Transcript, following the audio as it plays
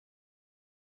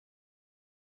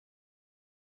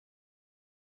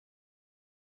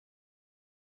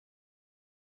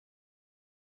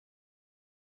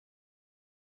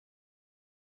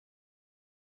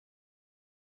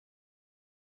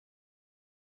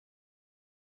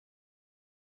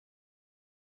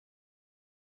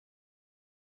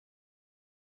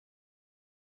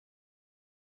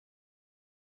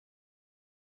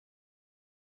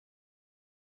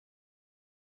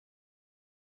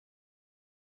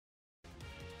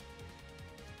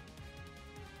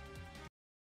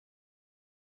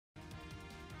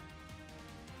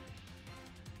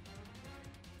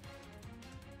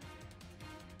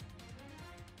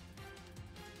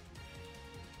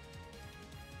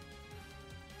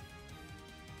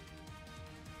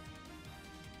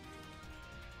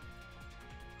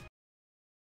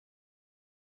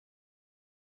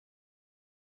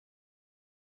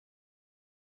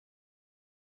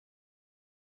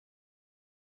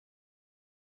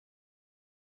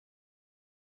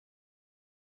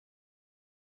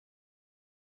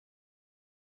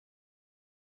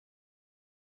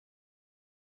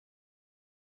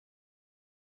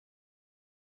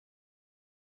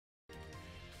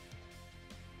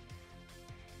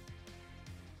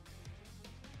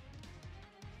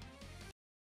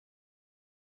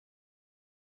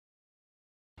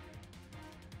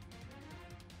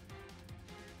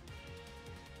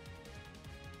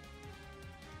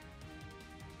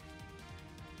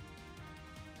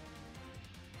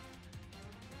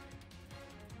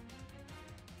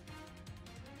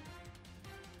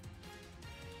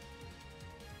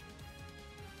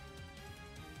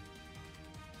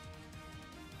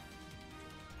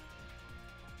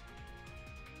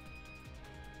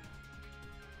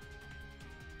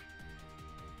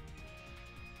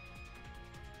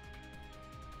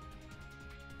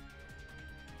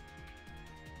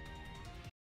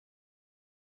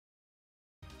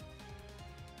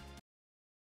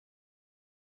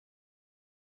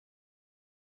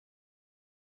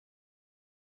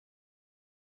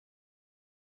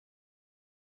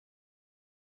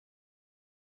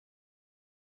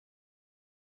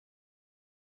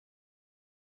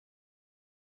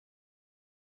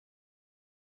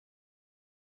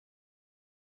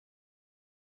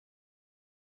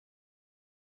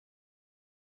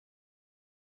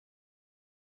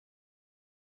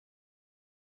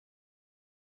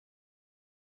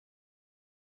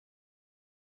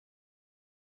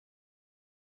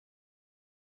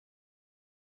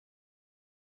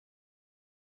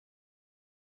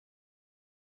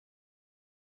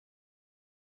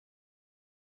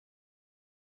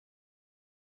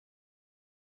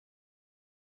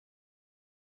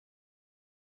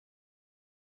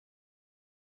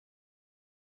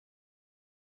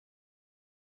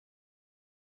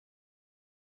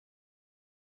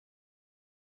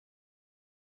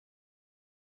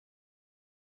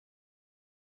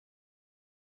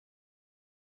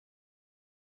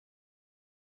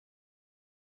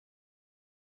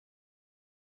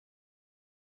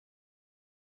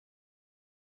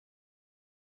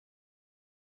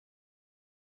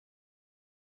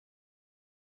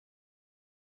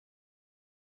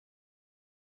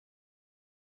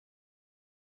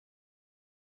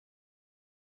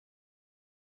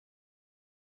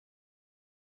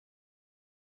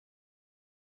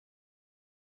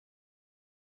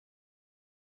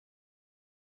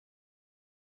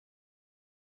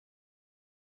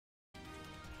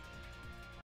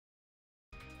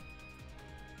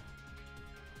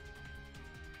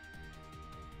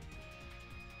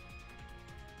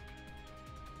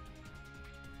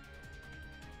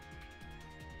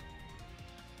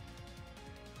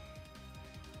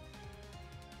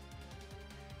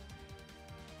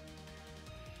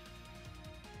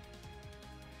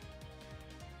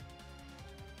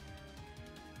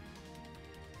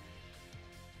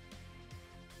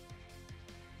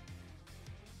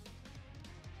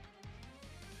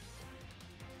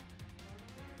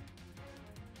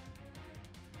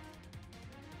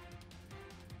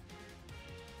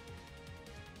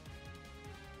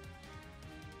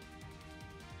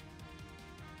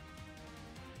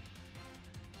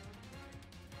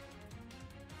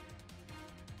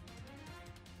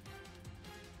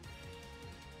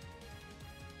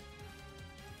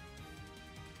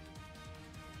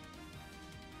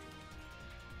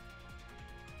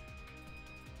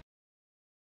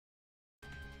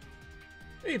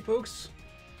Hey folks,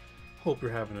 hope you're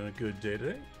having a good day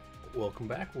today. Welcome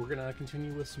back. We're gonna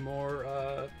continue with some more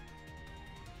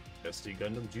SD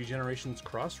Gundam G Generations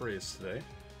Cross Race today,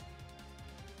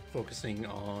 focusing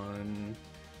on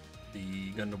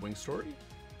the Gundam Wing story,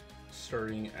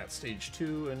 starting at stage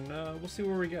 2, and we'll see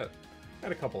where we get.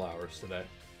 Got a couple hours today.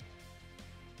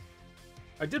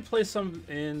 I did play some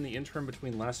in the interim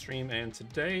between last stream and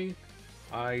today.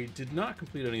 I did not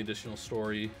complete any additional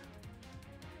story,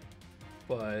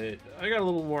 but I got a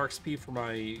little more XP for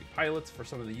my pilots for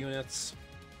some of the units.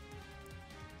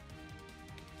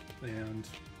 And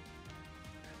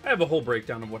I have a whole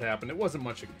breakdown of what happened. There wasn't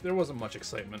much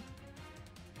excitement.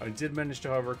 I did manage to,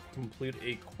 however, complete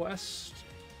a quest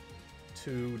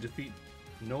to defeat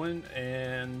Noen,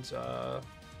 and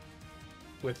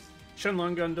with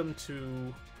Shenlong Gundam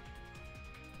to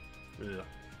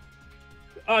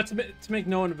make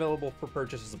Noen available for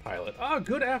purchase as a pilot.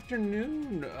 Good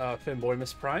afternoon, Fanboy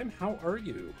Miss Prime. How are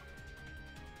you?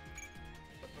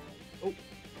 Oh,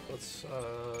 let's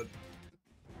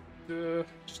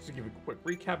just to give a quick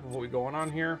recap of what we're going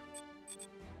on here.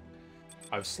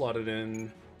 I've slotted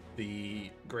in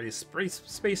the gray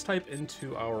space type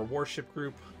into our warship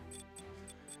group.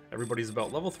 Everybody's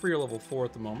about level 3 or level 4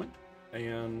 at the moment,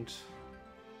 and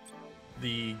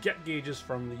the get gauges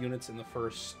from the units in the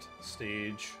first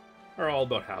stage are all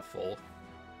about half full.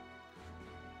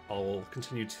 I'll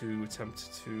continue to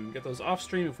attempt to get those off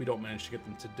stream if we don't manage to get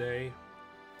them today.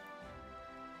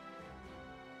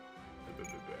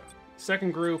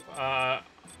 Second group, I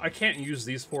can't use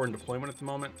these 4 in deployment at the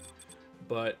moment,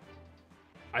 but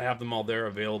I have them all there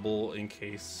available in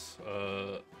case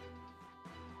I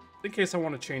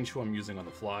want to change who I'm using on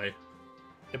the fly.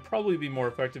 It'd probably be more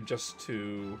effective just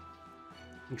to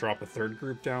drop a third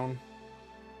group down,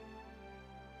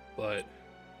 but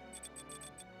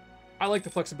I like the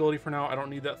flexibility for now. I don't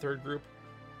need that third group.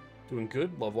 Doing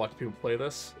good. Love watching people play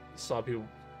this. Saw people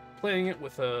playing it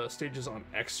with stages on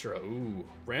extra. Ooh,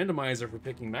 randomizer for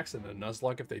picking mechs and a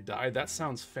Nuzlocke if they die. That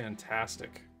sounds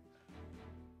fantastic.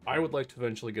 I would like to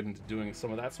eventually get into doing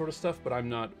some of that sort of stuff, but I'm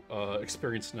not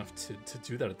experienced enough to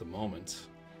do that at the moment.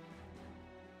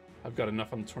 I've got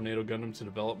enough on the Tornado Gundam to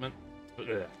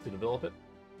develop it.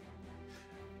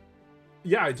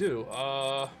 Yeah, I do.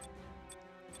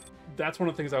 That's one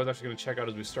of the things I was actually going to check out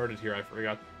as we started here. I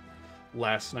forgot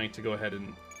last night to go ahead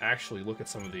and actually look at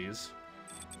some of these.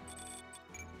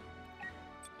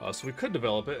 So we could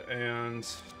develop it, and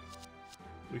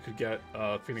we could get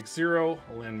Phoenix Zero,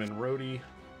 a Landman Rhodey,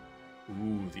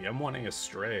 ooh, the M1A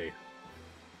Astray,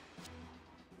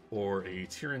 or a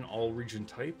Tyrian all-region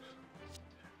type.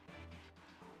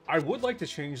 I would like to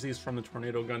change these from the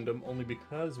Tornado Gundam only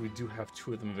because we do have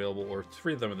 2 of them available, or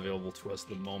 3 of them available to us at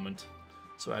the moment.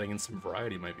 So adding in some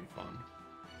variety might be fun.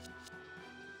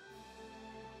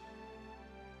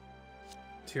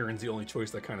 Tyrian's the only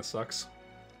choice that kind of sucks.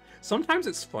 Sometimes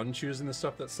it's fun choosing the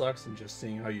stuff that sucks and just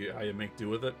seeing how you make do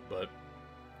with it, but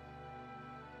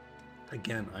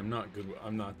again, I'm not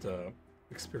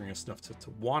experienced enough to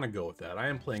want to go with that. I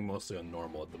am playing mostly on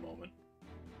normal at the moment.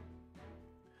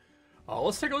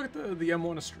 Let's take a look at the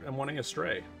M1A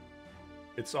Astray.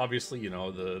 It's obviously, you know,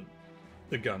 the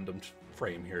Gundam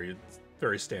frame here. It's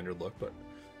very standard look, but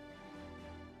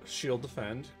shield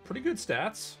defend, pretty good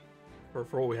stats for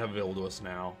what we have available to us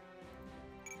now.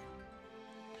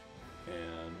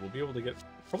 And we'll be able to get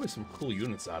probably some cool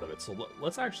units out of it. So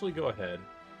let's actually go ahead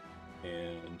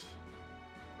and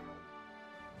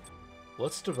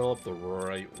let's develop the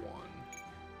right one.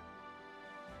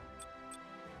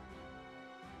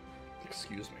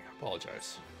 Excuse me, I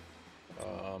apologize.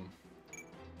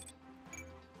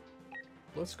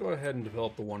 Let's go ahead and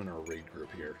develop the one in our raid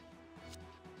group here.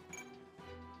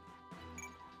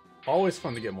 Always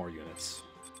fun to get more units.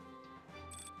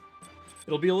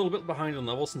 It'll be a little bit behind in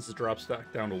level since it drops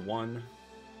back down to 1,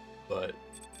 but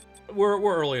we're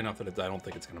early enough that I don't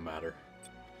think it's going to matter.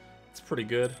 It's pretty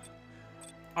good.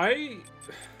 I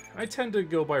tend to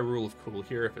go by rule of cool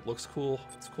here. If it looks cool,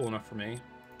 it's cool enough for me.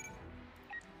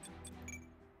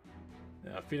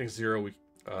 Yeah, Phoenix Zero, we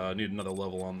need another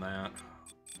level on that.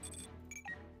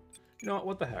 You know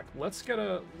what the heck? Let's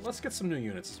get some new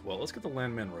units as well. Let's get the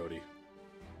Landman Rhodey.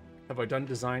 Have I done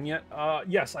design yet?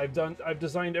 Yes, I've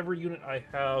designed every unit I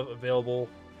have available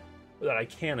that I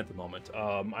can at the moment.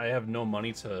 I have no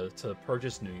money to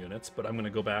purchase new units, but I'm gonna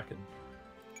go back and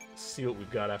see what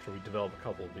we've got after we develop a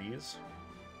couple of these.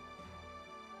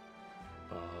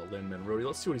 Landman Rhodey,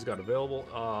 let's see what he's got available.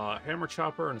 Hammer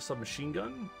Chopper and a submachine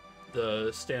gun.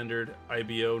 The standard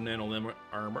IBO nano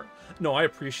armor. No, I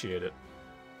appreciate it.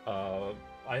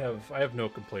 I have no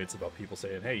complaints about people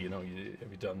saying, hey, you know,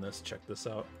 have you done this? Check this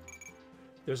out.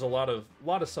 there's a lot of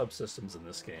subsystems in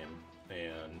this game,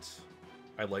 and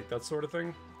I like that sort of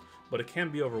thing, but it can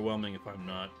be overwhelming if I'm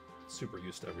not super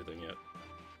used to everything yet.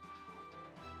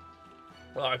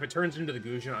 If it turns into the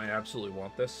GGEn, I absolutely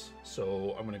want this,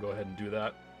 so I'm going to go ahead and do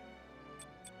that.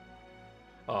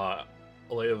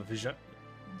 Alea Vision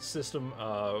system,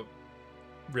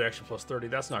 reaction plus 30,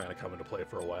 that's not going to come into play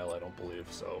for a while, I don't believe,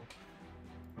 so.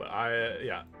 But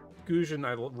yeah, GGEn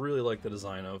I really like the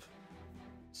design of,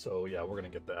 so yeah, we're going to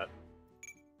get that.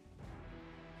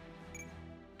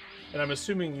 And I'm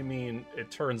assuming you mean it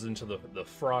turns into the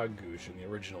frog GGEn, the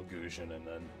original GGEn, and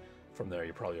then from there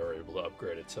you probably are able to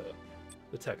upgrade it to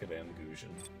the Tekkadan GGEn.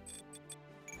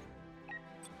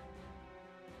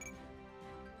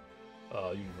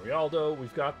 Union Rialdo,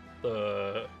 we've got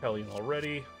the Hellion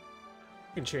already.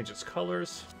 We can change its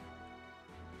colors.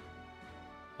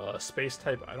 Space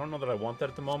type, I don't know that I want that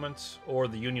at the moment. Or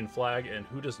the Union flag, and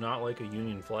who does not like a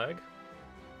Union flag?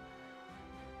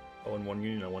 Oh, and one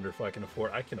Union, I wonder if I can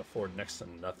afford... I can afford next to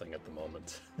nothing at the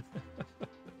moment.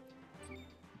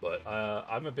 But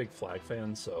I'm a big flag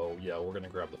fan, so yeah, we're going to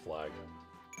grab the flag.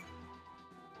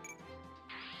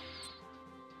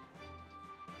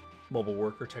 Mobile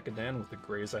Worker Tekkadan with the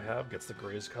grays I have gets the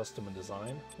grays custom and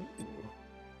design. Ooh.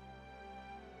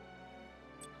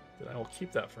 Then I will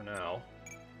keep that for now.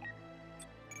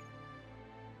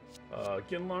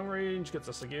 Again, long range gets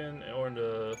us again, or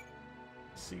into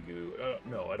Sigu.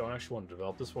 No, I don't actually want to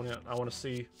develop this one yet. I want to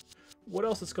see what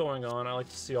else is going on. I like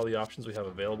to see all the options we have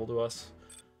available to us,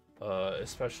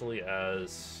 especially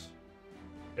as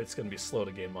it's going to be slow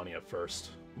to gain money at first.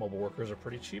 Mobile workers are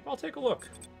pretty cheap. I'll take a look.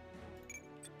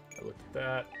 I looked at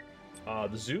that.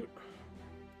 The Zoot.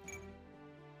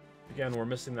 Again, we're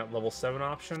missing that level 7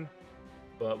 option,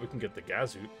 but we can get the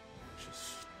Gazoot, which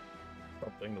is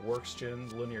something. The Worksgen,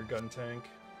 the linear gun tank.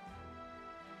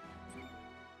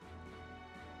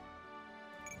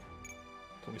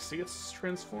 Can we see its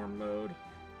transform mode?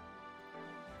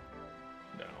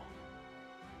 No.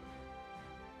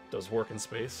 Does work in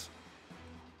space.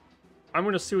 I'm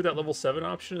going to see what that level 7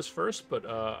 option is first, but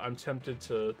I'm tempted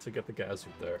to get the Gazoot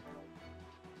there.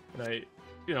 And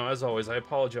you know, as always, I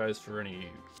apologize for any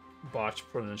botched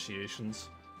pronunciations.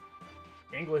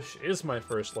 English is my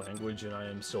first language, and I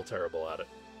am still terrible at it.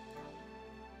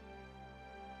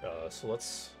 So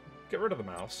let's get rid of the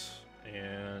mouse,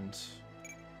 and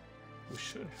we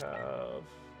should have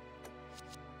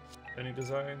any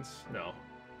designs? No,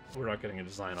 we're not getting a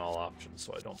design all options,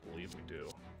 so I don't believe we do.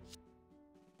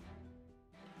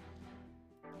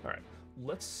 All right,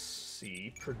 let's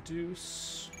see.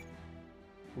 Produce.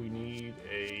 We need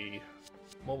a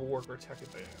mobile worker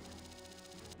Tekkadan.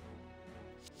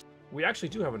 We actually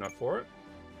do have enough for it.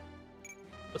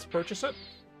 Let's purchase it.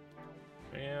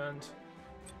 And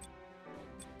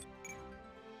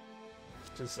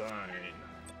design.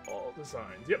 All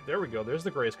designs. Yep, there we go. There's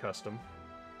the Grays custom.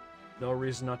 No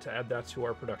reason not to add that to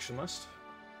our production list.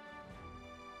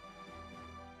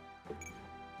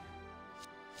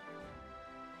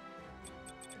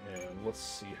 And let's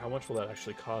see, how much will that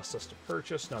actually cost us to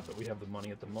purchase? Not that we have the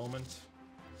money at the moment.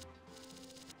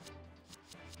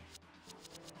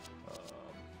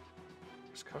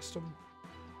 There's custom.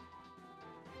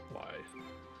 Why?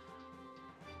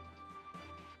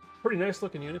 Pretty nice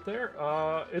looking unit there.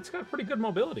 It's got pretty good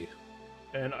mobility.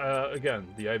 And again,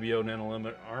 the IBO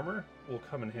nano-limit armor will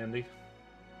come in handy.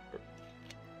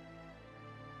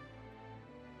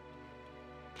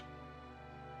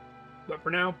 But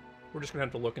for now, we're just gonna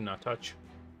have to look and not touch.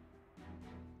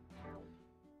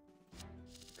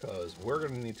 Because we're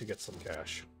gonna need to get some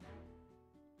cash.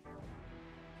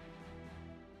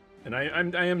 And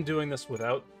I am doing this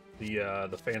without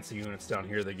the fancy units down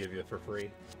here they give you for free.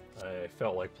 I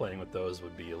felt like playing with those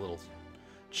would be a little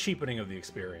cheapening of the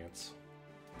experience.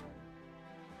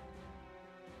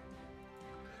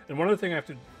 And one other thing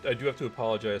I do have to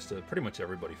apologize to pretty much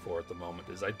everybody for at the moment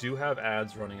is I do have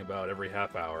ads running about every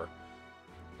half hour.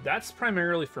 That's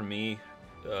primarily for me.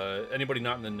 Anybody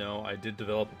not in the know, I did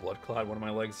develop a blood clot in one of my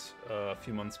legs a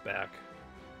few months back.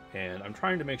 And I'm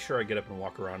trying to make sure I get up and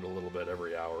walk around a little bit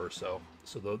every hour or so.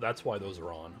 So that's why those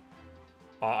are on.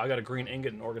 I got a green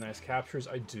ingot and organized captures.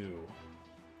 I do.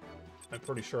 I'm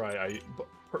pretty sure I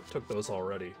took those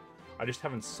already. I just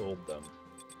haven't sold them.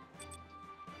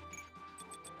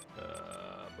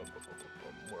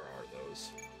 Where are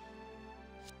those?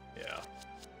 Yeah.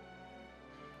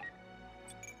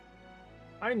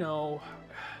 I know.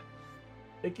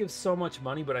 It gives so much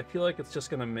money, but I feel like it's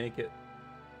just going to make it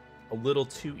a little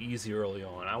too easy early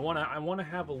on. I want to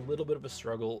have a little bit of a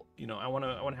struggle. You know, I want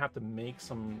to have to make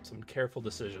some careful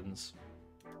decisions.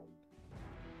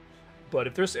 But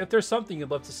if there's something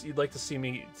you'd like to see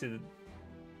me to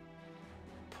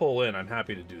pull in, I'm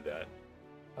happy to do that.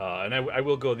 And I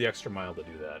will go the extra mile to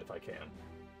do that if I can.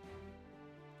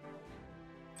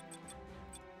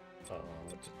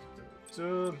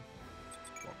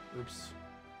 Oops.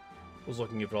 Was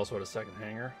looking if it also had a second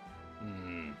hangar.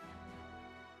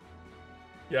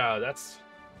 Yeah, that's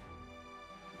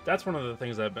one of the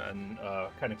things I've been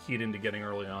kind of keyed into getting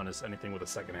early on, is anything with a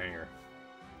second hangar.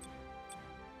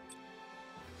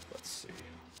 Let's see.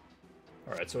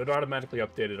 Alright, so it automatically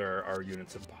updated our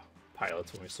units and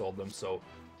pilots when we sold them. So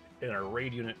in our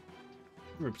raid unit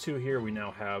group 2 here, we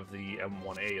now have the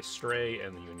M1A Astray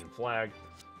and the Union flag.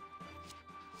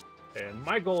 And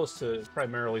my goal is to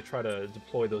primarily try to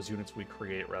deploy those units we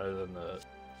create rather than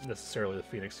necessarily the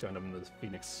Phoenix Gundam, the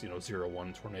Phoenix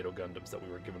 01 Tornado Gundams that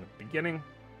we were given at the beginning.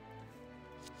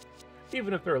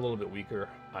 Even if they're a little bit weaker,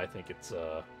 I think it's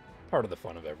part of the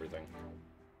fun of everything.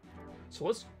 So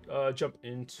let's jump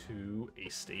into a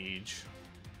stage,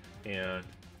 and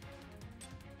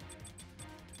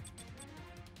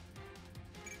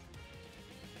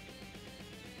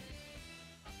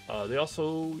they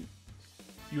also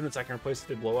units I can replace if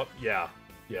they blow up. Yeah,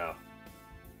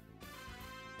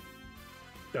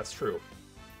 that's true.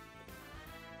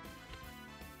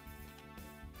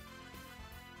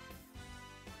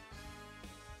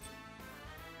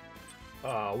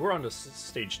 We're on to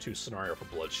stage 2 scenario for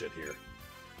bloodshed here.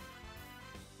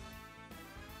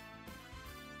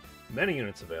 Many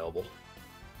units available.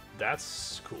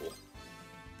 That's cool.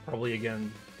 Probably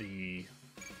again the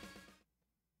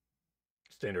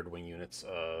standard wing units,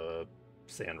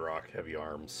 Sandrock, heavy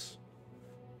arms,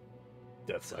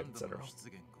 death sight, etc.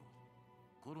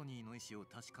 コロニーの意思を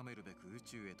確かめるべく宇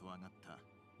宙へと上がった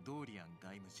ドーリアン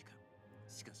外務次官。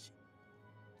しかし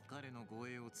彼の護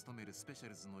衛を務めるスペシャ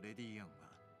ルズのレディアンは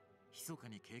密か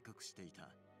に計画していた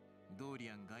ドーリ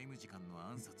アン外務次官の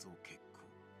暗殺を決行。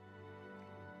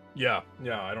Yeah,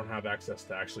 I don't have access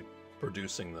to actually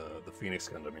producing the Phoenix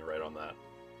Gundam. You're right on that.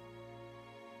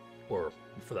 Or,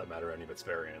 for that matter, any of its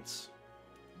variants.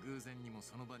 偶然にも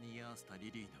その場に居合わせた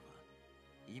リリーナは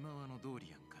今和のドー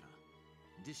リアンから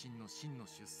自身の真の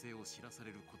出生を知らさ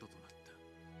れることとなった。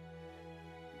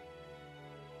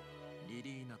リ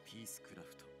リーナ・ピースクラ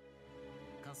フト。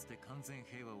かつて完全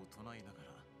平和を唱えなが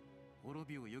ら滅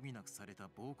びを余儀なくされた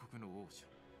亡国の王女。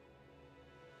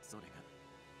それが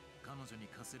彼女に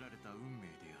課せられた運命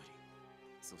であり、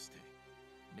そして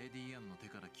レディアンの手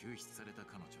から救出された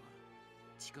彼女は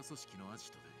地下組織のアジ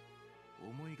トで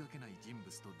思いがけない人物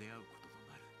と出会うことと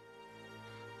なる。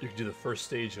You can do the first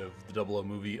stage of the 00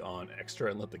 movie on extra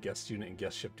and let the guest unit and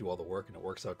guest ship do all the work, and it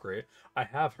works out great. I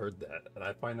have heard that, and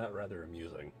I find that rather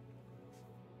amusing.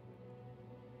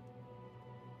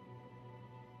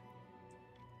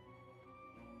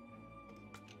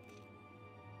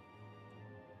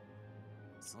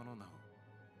 その名を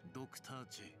ドクター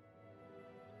J。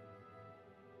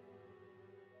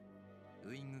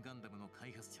ウイングガンダムの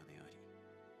開発者であり、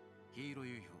ヒーロー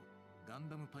ユーガン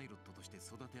ダムパイロットとして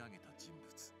育て上げた人物。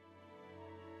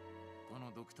この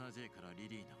ドクター J からリ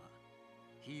リーナは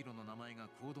ヒーローの名前が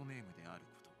コードネームである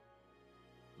こと、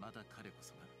また彼こ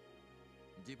そが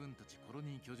自分たちコロ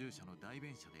ニー居住者の代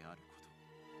弁者であるこ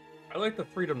と。 I like the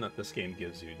freedom that this game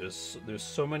gives you. There's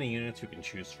so many units you can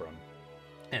choose from,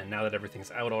 and now that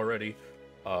everything's out already,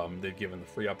 they've given the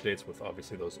free updates with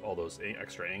obviously all those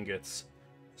extra ingots,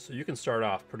 so you can start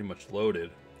off pretty much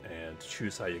loaded and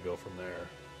choose how you go from there.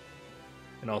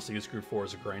 And also use Group 4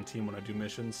 as a grind team when I do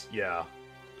missions. Yeah.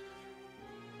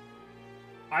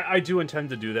 I do intend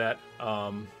to do that.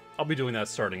 I'll be doing that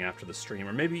starting after the stream,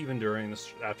 or maybe even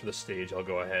after the stage, I'll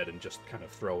go ahead and just kind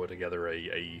of throw together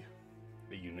a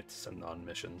unit to send on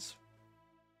missions.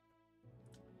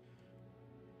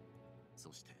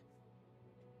 そして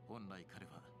本来彼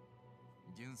は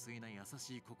純粋な優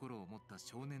しい心を持った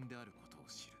少年であることを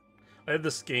知る。 I had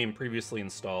this game previously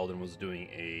installed and was doing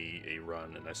a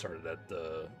run, and I started at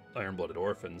the Iron-Blooded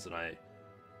Orphans, and I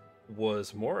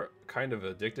was more kind of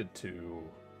addicted to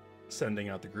sending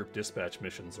out the group dispatch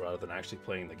missions rather than actually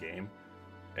playing the game,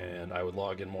 and I would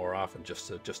log in more often just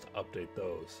to update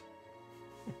those.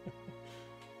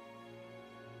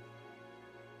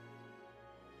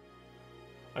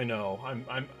 I know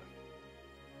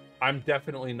I'm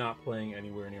definitely not playing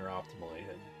anywhere near optimally,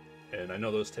 and I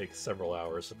know those take several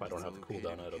hours if I don't have the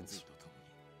cooldown items.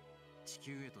 地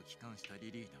球へと帰還した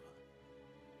リリーナ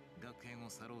は学園を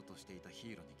去ろうとしていたヒ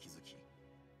ーローに気づき、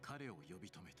彼を呼び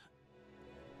止めた。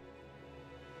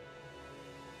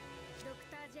ドク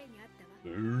ター J に会った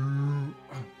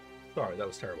わ。 Sorry, that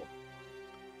was terrible.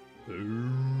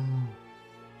 何？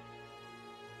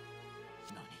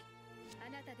あ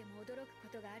なたでも驚く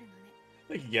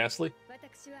Thank you, Ghastly.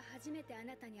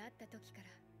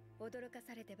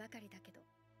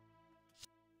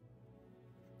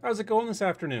 How's it going this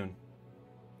afternoon?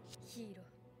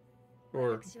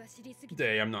 Or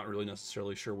day, I'm not really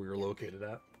necessarily sure where you're located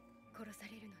at.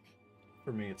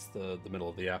 For me, it's the middle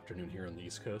of the afternoon here on the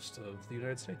East Coast of the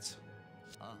United States.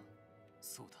 Ah,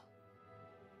 so da.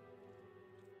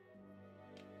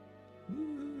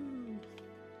 Woo.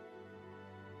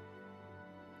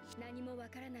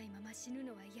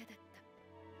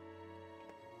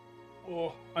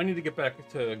 Oh, I need to get back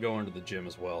to going to the gym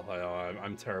as well.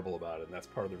 I'm terrible about it, and that's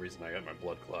part of the reason I got my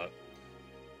blood clot.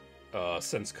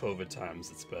 Since COVID times,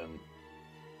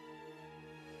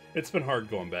 it's been hard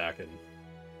going back, and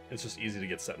it's just easy to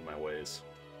get set in my ways.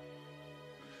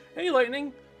 Hey,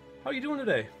 Lightning, how you doing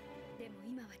today?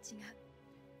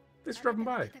 Thanks for dropping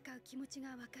by.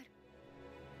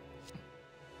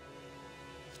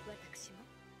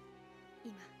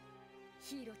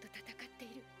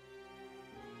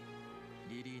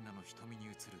 リリーナの瞳に映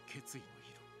る決意の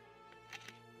色。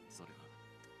それは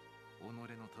己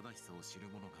の正しさを知る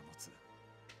者が持つ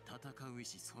戦う意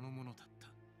志そのものだっ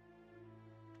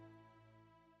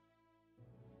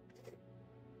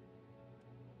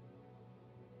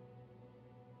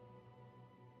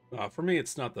た。For me,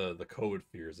 it's not the COVID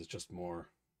fears. It's just more...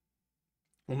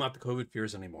 Well, not the COVID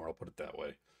fears anymore, I'll put it that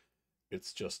way.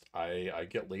 It's just, I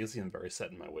get lazy and very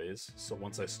set in my ways. So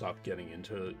once I stop getting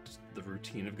into the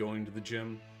routine of going to the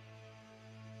gym,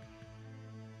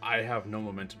 I have no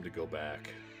momentum to go back.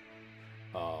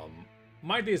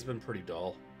 My day's been pretty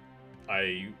dull.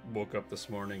 I woke up this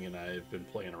morning and I've been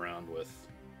playing around with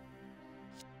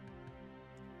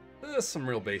some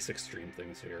real basic stream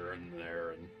things here and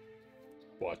there, and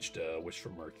watched Wish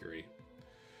from Mercury.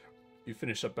 You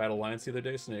finished up Battle Alliance the other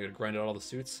day, so now you gotta grind out all the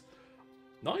suits.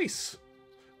 Nice!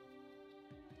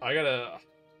 I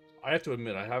have to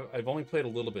admit, I've only played a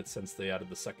little bit since they added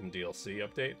the second DLC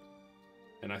update.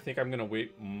 And I think I'm gonna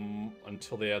wait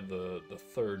until they add the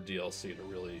third DLC to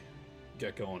really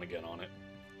get going again on it.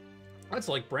 That's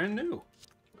like brand new.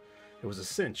 It was a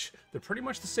cinch. They're pretty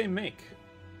much the same make.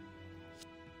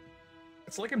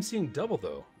 It's like I'm seeing double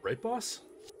though, right boss?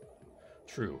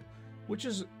 True. Which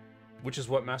is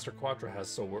what Master Quattro has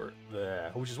so worried.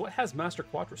 Which is what has Master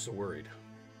Quattro so worried.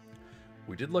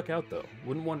 We did luck out though.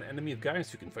 Wouldn't want an enemy of guys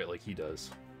who can fight like he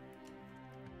does.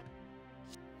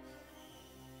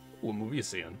 What movie you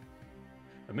seeing?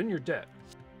 I'm in your debt.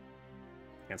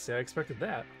 Can't say I expected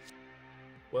that.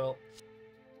 Well,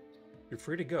 you're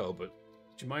free to go, but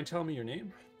do you mind telling me your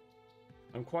name?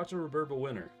 I'm Quattro Roberto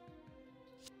Winner.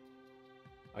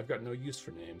 I've got no use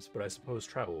for names, but I suppose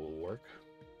travel will work.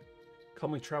 Call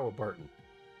me Trowa Barton.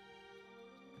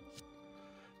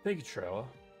 Thank you, Trowa.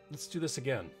 Let's do this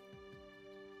again.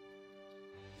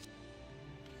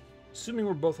 Assuming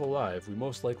we're both alive, we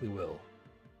most likely will.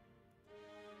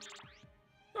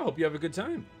 I hope you have a good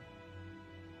time.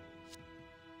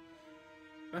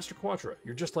 Master Quattro,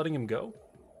 you're just letting him go?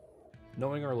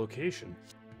 Knowing our location.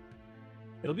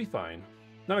 It'll be fine.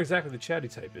 Not exactly the chatty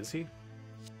type, is he?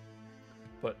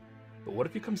 But what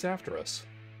if he comes after us?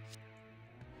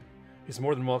 He's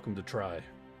more than welcome to try.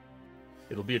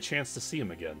 It'll be a chance to see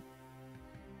him again.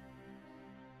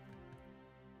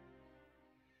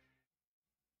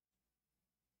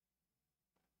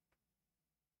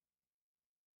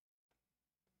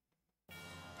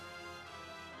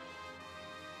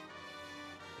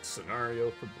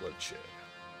 Scenario for bloodshed.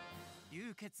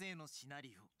 流血へのシナ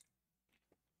リオ。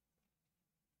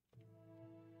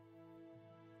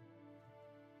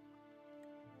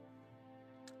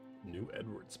New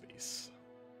Edward Space.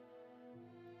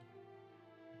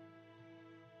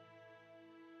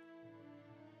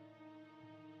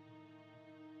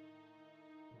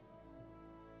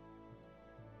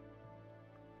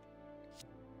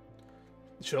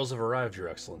 The shuttles have arrived, Your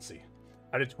Excellency.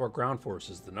 Added to our ground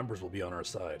forces, the numbers will be on our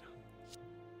side.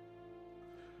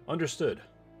 Understood.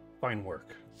 Fine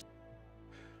work.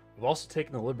 We've also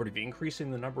taken the liberty of increasing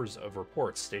the numbers of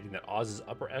reports stating that Oz's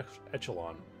upper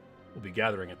echelon will be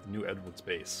gathering at the New Edwards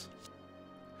base.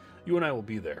 You and I will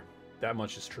be there. That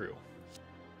much is true.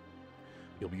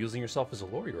 You'll be using yourself as a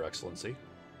lawyer, Your Excellency.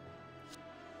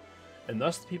 And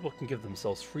thus the people can give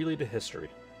themselves freely to history.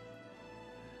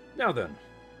 Now then,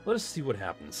 let us see what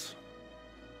happens.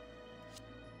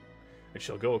 It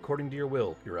shall go according to your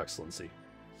will, Your Excellency.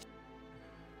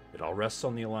 It all rests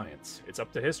on the Alliance. It's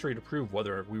up to history to prove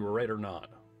whether we were right or not.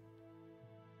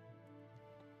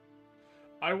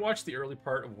 I watched the early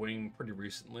part of Wing pretty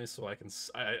recently, so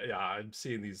I'm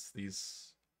seeing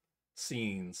these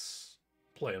scenes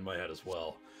play in my head as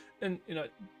well. And, you know,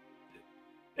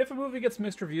 if a movie gets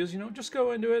mixed reviews, you know, just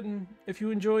go into it, and if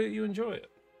you enjoy it, you enjoy it.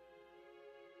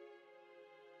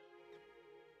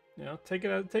 You know, take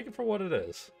it for what it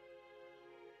is.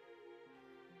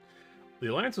 The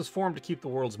Alliance was formed to keep the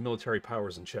world's military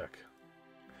powers in check.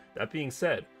 That being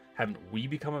said, haven't we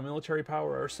become a military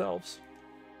power ourselves?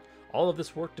 All of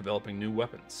this work developing new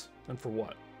weapons. And for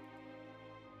what?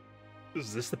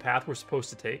 Is this the path we're supposed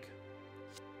to take?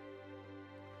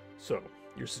 So,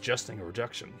 you're suggesting a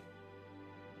rejection.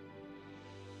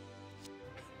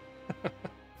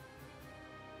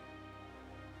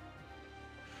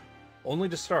 Only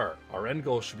to start, our end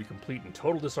goal should be complete in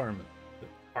total disarmament.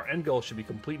 Our end goal should be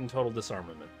complete in total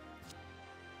disarmament.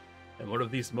 And what of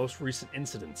these most recent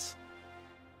incidents?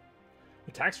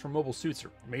 Attacks from mobile suits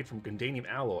are made from Gundanium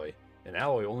alloy, an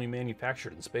alloy only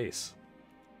manufactured in space.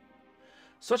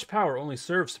 Such power only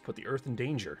serves to put the Earth in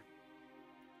danger.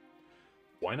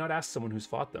 Why not ask someone who's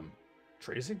fought them?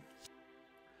 Tracy?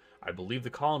 I believe the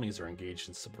colonies are engaged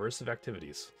in subversive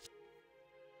activities.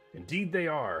 Indeed they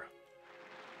are.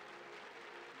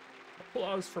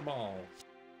 Applause from all.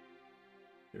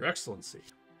 Your Excellency.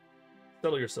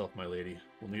 Settle yourself, my lady.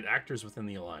 We'll need actors within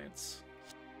the Alliance.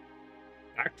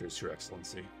 Actors, Your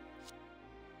Excellency.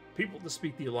 People to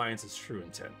speak the Alliance's true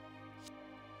intent.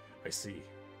 I see.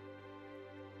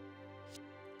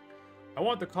 I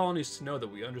want the colonies to know that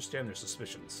we understand their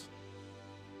suspicions.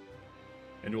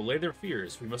 And to allay their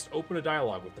fears, we must open a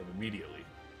dialogue with them immediately.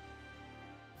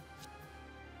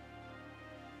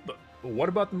 But what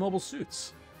about the mobile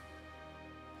suits?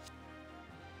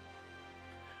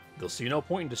 They'll see no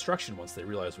point in destruction once they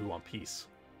realize we want peace.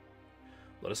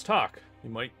 Let us talk. We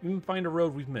might even find a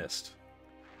road we've missed.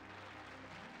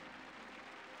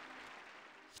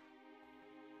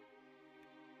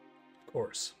 Of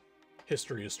course.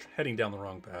 History is heading down the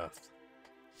wrong path.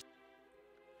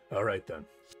 Alright then.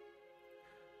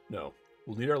 No,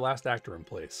 we'll need our last actor in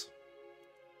place.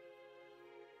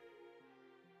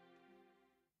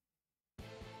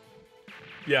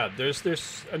 Yeah,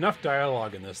 there's enough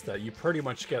dialogue in this that you pretty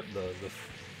much get the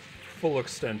full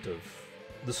extent of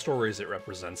the stories it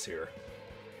represents here.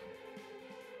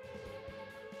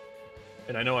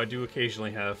 And I know I do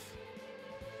occasionally have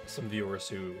some viewers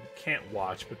who can't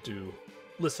watch but do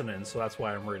listen in, so that's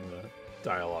why I'm reading the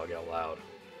dialogue out loud.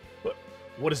 But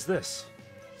what is this?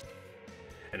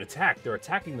 An attack. They're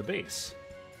attacking the base.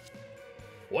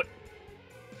 What?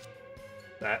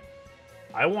 That.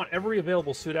 I want every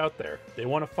available suit out there. They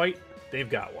want to fight, they've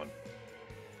got one.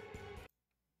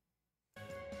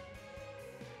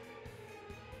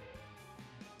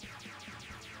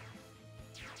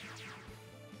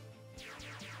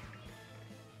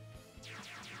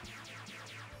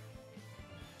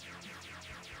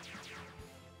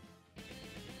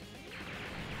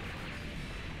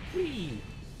 Whee!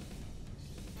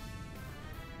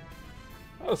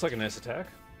 That looks like a nice attack.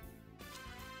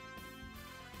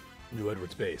 New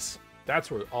Edwards base. That's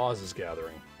where Oz is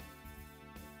gathering.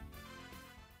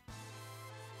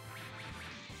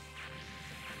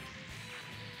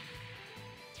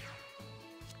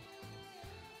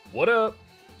 What up?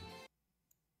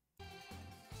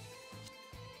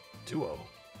 Duo.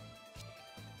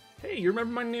 Hey, you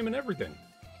remember my name and everything.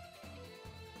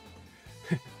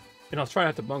 And I'll try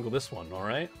not to bungle this one,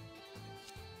 alright?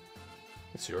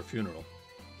 It's your funeral.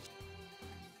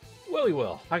 Willy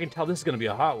well, I can tell this is going to be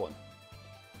a hot one.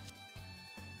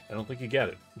 I don't think you get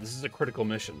it. This is a critical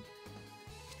mission.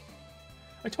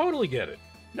 I totally get it.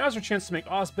 Now's our chance to make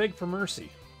Oz beg for mercy.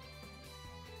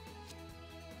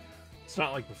 It's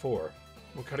not like before.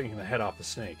 We're cutting the head off the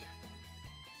snake.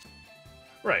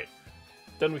 Right.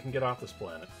 Then we can get off this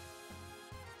planet.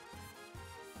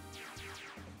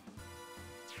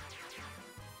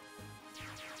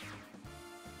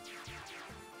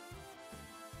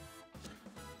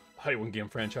 How one game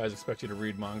franchise expect you to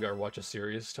read manga or watch a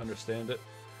series to understand it?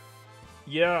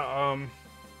 Yeah,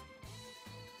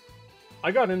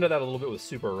 I got into that a little bit with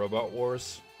Super Robot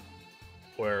Wars,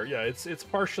 where, yeah, it's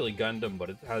partially Gundam, but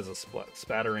it has a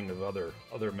spattering of other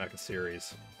mecha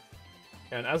series.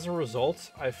 And as a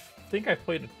result, I think I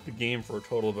played the game for a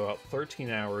total of about 13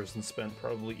 hours and spent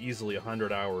probably easily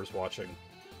 100 hours watching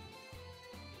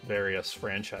various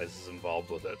franchises involved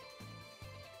with it.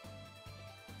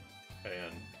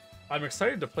 And I'm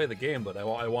excited to play the game, but I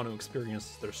want to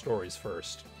experience their stories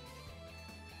first.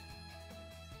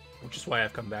 Which is why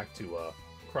I've come back to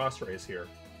Cross Race here,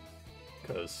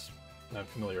 because I'm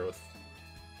familiar with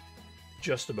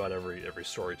just about every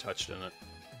story touched in it.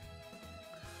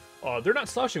 They're not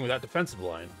slouching with that defensive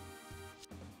line.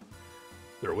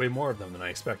 There are way more of them than I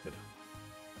expected.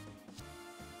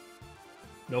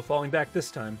 No falling back this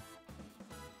time.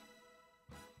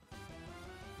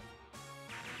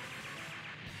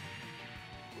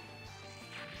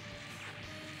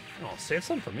 save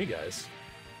some for me, guys.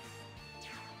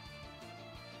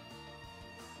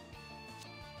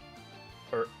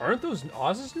 Aren't those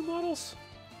Oz's new models?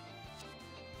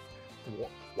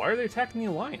 Why are they attacking the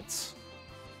Alliance?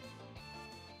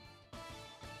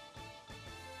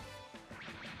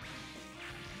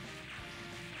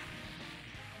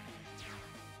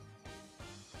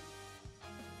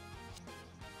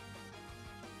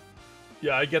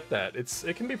 Yeah, I get that.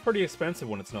 It can be pretty expensive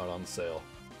when it's not on sale.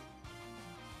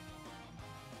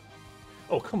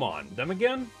 Oh, come on. Them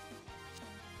again?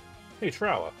 Hey,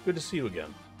 Trawa. Good to see you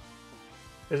again.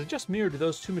 Is it just me, or do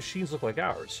those two machines look like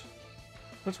ours?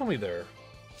 Don't tell me they're...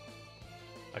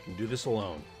 I can do this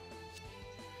alone.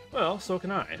 Well, so can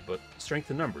I, but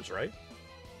strength in numbers, right?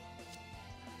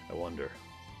 I wonder.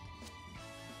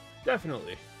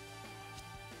 Definitely.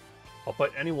 I'll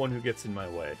fight anyone who gets in my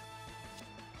way.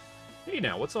 Hey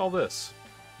now, what's all this?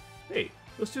 Hey,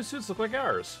 those two suits look like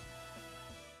ours.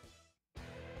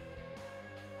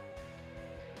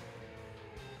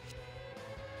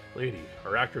 Lady,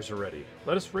 our actors are ready.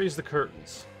 Let us raise the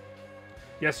curtains.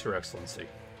 Yes, Your Excellency.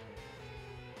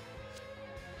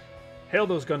 Hail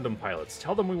those Gundam pilots.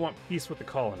 Tell them we want peace with the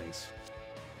colonies.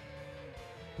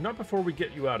 Not before we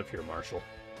get you out of here, Marshal.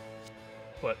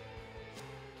 But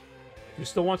if you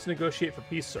still want to negotiate for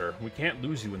peace, sir, we can't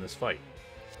lose you in this fight.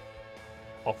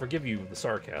 I'll forgive you the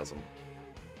sarcasm.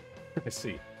 I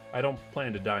see. I don't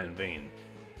plan to die in vain.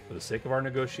 For the sake of our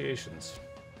negotiations.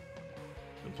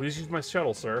 And please use my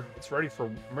shuttle, sir. It's ready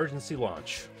for emergency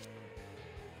launch.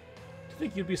 To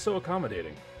think you'd be so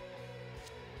accommodating.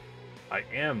 I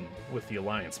am with the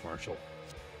Alliance, Marshal.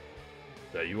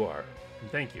 That you are.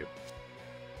 And thank you.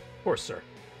 Of course, sir.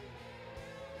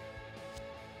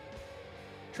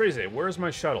 Treze, where's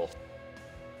my shuttle?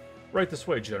 Right this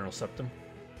way, General Septim.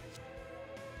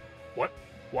 What?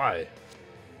 Why?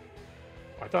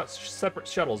 I thought separate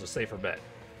shuttles a safer bet.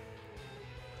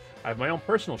 I have my own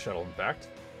personal shuttle, in fact.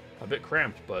 A bit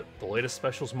cramped, but the latest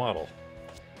specials model.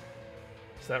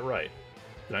 Is that right?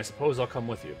 Then I suppose I'll come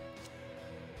with you.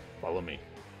 Follow me.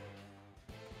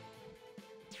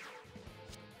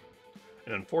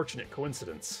 An unfortunate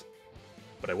coincidence,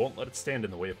 but I won't let it stand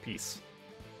in the way of peace.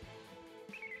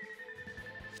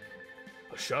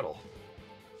 A shuttle?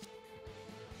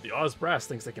 The Oz brass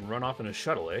thinks they can run off in a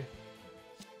shuttle, eh?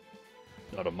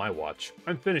 Not on my watch.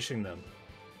 I'm finishing them.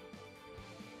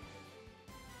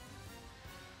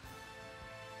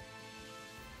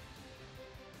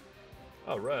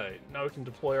 Alright, now we can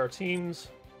deploy our teams.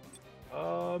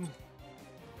 I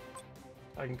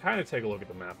can kind of take a look at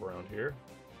the map around here.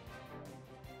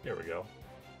 Here we go.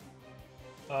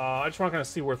 I just want to kind of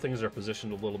see where things are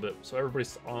positioned a little bit. So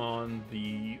everybody's on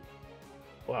the...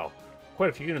 Wow, quite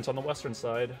a few units on the western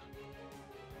side.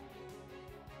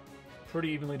 Pretty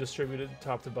evenly distributed,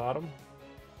 top to bottom.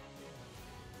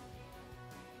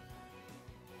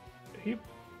 He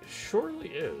surely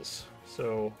is.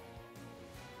 So,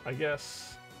 I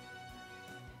guess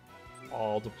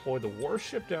I'll deploy the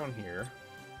warship down here.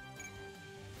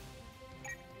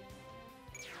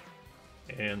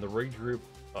 And the rigged group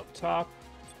up top.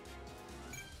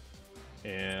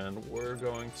 And we're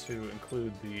going to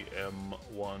include the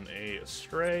M1A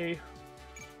Astray.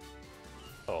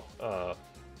 Oh,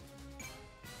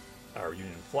 our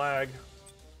Union flag,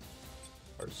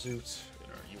 our Zoot,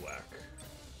 and our UAC.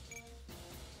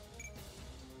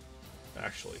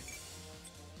 Actually,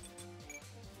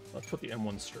 let's put the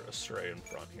M1 Astray in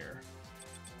front here.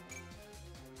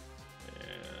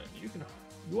 And you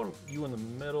want you in the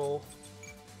middle,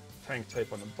 tank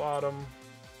type on the bottom,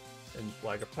 and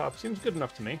flag up top. Seems good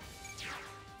enough to me.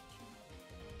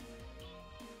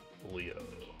 Leo.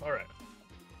 Alright.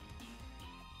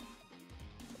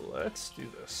 Let's do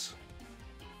this.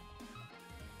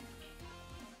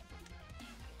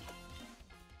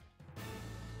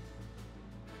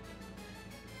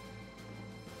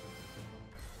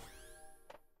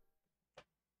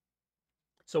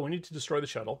 So we need to destroy the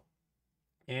shuttle,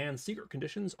 and secret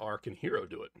conditions are, can Hero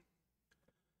do it?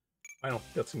 I don't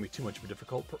think that's going to be too much of a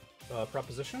difficult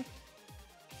proposition.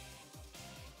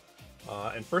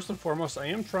 And first and foremost, I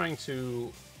am trying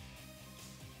to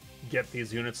get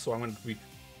these units, so I'm going to be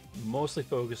mostly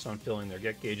focused on filling their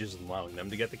get gauges and allowing them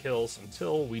to get the kills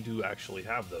until we do actually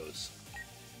have those.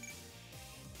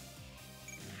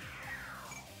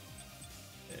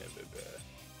 And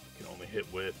can only hit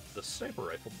with the sniper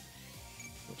rifle,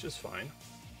 which is fine.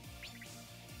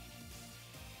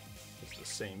 It's the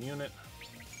same unit.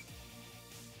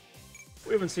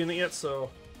 We haven't seen it yet,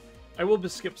 so I will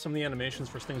just skip some of the animations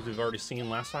for things we've already seen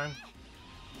last time.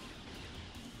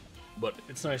 But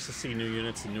it's nice to see new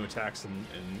units and new attacks in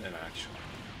action.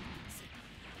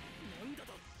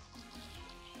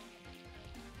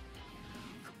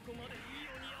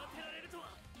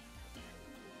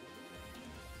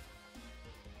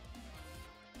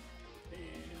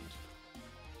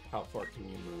 How far can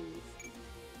you move?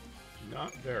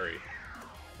 Not very.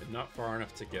 And not far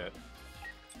enough to get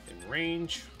in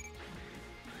range.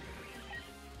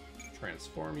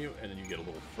 Transform you, and then you get a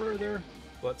little further,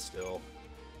 but still.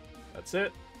 That's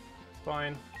it.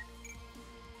 Fine.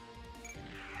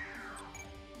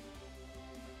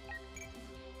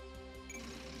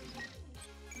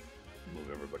 Move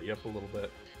everybody up a little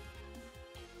bit.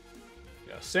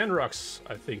 Yeah, Sandrock's,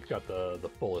 I think, got the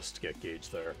fullest get gauge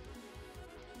there.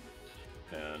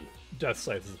 And Death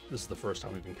Scythe, this is the first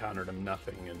time we've encountered him.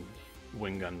 Nothing, and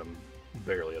Wing Gundam,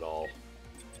 barely at all.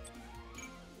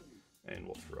 And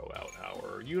we'll throw out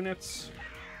our units.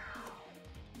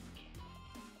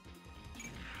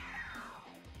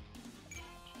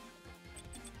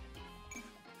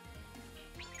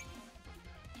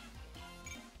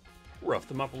 Rough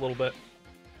them up a little bit.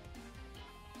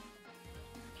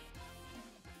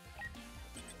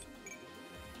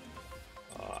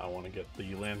 I want to get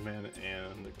the Landman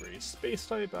and the Gray Space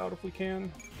type out if we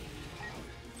can.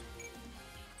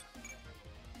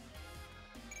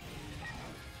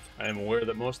 I am aware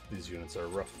that most of these units are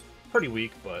rough, pretty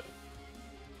weak, but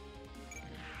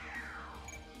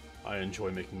I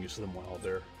enjoy making use of them while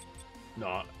they're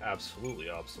not absolutely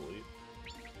obsolete.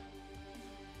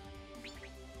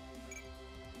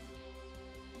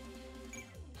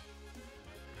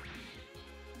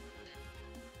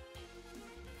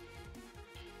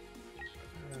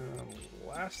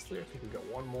 Lastly, I think we've got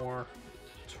one more.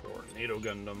 Tornado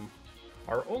Gundam.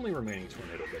 Our only remaining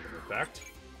Tornado Gundam, in fact.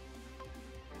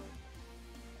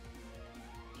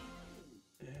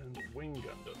 And Wing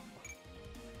Gundam.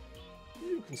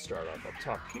 You can start off up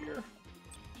top here.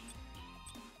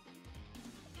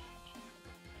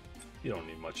 You don't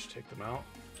need much to take them out.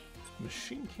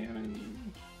 Machine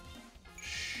Cannon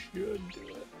should do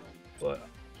it. But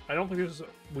I don't think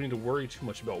we need to worry too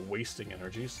much about wasting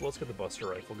energy, so let's get the Buster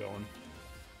Rifle going.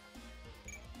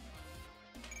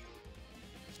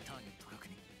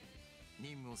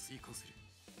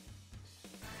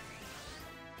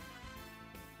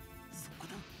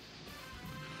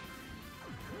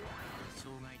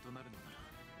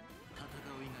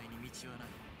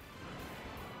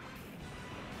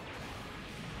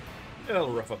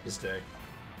 That'll rough up his day.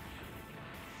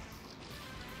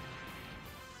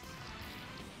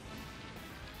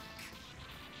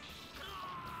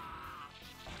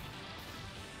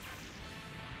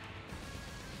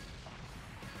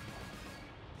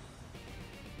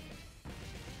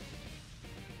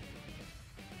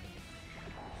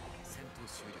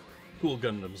 Cool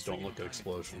Gundams don't look at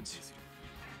explosions.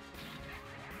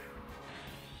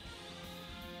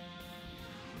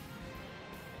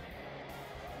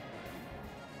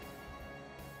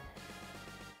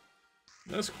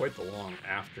 That's quite the long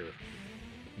after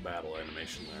battle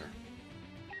animation there.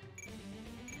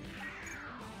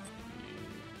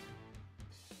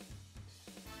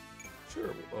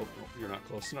 Sure. Oh, you're not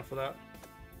close enough for that.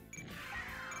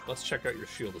 Let's check out your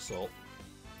shield assault.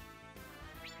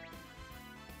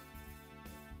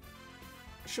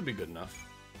 Should be good enough.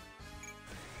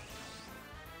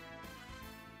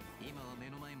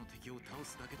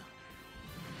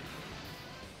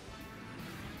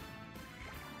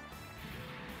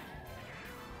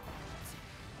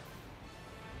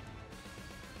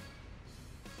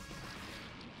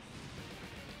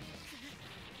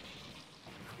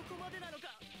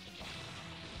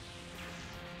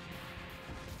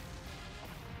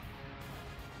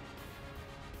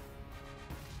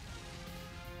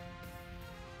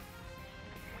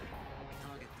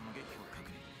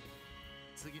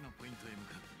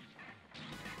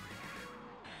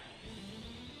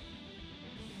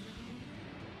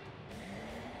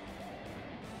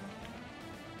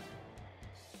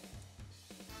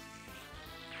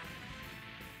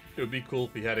 It would be cool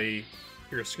if we had a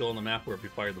hero skill on the map where if you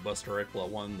fired the Buster Rifle at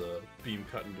one, the beam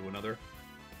cut into another.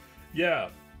 Yeah,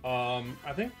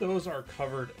 I think those are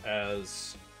covered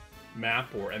as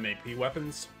map or MAP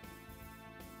weapons.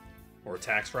 Or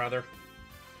attacks, rather.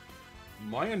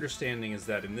 My understanding is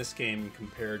that in this game,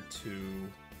 compared to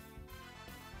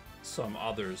some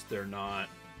others, they're not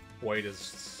quite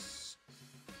as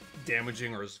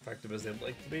damaging or as effective as they'd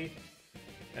like to be.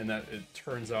 And that it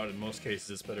turns out in most cases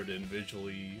it's better to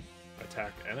individually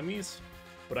attack enemies.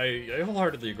 But I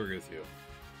wholeheartedly agree with you.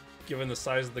 Given the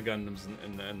size of the Gundams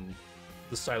and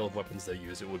the style of weapons they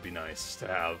use, it would be nice to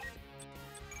have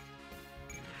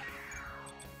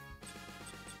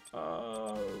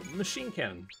machine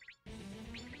cannon.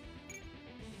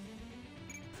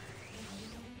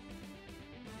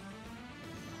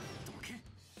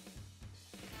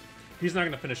 He's not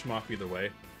going to finish him off either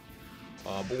way.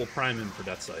 But we'll prime him for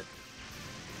Death Scythe.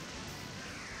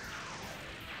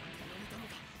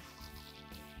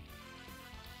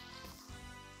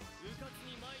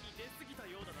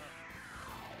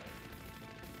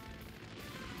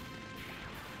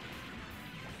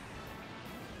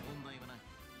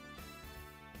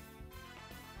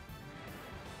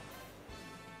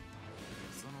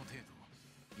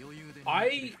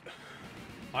 I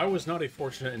was not a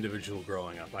fortunate individual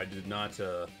growing up. I did not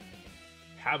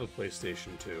have a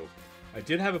PlayStation 2. I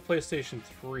did have a PlayStation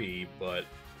 3, but...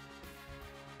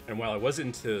 And while I was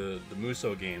into the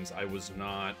Muso games, I was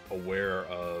not aware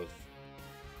of...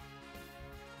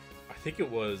 I think it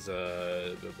was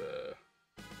the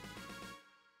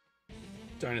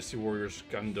Dynasty Warriors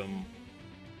Gundam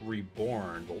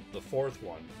Reborn, the fourth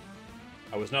one.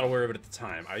 I was not aware of it at the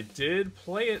time. I did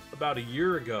play it about a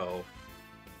year ago,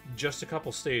 just a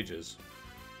couple stages.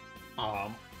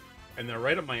 And they're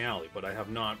right up my alley, but I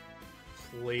have not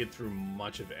played through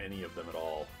much of any of them at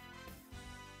all.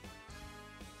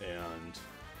 And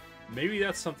maybe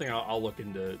that's something I'll look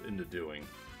into doing.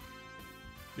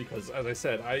 Because, as I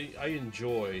said, I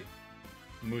enjoy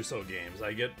Muso games.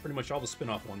 I get pretty much all the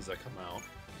spin-off ones that come out.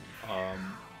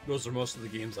 Those are most of the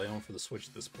games I own for the Switch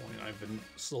at this point. I've been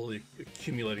slowly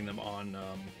accumulating them on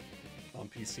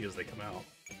PC as they come out.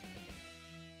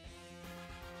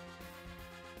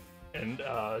 And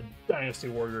Dynasty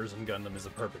Warriors and Gundam is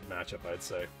a perfect matchup, I'd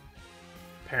say.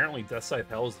 Apparently, Death Scythe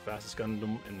Hell is the fastest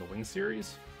Gundam in the Wing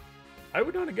series. I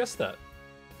would not have guessed that.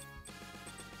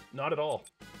 Not at all.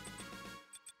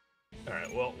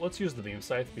 Alright, well, let's use the Beam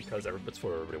Scythe because that's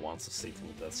what everybody wants to see from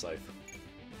the Death Scythe.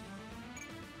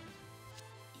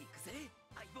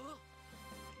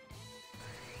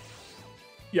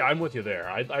 Yeah, I'm with you there.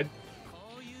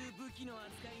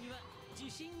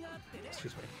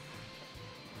 Excuse me.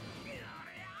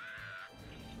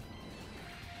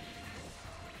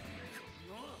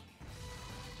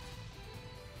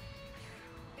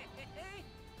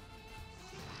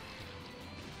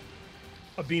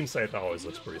 A Beam Scythe always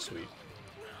looks pretty sweet.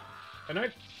 And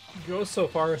I'd go so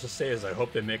far as to say as I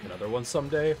hope they make another one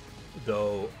someday,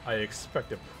 though I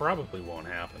expect it probably won't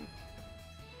happen.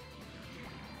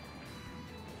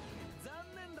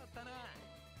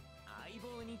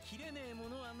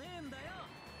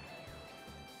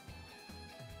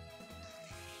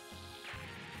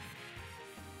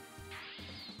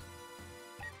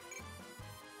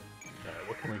 Alright,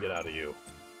 what can we get out of you?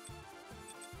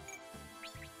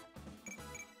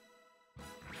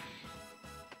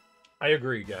 I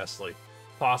agree, Ghastly.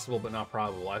 Possible, but not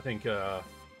probable. I think Koei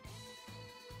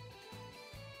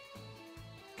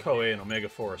and Omega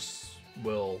Force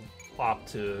will opt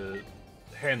to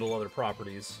handle other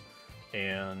properties,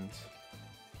 and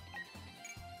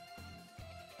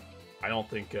I don't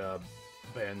think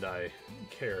Bandai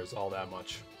cares all that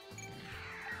much.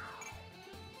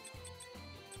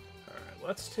 Alright,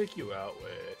 let's take you out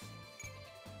with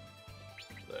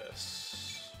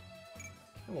this.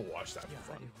 And we'll watch that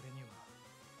for fun.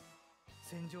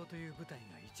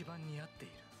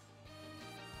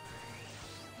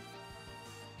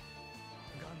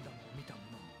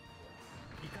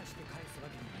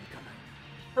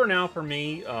 For now, for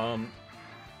me,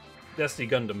 Destiny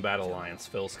Gundam Battle Alliance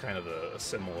fills kind of a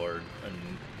similar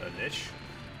a niche.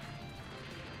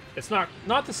 It's not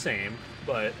the same,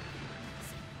 but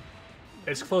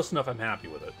it's close enough I'm happy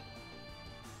with it.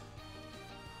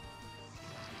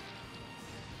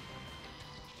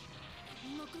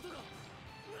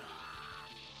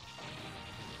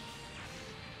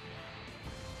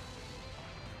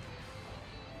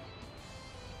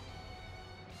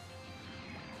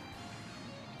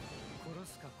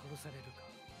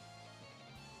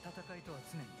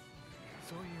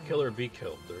 Kill or be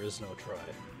killed, there is no try.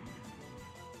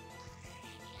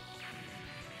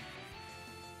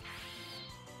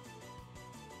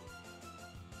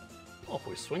 Well, if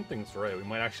we swing things right, we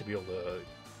might actually be able to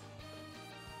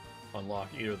unlock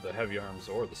either the Heavy Arms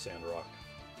or the Sandrock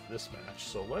this match.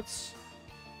 So let's...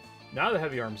 Now the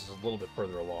Heavy Arms is a little bit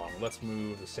further along, let's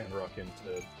move the Sandrock in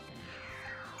to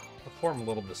perform a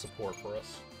little bit of support for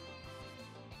us.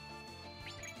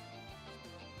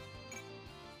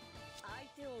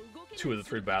 Two of the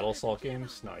 3 Battle Assault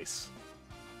games? Nice.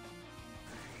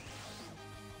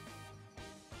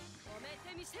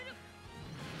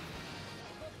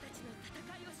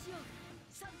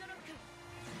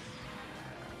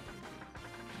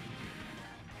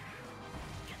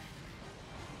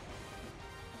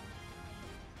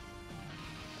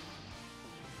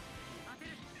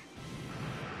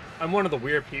 I'm one of the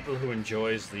weird people who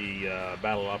enjoys the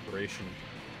Battle Operation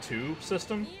 2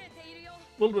 system.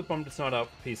 A little bit bummed it's not out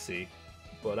for PC,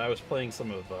 but I was playing some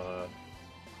of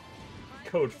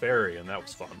Code Fairy, and that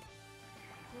was fun.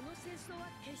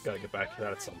 Gotta get back to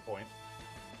that at some point.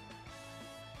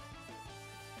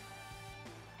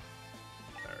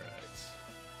 Alright.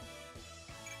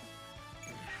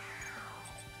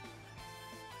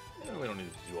 Yeah, we don't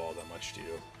need to do all that much to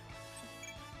you.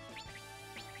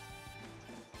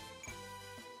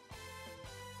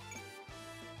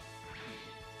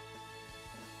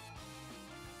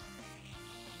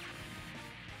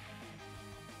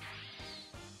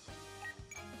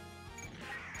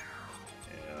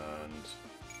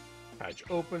 hatch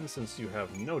open since you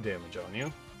have no damage on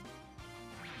you.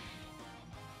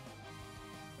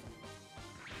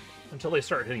 Until they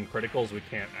start hitting criticals, we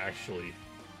can't actually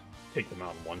take them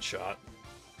out in one shot.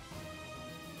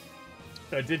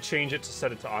 I did change it to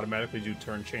set it to automatically do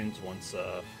turn chains once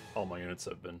all my units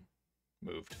have been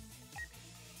moved.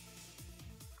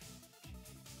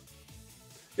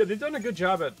 Yeah, they've done a good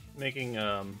job at making,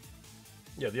 yeah,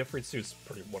 the F-Reed suit's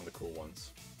pretty one of the cool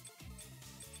ones.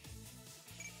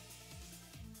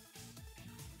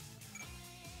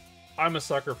 I'm a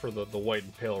sucker for the white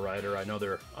and pale rider. I know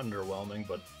they're underwhelming,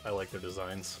 but I like their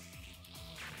designs.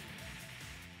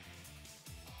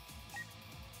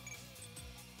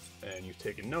 And you've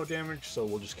taken no damage, so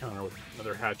we'll just counter with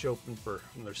another hatch open for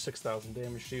another 6,000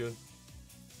 damage to you.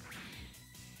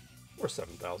 Or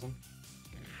 7,000.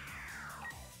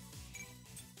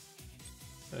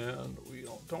 And we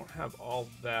don't have all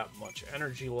that much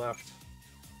energy left.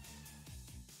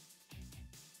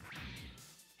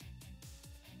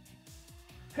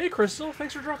 Hey Crystal,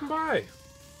 thanks for dropping by.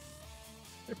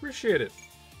 I appreciate it.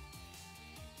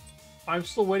 I'm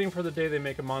still waiting for the day they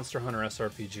make a Monster Hunter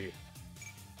SRPG.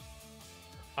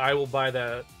 I will buy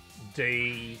that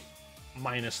day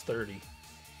minus 30. You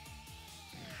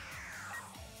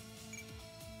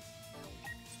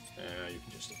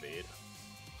can just evade.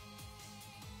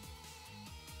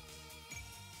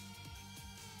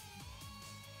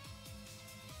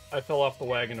 I fell off the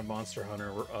wagon of Monster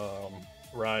Hunter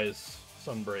Rise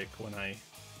Sunbreak when I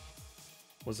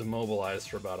was immobilized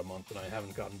for about a month, and I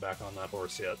haven't gotten back on that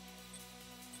horse yet.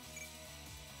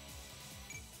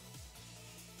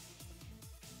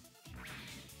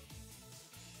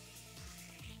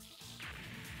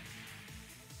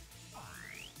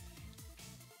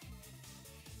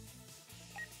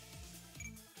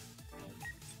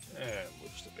 And we'll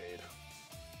just evade.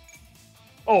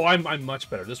 Oh, I'm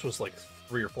much better. This was like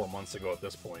 3 or 4 months ago at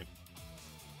this point.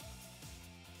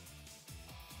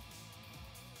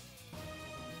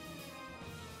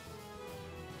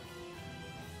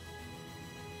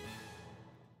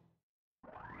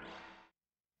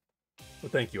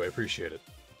 But thank you, I appreciate it.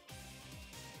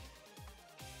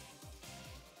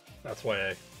 That's why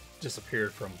I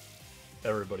disappeared from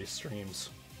everybody's streams.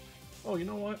 Oh, you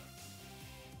know what?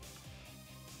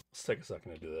 Let's take a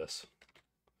second to do this.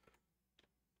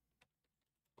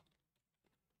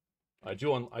 I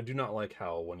do not like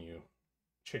how when you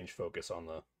change focus on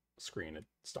the screen, it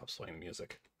stops playing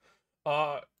music.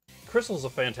 Crystal's a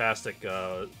fantastic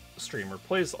streamer.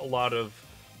 Plays a lot of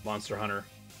Monster Hunter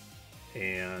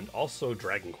and also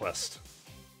Dragon Quest.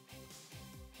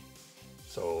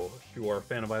 So if you are a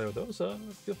fan of either of those,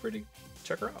 feel free to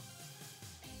check her out.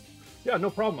 Yeah, no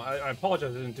problem. I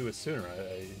apologize I didn't do it sooner.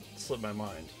 I slipped my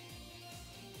mind.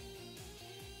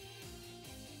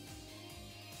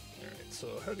 Alright, so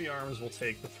heavy arms will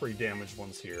take the 3 damaged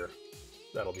ones here.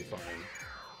 That'll be fine.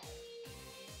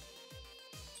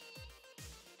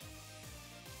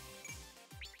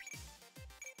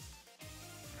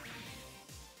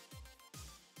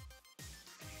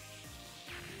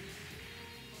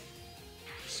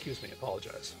 Excuse me,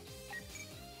 apologize.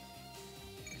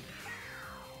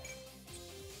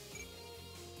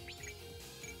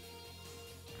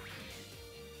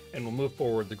 And we'll move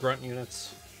forward the grunt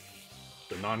units.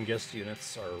 The non-guest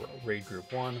units are raid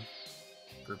group 1,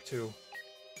 group 2.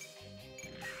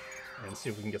 And see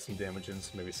if we can get some damage in,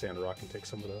 so maybe Sandrock can take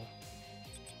some of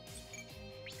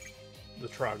the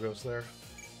Tragos there.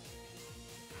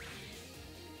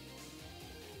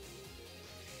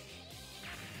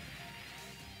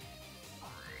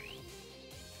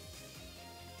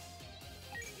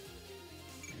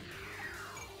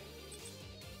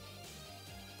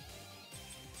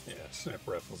 Yeah,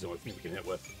 Sniper Rifle is the only thing we can hit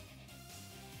with.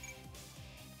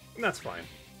 And that's fine.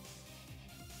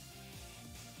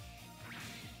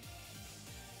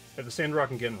 If the Sandrock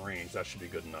can get in range, that should be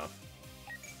good enough.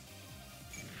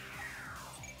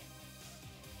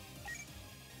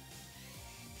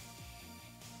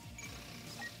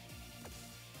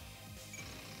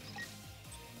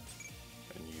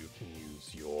 And you can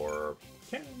use your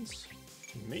cannons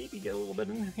to maybe get a little bit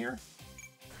in here.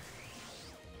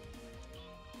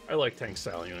 I like tank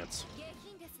style units.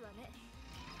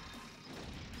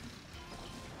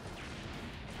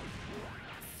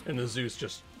 And the Zeus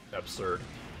just absurd.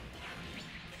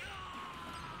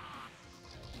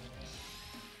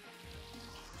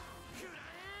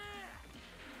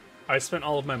 I spent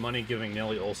all of my money giving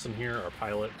Nellie Olson here, our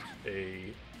pilot,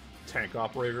 a tank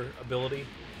operator ability,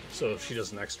 so she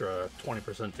does an extra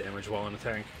 20% damage while in a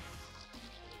tank.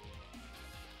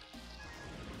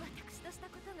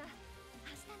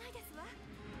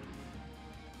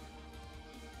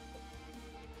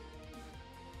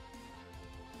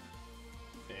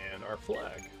 And our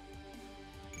flag.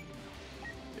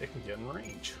 It can get in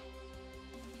range.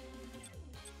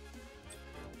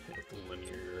 Hit the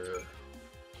linear.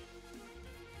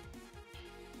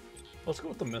 Let's go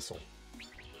with the missile.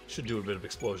 Should do a bit of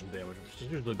explosion damage, which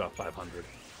is usually about 500.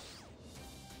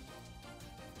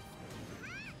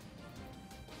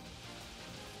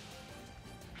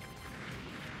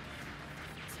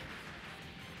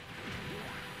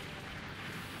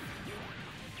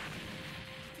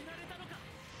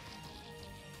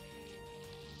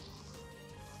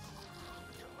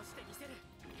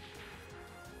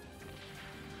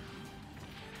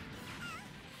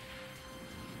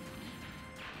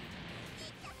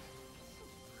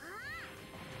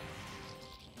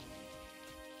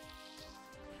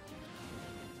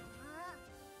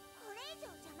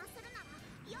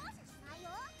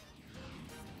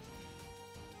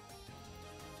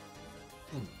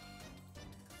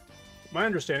 My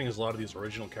understanding is a lot of these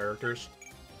original characters,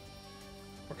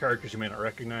 or characters you may not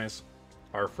recognize,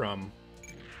 are from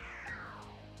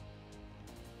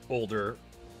older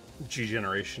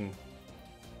G-Generation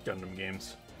Gundam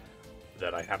games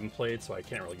that I haven't played, so I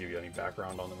can't really give you any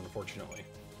background on them, unfortunately.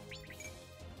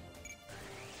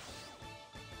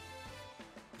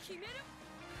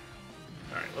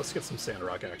 Alright, let's get some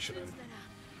Sandrock action in.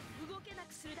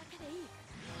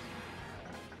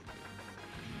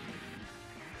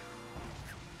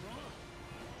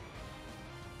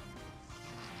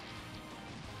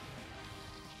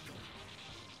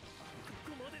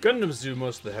 Gundams do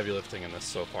most of the heavy lifting in this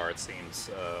so far, it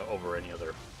seems, over any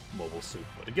other mobile suit.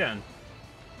 But again,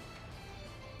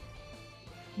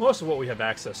 most of what we have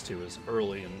access to is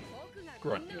early and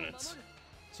grunt units,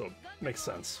 so it makes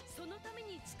sense.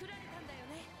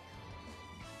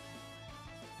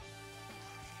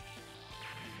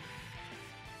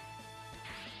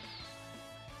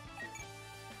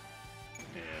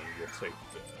 And we'll take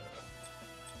the...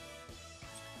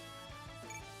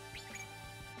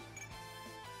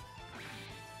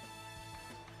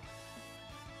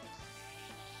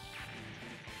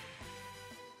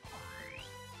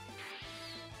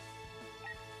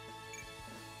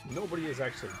 Nobody is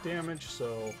actually damaged,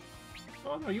 so...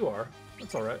 Oh, no, you are.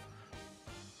 That's alright.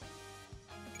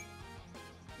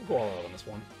 We'll go all out on this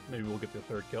one. Maybe we'll get the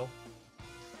third kill.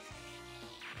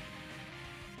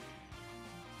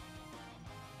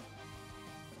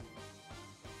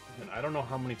 And I don't know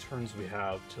how many turns we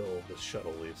have till this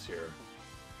shuttle leaves here.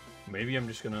 Maybe I'm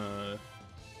just gonna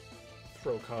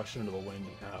throw caution into the wind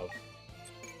and have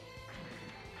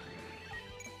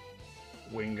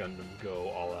Wing Gundam go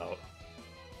all out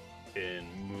in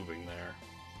moving there.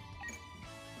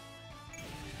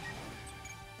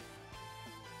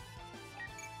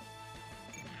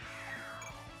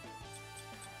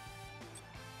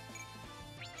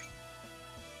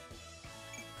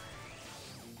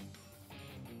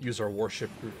 Use our warship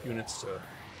group units to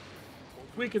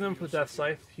weaken them with that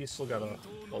scythe. He's still got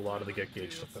a lot of the get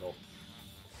gauge to fill.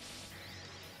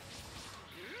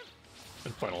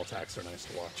 And final attacks are nice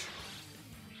to watch.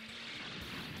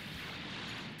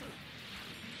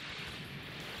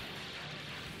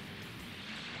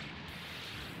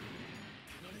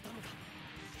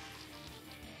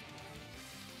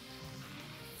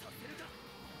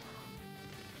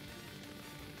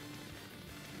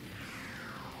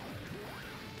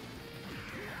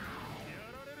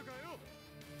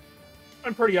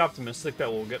 I'm pretty optimistic that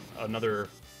we'll get another,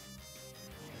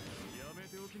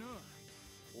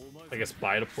 I guess,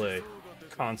 buy-to-play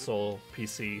console,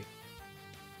 PC,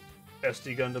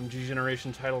 SD Gundam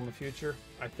G-Generation title in the future.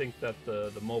 I think that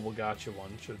the mobile gacha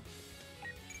one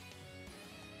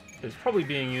is probably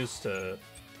being used to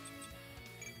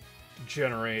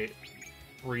generate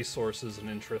resources and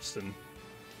interest in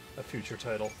a future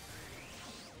title,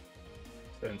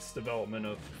 since development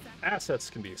of assets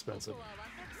can be expensive.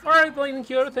 Alright, Lightning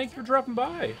Kyoto, thank you for dropping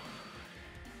by.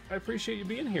 I appreciate you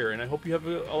being here, and I hope you have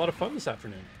a lot of fun this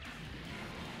afternoon.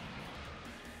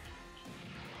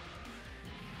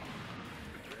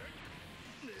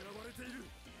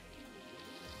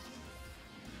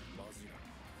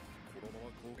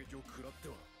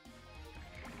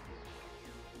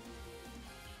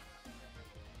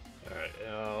 Alright,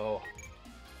 now...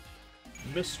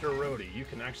 Mr. Rhodey, you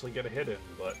can actually get a hit in,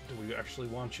 but do we actually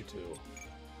want you to?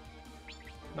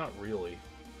 Not really.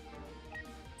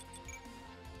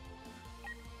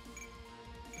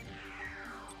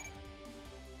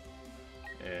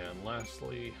 And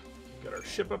lastly, get our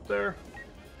ship up there.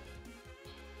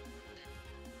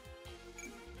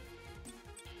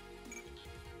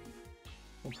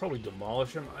 We'll probably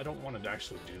demolish him. I don't want to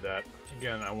actually do that.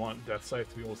 Again, I want Death Scythe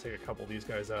to be able to take a couple of these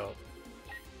guys out.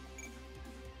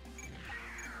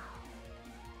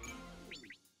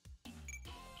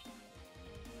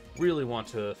 really want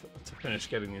to finish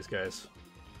getting these guys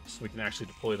so we can actually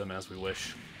deploy them as we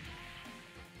wish.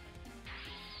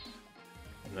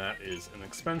 And that is an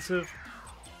expensive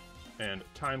and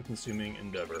time-consuming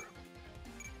endeavor.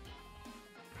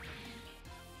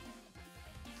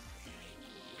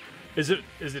 Is it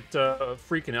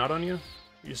freaking out on you?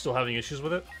 Are you still having issues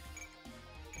with it?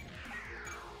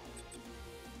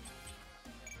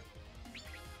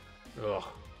 Ugh.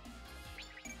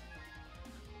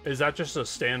 Is that just a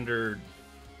standard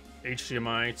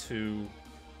HDMI to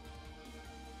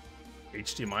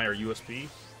HDMI or USB?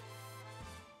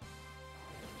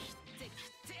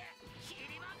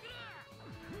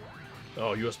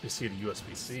 Oh, USB-C to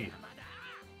USB-C.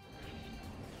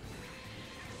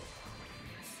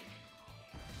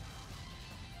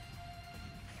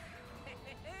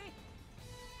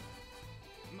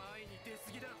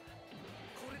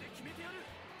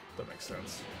 That makes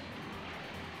sense.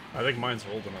 I think mine's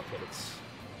old enough that it's...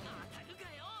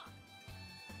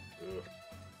 Ugh.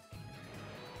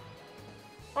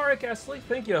 Alright, Ghastly,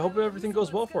 thank you. I hope everything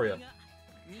goes well for you.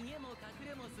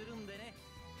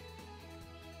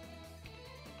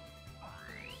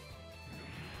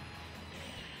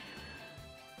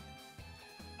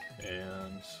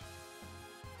 And...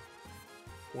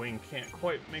 Wing can't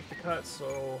quite make the cut,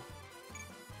 so...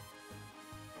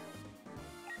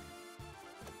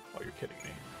 Oh, you're kidding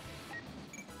me.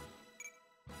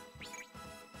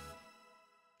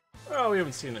 Oh, we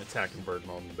haven't seen an attack in bird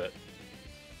mode in a bit.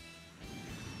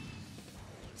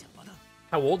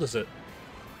 How old is it?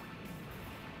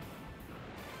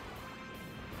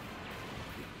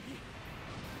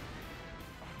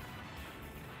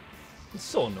 It's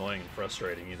so annoying and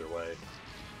frustrating either way.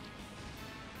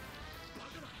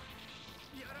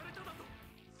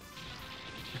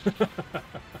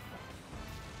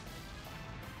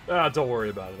 Don't worry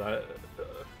about it.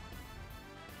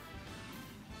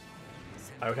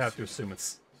 I would have to assume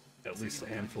it's at least a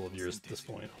handful of years at this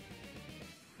point.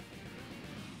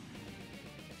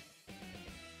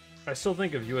 I still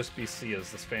think of USB-C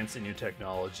as this fancy new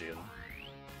technology, and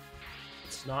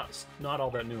it's not all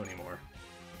that new anymore.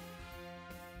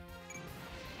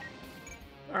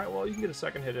 Alright, well, you can get a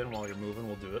second hit in while you're moving,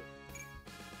 we'll do it.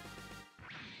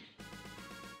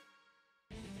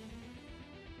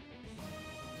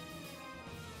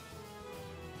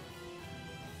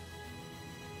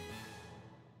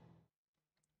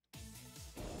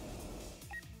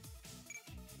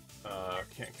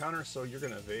 Can't counter, so you're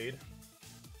gonna evade.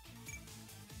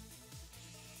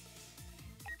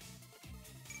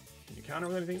 Can you counter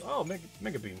with anything? Oh,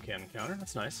 Mega Beam can counter.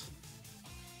 That's nice.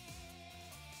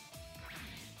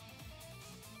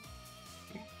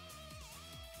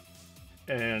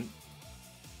 And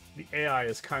the AI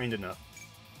is kind enough.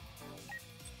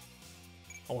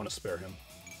 I want to spare him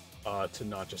to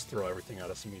not just throw everything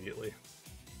at us immediately.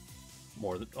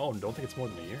 More than don't think it's more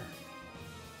than a year.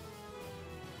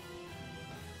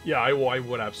 Yeah, I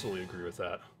would absolutely agree with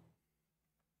that.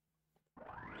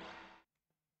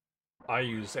 I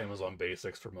use Amazon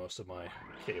Basics for most of my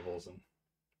cables, and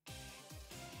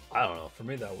I don't know. For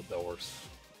me, that works.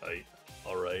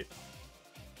 All right.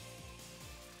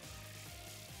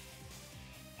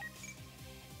 All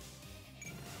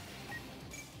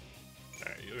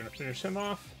right, you're gonna finish him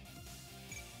off,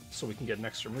 so we can get an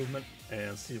extra movement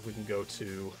and see if we can go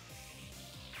to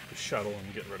the shuttle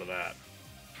and get rid of that.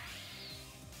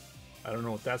 I don't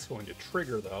know what that's going to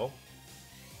trigger, though.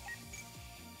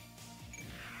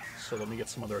 So let me get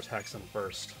some other attacks in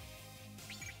first.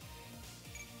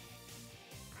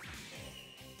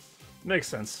 Makes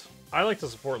sense. I like to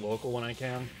support local when I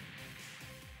can.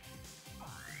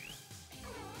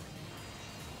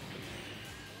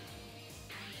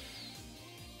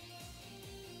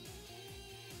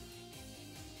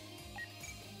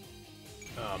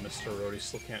 Mr. Rhodey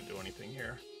still can't do anything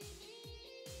here.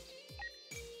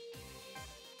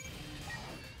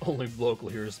 Only local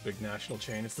here is a big national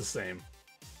chain. It's the same.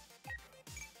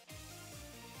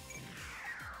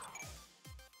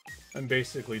 I'm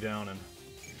basically down in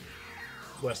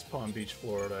West Palm Beach,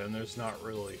 Florida, and there's not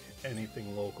really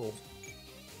anything local.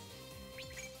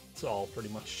 It's all pretty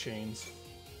much chains.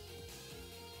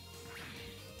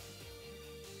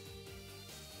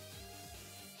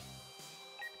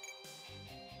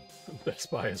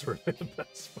 Best Buy is really the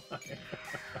Best Buy.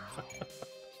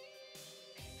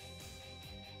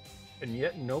 And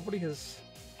yet nobody has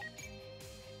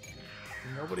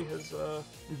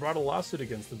brought a lawsuit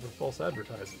against them for false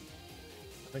advertising.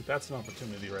 I think that's an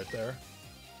opportunity right there.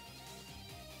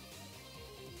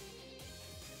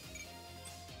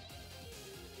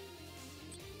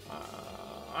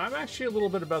 I'm actually a little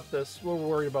worried about the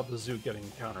Zoot getting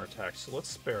counterattacked, so let's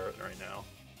spare it right now.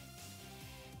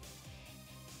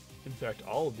 In fact,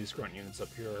 all of these grunt units up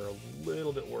here are a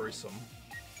little bit worrisome.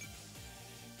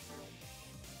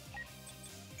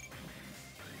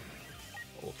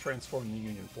 We'll transform the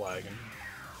Union flag and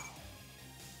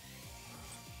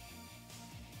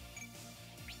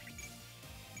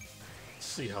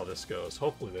see how this goes.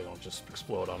 Hopefully they don't just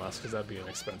explode on us, because that'd be an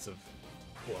expensive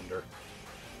blunder.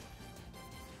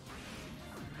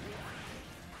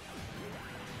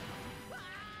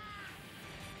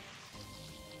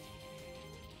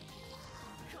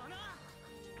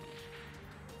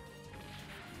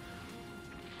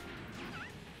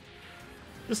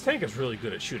 This tank is really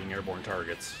good at shooting airborne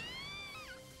targets.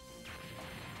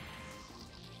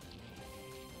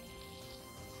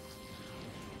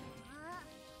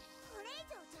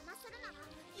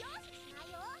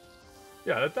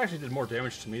 Yeah, that actually did more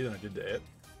damage to me than it did to it.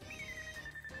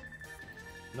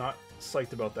 Not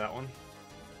psyched about that one.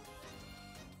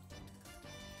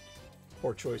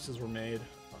 Poor choices were made.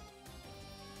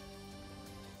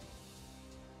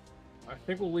 I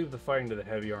think we'll leave the fighting to the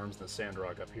heavy arms and the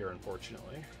Sandrock up here,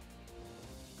 unfortunately.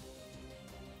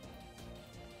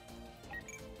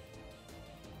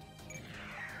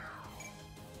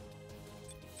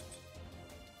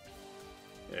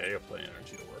 Yeah, you have plenty of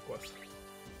energy to work with.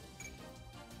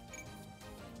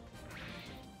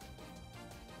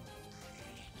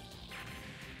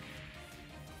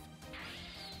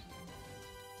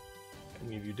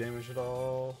 Any of you damage at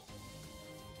all?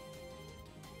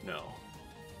 No.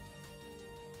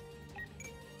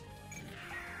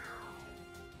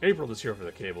 April is here for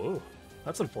the cable. Ooh,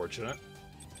 that's unfortunate.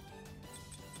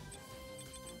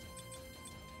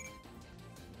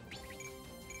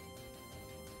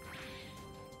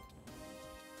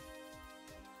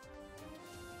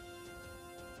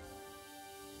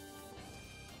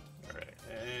 Alright,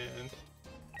 and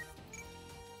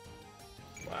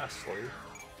lastly,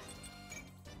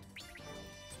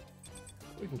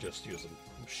 we can just use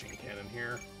a machine cannon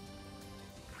here.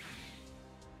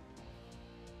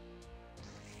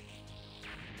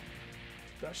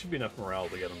 That should be enough morale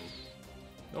to get him.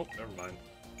 Nope, never mind.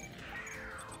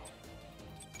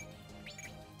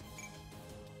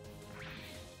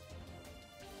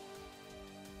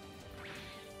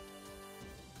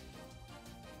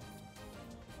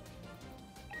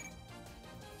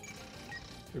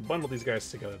 We bundle these guys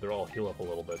together, they'll all heal up a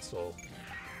little bit, so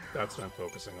that's what I'm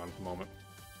focusing on at the moment.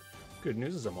 Good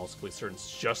news is I'm also certain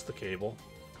it's just the cable,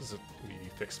 because it can be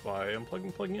fixed by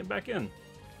unplugging it back in.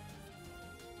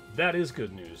 That is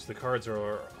good news. The cards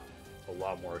are a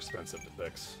lot more expensive to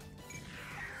fix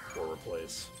or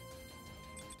replace.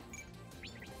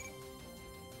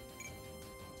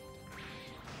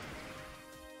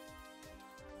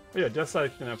 But yeah,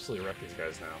 Deathside can absolutely wreck these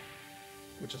guys now,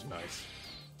 which is nice.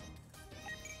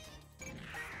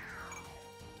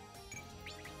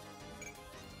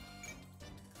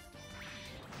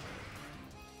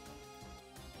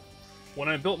 When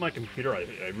I built my computer, I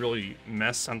really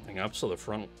messed something up so the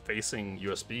front-facing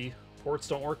USB ports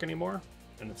don't work anymore.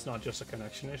 And it's not just a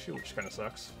connection issue, which kind of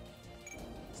sucks.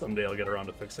 Someday I'll get around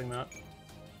to fixing that.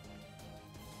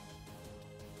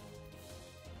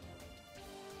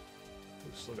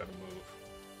 We've still got to move.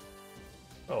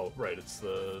 Oh, right, it's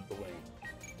the wing.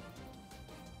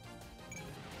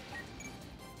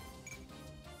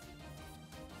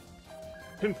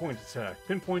 Pinpoint attack.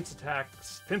 Pinpoint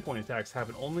attacks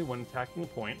happen only when attacking a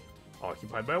point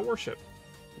occupied by a warship.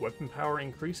 Weapon power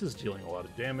increases, dealing a lot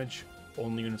of damage.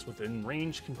 Only units within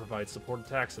range can provide support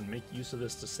attacks and make use of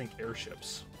this to sink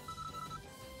airships.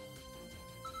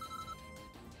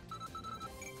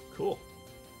 Cool.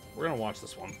 We're gonna watch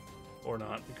this one. Or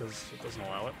not, because it doesn't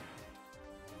allow it.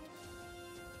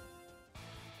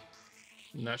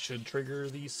 And that should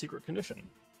trigger the secret condition.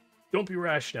 Don't be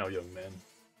rash now, young man.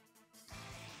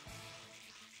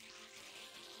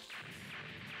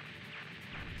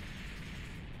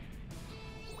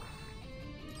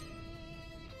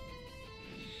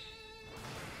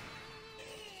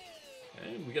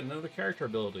 And we get another character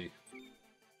ability.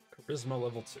 Charisma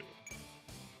level 2.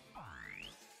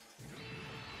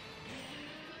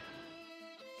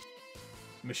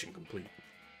 Mission complete.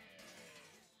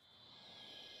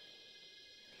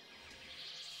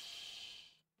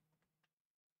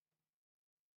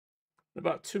 In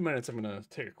about 2 minutes, I'm going to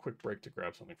take a quick break to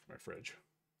grab something from my fridge.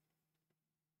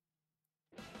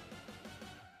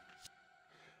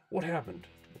 What happened?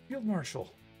 The Field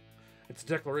Marshal. It's a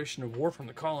declaration of war from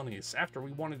the colonies after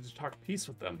we wanted to talk peace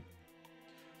with them.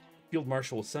 The Field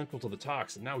Marshal was central to the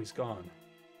talks, and now he's gone.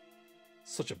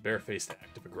 Such a barefaced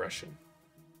act of aggression.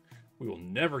 We will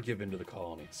never give in to the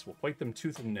colonies. We'll fight them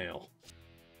tooth and nail.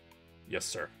 Yes,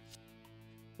 sir.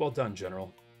 Well done,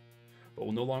 General. But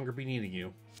we'll no longer be needing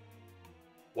you.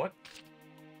 What?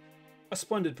 A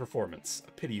splendid performance.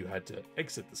 A pity you had to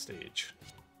exit the stage.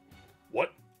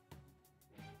 What?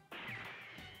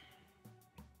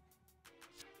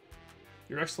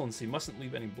 Your Excellency mustn't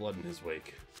leave any blood in his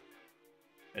wake.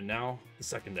 And now, the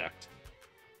second act.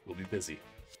 We'll be busy.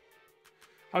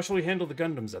 How shall we handle the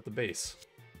Gundams at the base?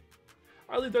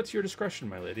 I leave that to your discretion,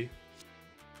 my lady.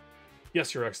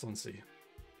 Yes, Your Excellency.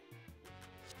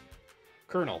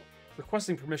 Colonel,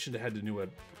 requesting permission to head to New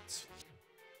Edwards.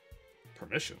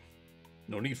 Permission?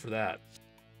 No need for that.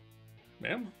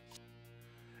 Ma'am?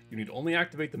 You need only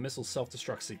activate the missile's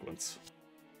self-destruct sequence.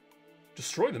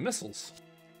 Destroy the missiles?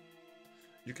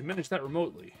 You can manage that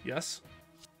remotely, yes?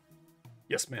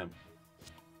 Yes, ma'am.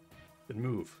 Then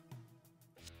move.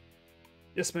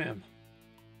 Yes, ma'am.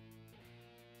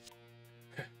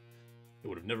 It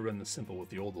would have never been this simple with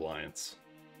the old alliance.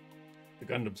 The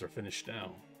Gundams are finished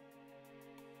now.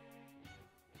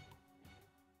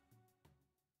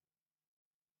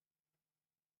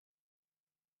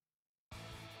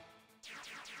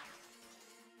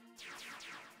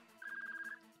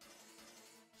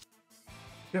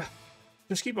 Yeah,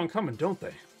 just keep on coming, don't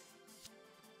they?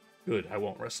 Good, I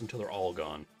won't rest until they're all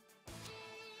gone.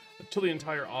 Until the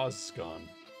entire Oz is gone.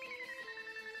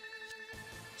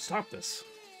 Stop this.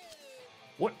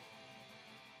 What?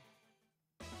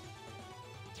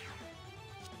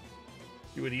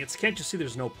 You idiots, can't you see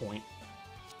there's no point?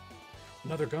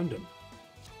 Another Gundam.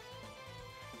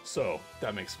 So,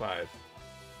 that makes 5.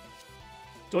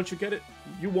 Don't you get it?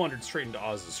 You wandered straight into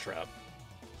Oz's trap.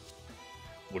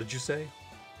 What did you say?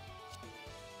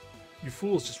 You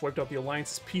fools just wiped out the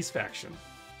Alliance's peace faction.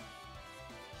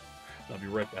 I'll be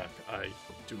right back. I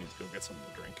do need to go get something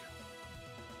to drink.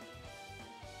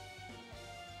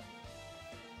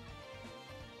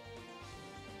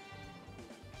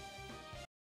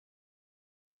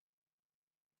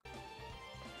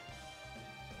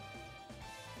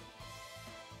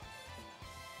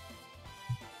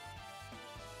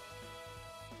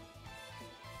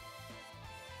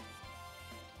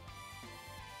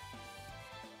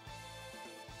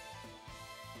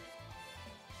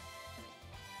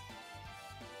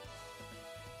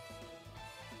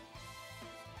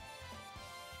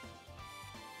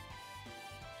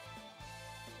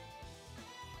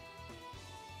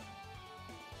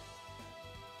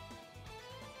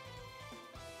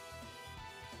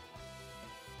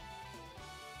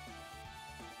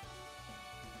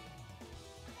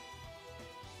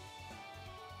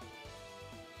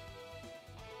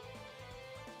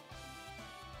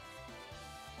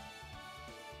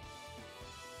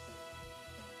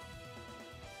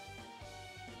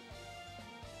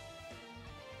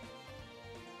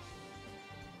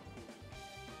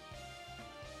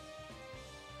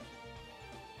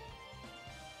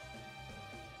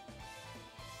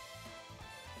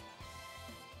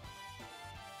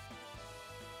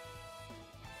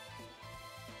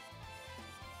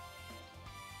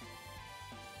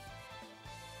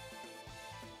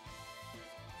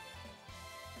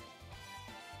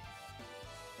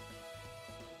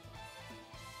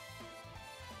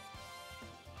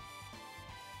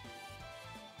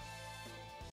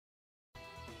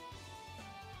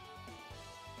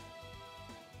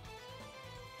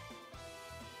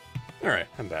 Alright,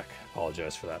 I'm back.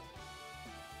 Apologize for that.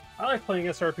 I like playing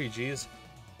SRPGs.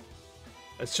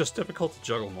 It's just difficult to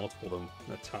juggle multiple of them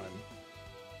at a time.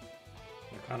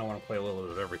 I kind of want to play a little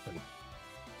bit of everything.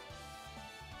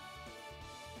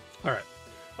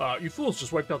 Alright. You fools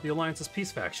just wiped out the Alliance's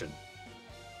peace faction.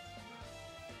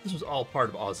 This was all part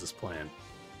of Oz's plan.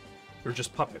 They're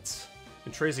just puppets,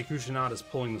 and Tracy Kuchinada's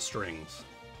pulling the strings.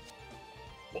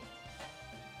 What?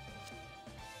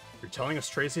 You're telling us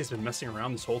Tracy's been messing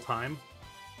around this whole time?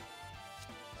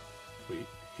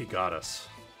 He got us.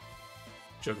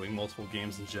 Juggling multiple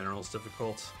games in general is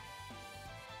difficult.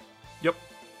 Yep.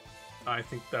 I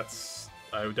think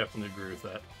I would definitely agree with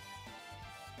that.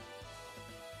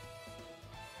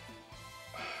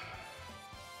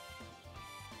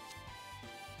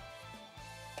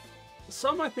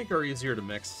 Some I think are easier to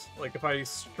mix. Like if I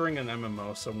string an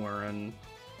MMO somewhere in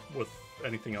with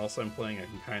anything else I'm playing, I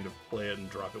can kind of play it and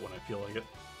drop it when I feel like it.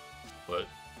 But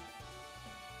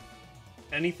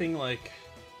anything like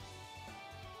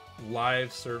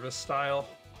live service style,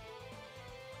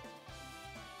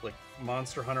 like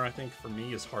Monster Hunter, I think for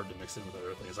me is hard to mix in with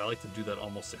other things. I like to do that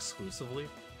almost exclusively,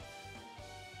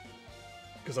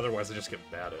 because otherwise I just get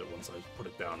bad at it once I put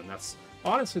it down, and that's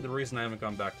honestly the reason I haven't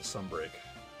gone back to Sunbreak,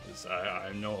 is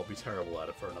I know I'll be terrible at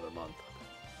it for another month.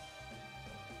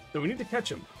 Though we need to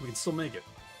catch him. We can still make it.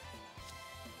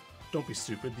 Don't be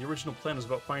stupid. The original plan was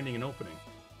about finding an opening.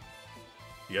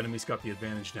 The enemy's got the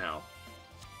advantage now.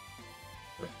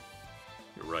 Ugh.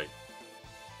 You're right.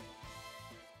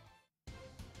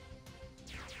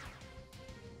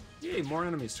 Yay, more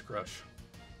enemies to crush.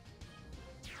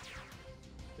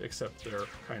 Except they're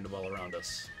kind of all around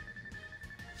us.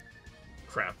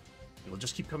 Crap. They'll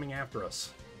just keep coming after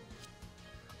us.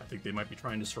 I think they might be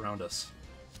trying to surround us.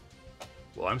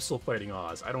 Well, I'm still fighting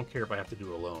Oz. I don't care if I have to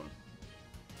do it alone.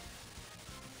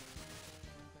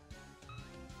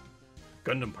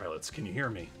 Gundam pilots, can you hear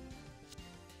me?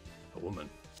 A woman.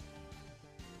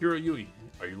 Hiro Yui,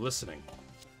 are you listening?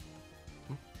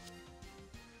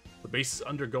 The base is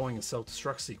undergoing a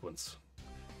self-destruct sequence.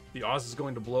 The Oz is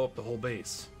going to blow up the whole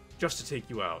base, just to take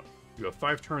you out. You have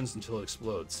 5 turns until it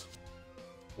explodes.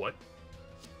 What?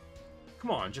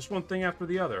 Come on, just one thing after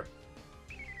the other.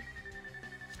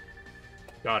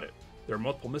 Got it. There are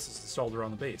multiple missiles installed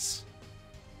around the base.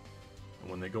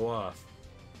 And when they go off,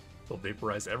 they'll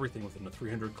vaporize everything within a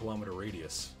 300-kilometer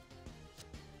radius.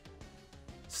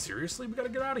 Seriously? We gotta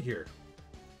get out of here.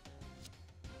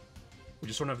 We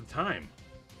just don't have the time.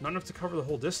 Not enough to cover the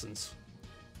whole distance.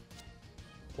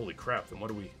 Holy crap, then what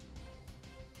do we...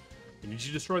 We need you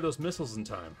to destroy those missiles in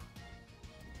time.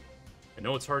 I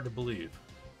know it's hard to believe,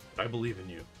 but I believe in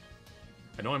you.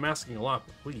 I know I'm asking a lot,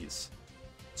 but please,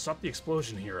 stop the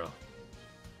explosion, Hero.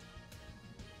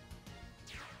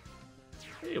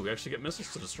 Hey, we actually get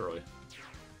missiles to destroy.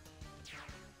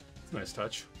 It's a nice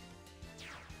touch.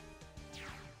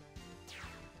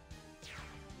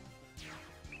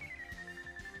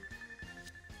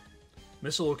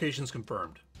 Missile locations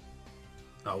confirmed.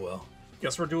 Oh well,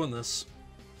 guess we're doing this.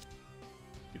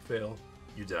 You fail,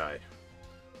 you die.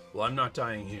 Well, I'm not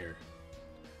dying here.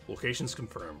 Locations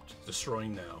confirmed.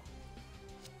 Destroying now.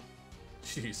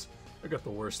 Jeez, I got the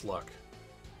worst luck.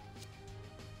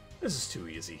 This is too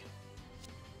easy.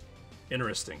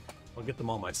 Interesting. I'll get them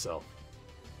all myself.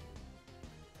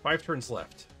 5 turns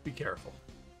left. Be careful.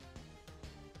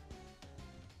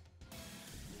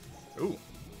 Ooh.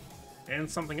 And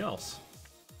something else.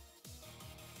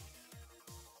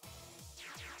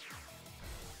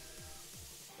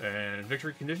 And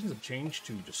victory conditions have changed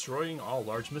to destroying all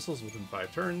large missiles within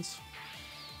 5 turns.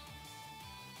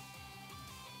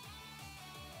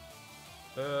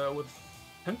 With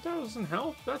 10,000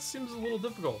 health? That seems a little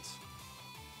difficult.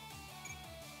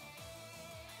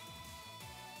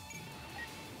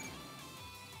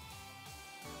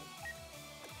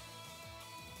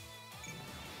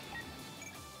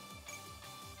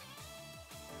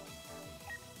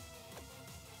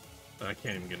 I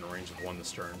can't even get in range of 1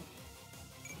 this turn.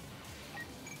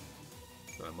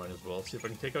 So I might as well see if I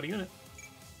can take out a unit.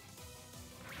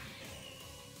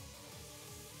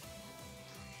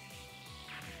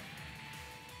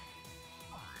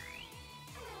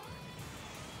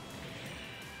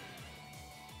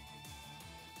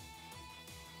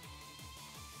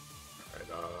 Alright,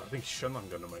 I think Shenlong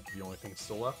Gundam might be the only thing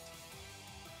still left.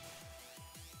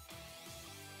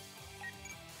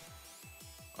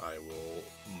 I will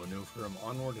maneuver him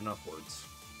onward and upwards.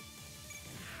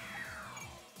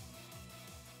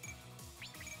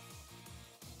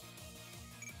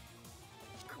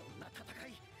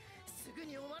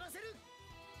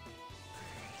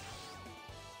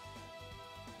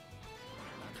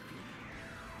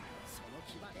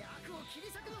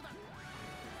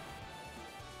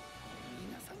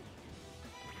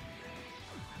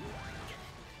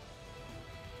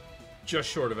 Just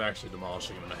short of actually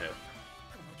demolishing him in a hit.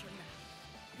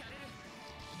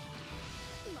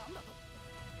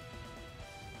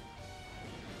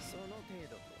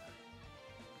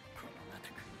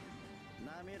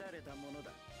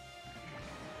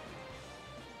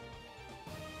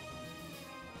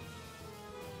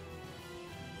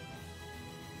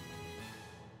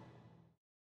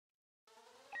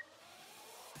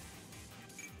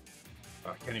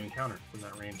 I can't even counter from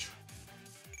that range.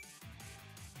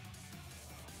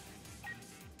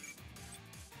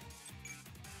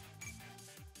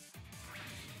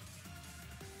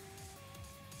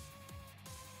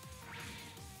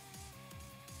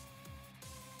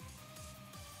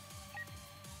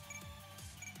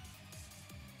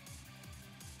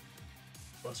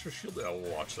 Buster Shield? Yeah,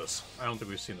 we'll watch this. I don't think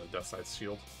we've seen the Death Side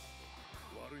Shield.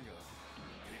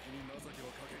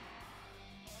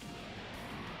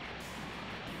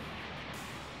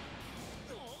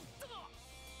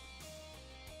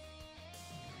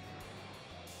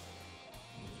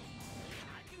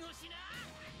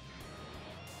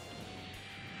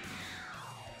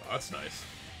 Oh, that's nice.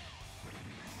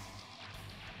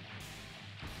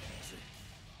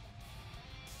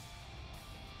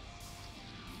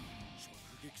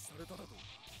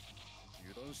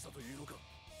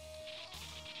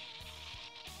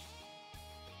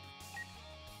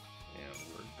 And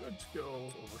we're good to go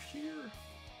over here.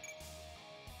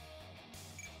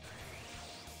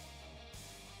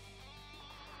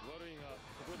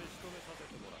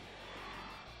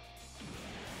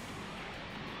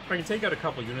 If I can take out a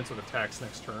couple units with attacks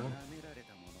next turn,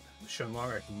 with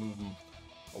Shenlong, I can move them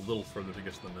a little further to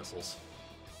get to the missiles.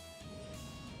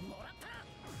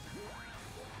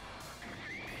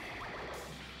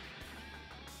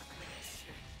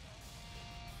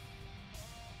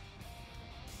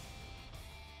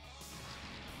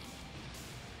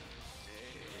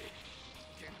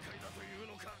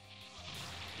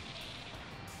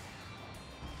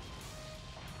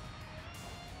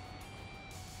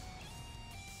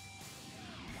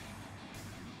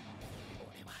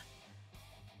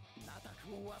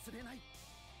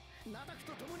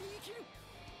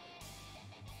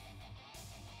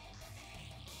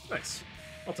 Nice.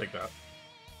 I'll take that.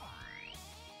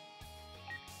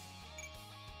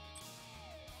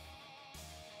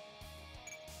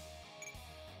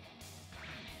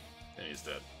 And he's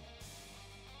dead.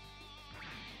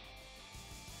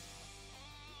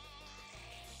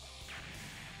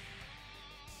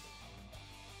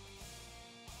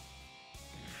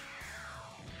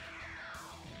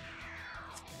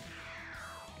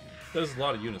 There's a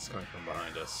lot of units coming from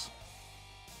behind us.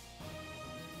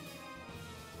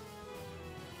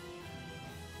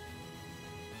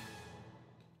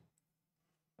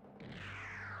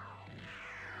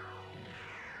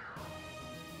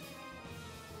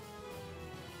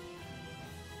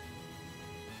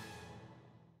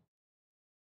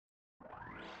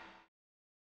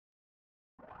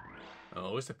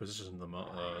 At least I positioned them,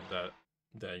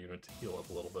 that unit to heal up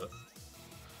a little bit.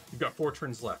 You've got 4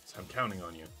 turns left. I'm counting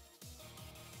on you.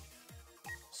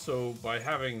 So, by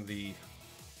having the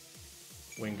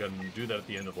Wing Gundam do that at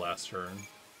the end of last turn,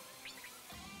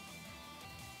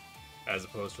 as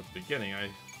opposed to at the beginning, I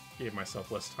gave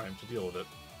myself less time to deal with it.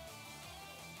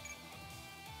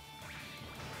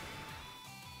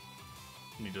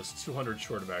 And he does 200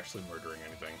 short of actually murdering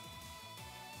anything.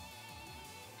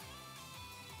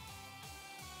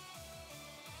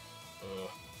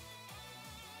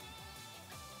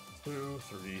 2,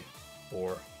 3,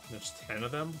 4. There's 10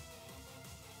 of them.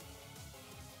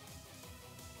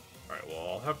 Alright,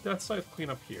 well, I'll have Death Scythe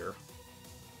clean up here.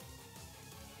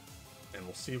 And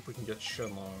we'll see if we can get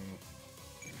Shenlong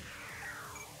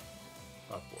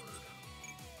upward.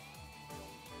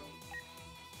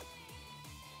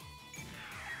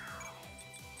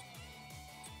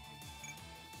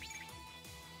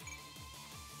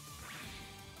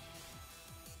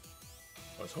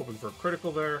 I was hoping for a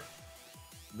critical there.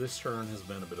 This turn has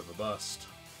been a bit of a bust.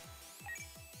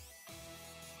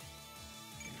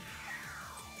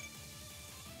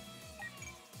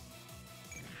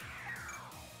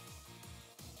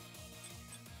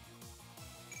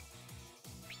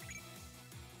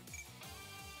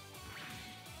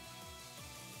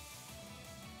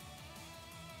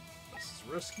 This is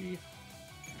risky.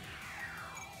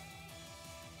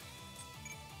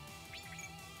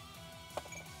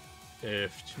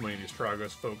 If too many of these Tragos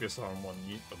focus on one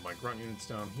of my grunt units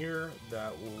down here,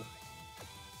 that will,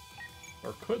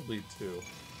 or could lead to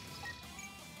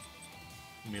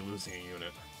me losing a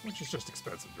unit, which is just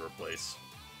expensive to replace.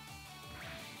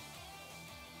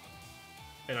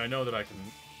 And I know that I can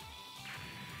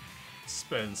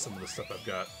spend some of the stuff I've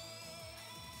got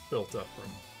built up from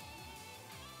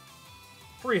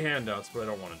free handouts, but I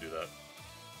don't want to do that.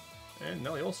 And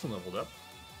Nelly Olsen leveled up.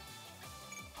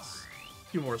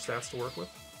 A few more stats to work with.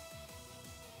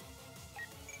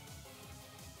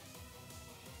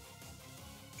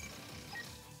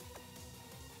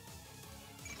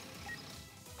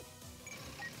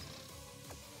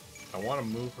 I want to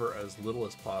move her as little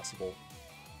as possible.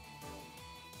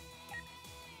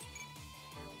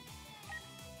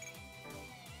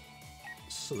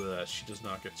 So that she does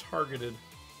not get targeted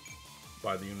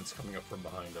by the units coming up from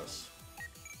behind us.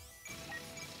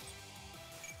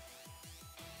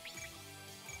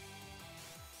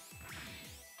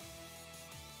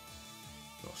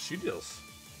 Well, she deals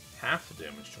half the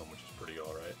damage to him, which is pretty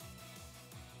alright.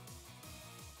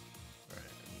 Alright,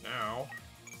 and now...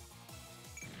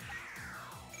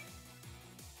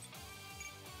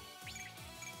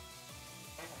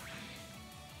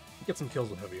 get some kills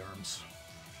with heavy arms.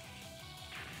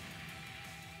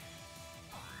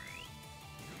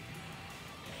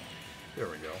 There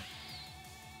we go.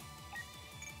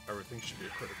 Everything should be a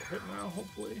critical hit now,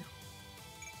 hopefully.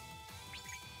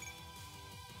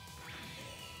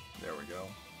 There we go.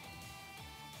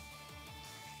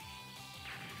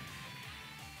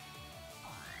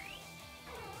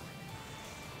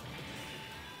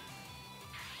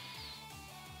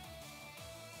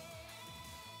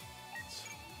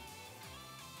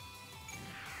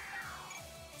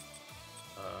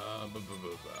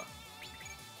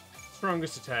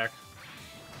 Strongest attack.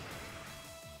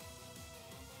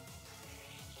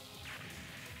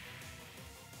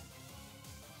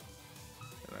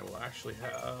 And I will actually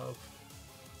have...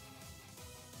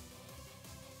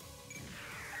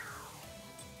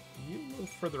 You move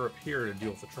further up here to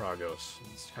deal with the Tragos.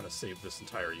 Let's kind of save this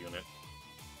entire unit.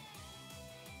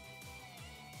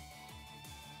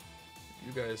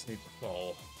 You guys need to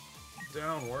fall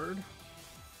downward.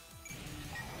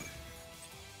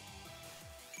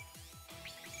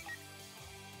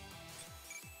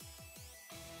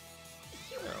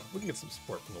 Yeah, we can get some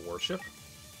support from the warship.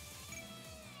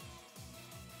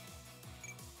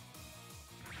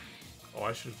 Oh,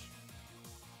 I should have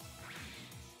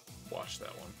watched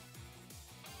that one.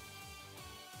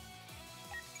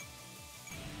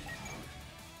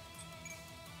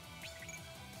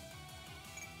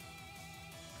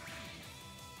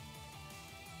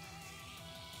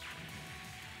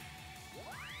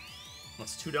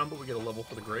 That's 2 down, but we get a level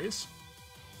for the Grays.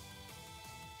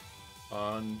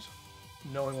 And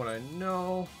knowing what I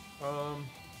know,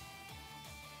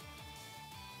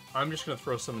 I'm just going to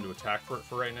throw some into attack for it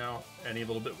for right now. Any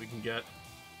little bit we can get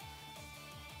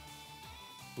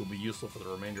will be useful for the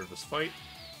remainder of this fight.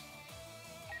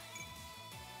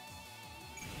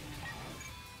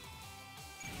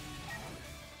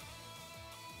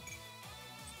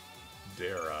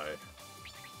 Dare I?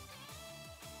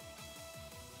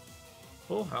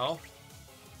 Full health.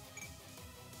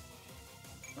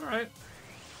 Alright.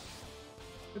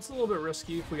 It's a little bit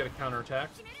risky if we get a counterattack.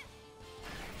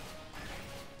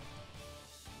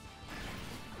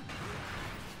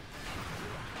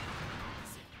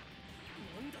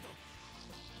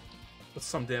 But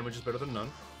some damage is better than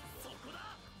none.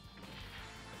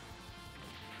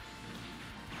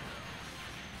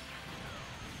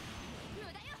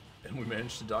 And we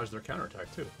managed to dodge their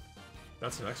counterattack too.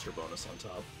 That's an extra bonus on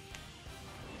top.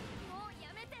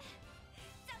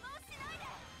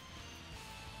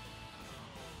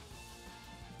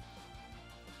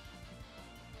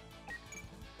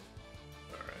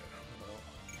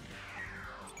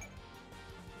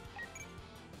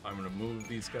 I'm gonna move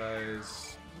these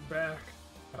guys back,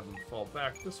 have them fall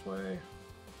back this way.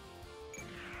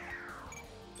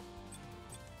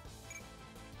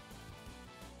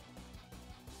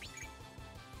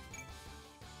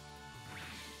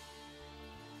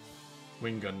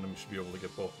 Wing Gundam should be able to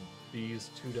get both of these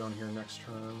 2 down here next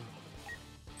turn.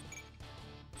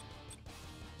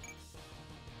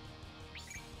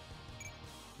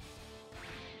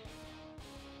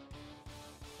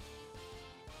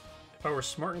 If I were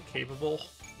smart and capable,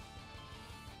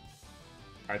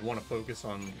 I'd want to focus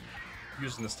on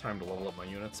using this time to level up my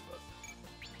units, but...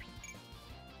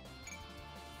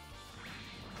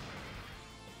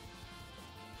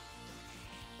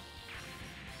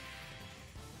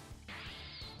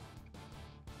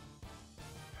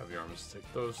 Heavy arms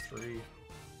take those 3.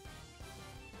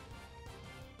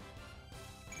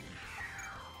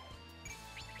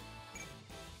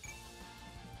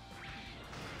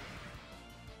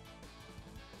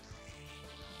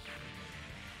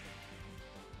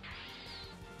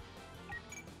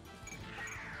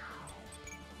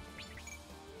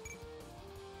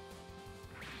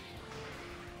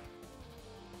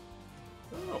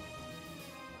 Oh,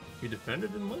 he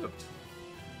defended and lived.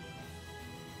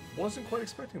 Wasn't quite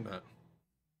expecting that.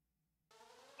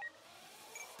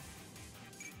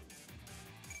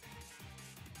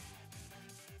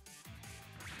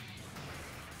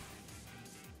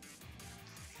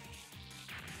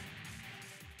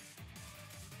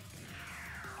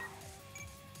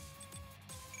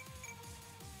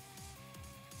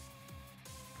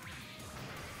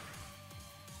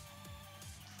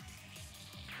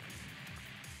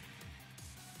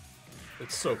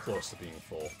 It's so close to being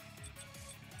full.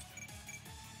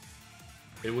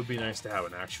 It would be nice to have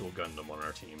an actual Gundam on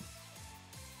our team.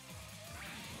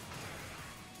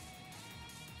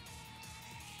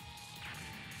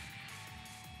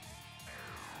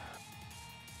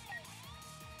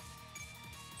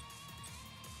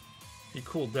 He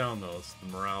cooled down though, so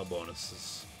the morale bonus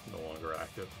is no longer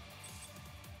active.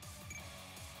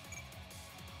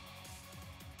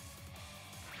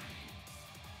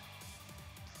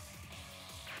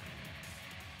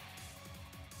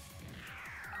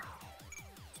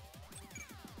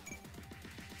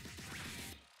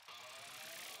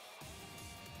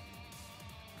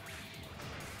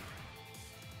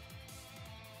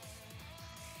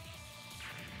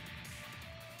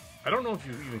 I don't know if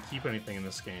you even keep anything in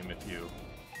this game if you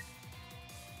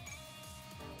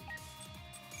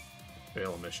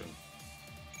fail a mission.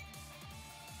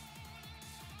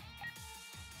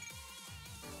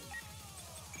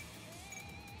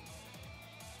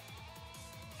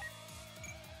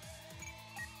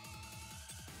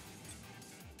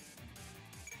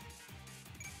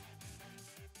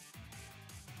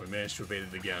 We managed to evade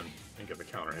it again and get the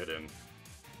counter hit in.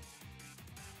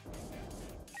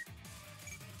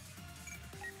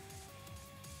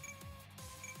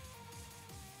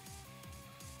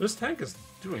 This tank is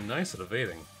doing nice at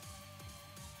evading.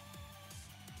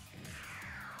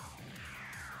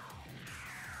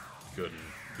 Good,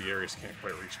 and the Ares can't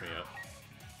quite reach me yet.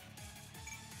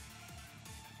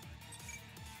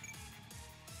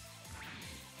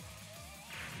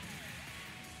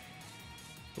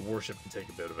 The warship can take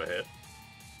a bit of a hit.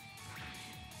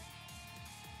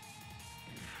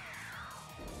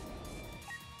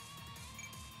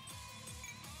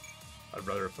 I'd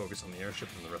rather focus on the airship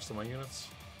than the rest of my units.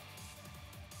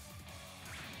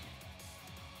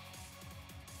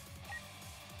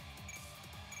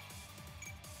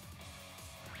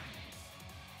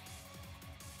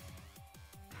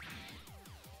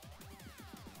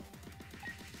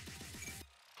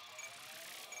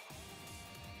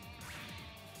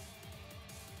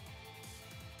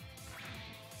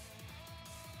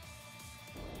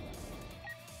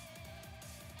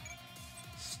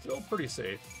 Still pretty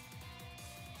safe.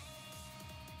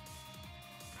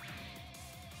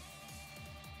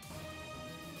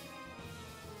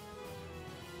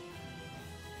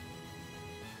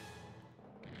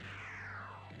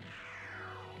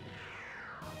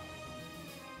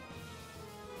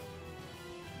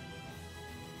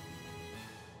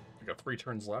 I got 3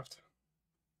 turns left.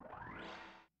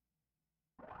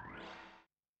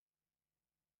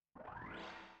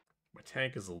 My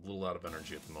tank is a little out of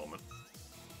energy at the moment.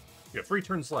 You have 3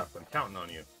 turns left. I'm counting on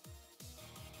you.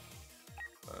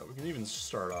 We can even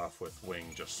start off with Wing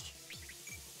just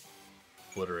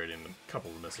obliterating a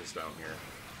couple of missiles down here.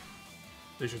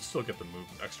 They should still get the move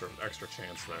extra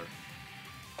chance there.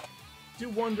 Do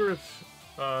wonder if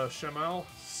Shamal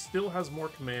still has more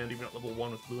command even at level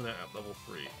 1 with Luna at level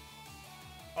 3.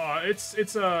 It's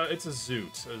a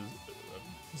Zoot, a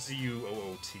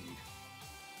Z-U-O-O-T.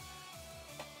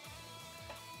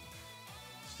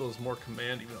 Still has more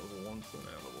command even at level 1 with Luna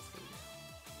at level 3.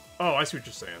 Oh, I see what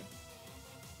you're saying.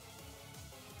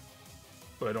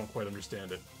 But I don't quite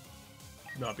understand it.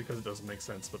 Not because it doesn't make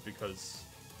sense, but because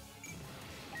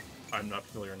I'm not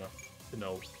familiar enough to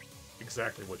know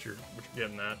exactly what you're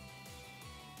getting at.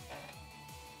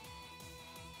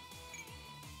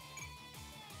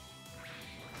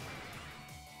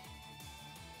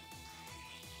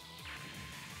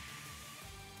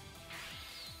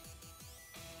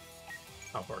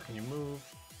 How far can you move?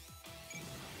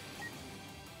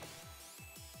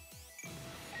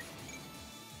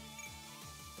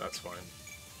 That's fine.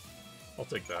 I'll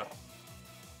take that.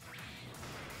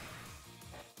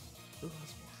 Ooh,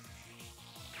 that's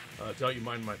more. Doubt you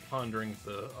mind my pondering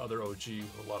the other OG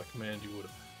with a lot of command you would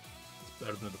have. It's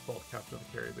better than the default captain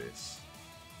of the carry base.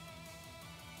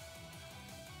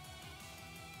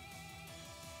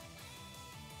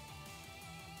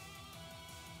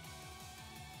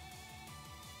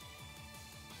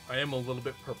 I am a little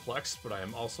bit perplexed, but I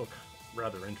am also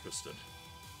rather interested.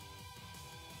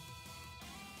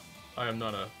 I am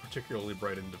not a particularly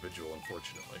bright individual,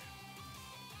 unfortunately.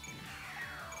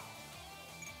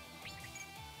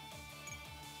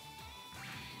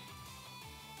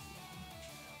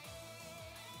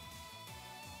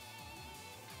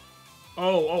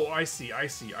 Oh, I see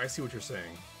what you're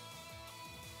saying.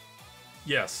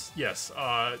 Yes.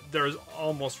 There's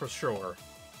almost for sure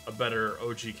a better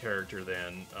OG character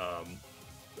than, I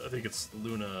think it's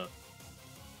Luna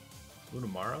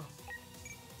Mara?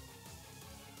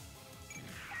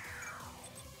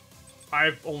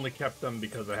 I've only kept them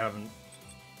because I haven't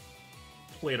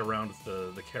played around with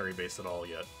the carry base at all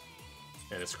yet,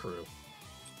 and its crew.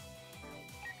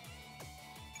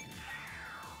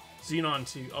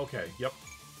 Xenon 2, okay, yep.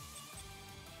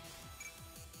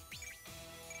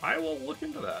 I will look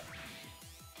into that.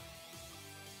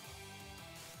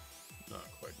 Not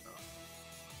quite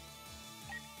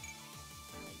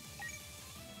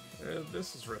enough.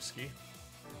 This is risky.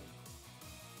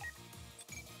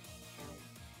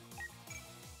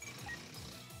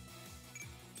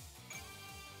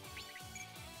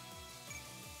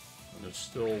 And there's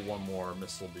still one more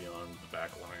missile beyond the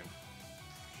back line.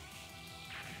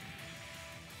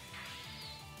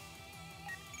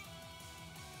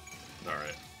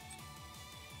 Alright.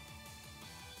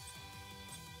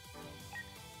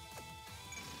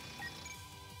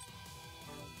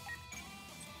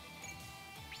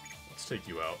 Let's take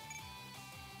you out.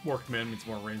 More command means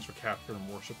more range for capture and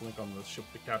warship link on the ship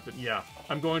with the captain. Yeah,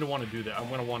 I'm going to want to do that. I'm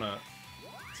going to want to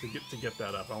get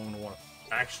that up. I'm going to want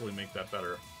to actually make that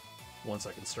better once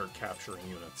I can start capturing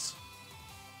units.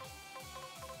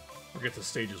 Or get to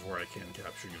stages where I can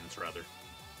capture units, rather.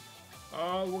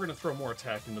 We're gonna throw more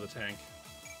attack into the tank.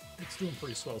 It's doing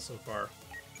pretty swell so far.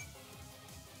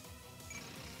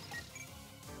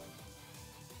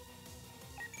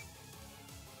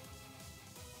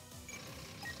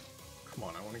 Come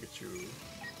on, I want to get you...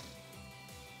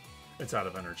 It's out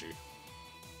of energy.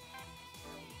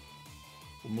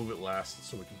 We'll move it last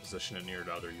so we can position it near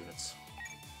to other units.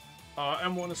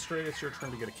 M1 is straight, it's your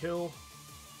turn to get a kill.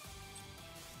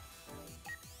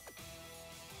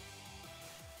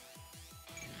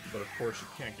 But of course you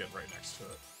can't get right next to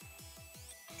it.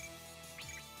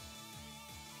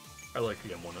 I like the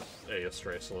M1A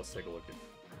Astray, so let's take a look at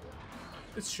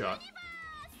its shot.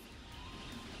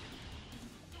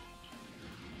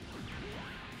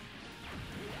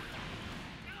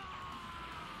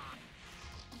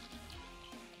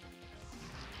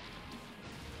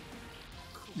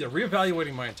 Yeah,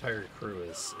 reevaluating my entire crew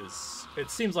is it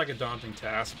seems like a daunting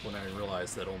task when I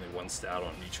realize that only one stat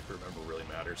on each crew member really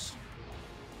matters.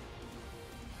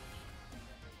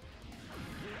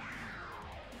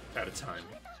 At a time.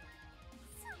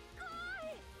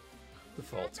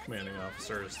 Default commanding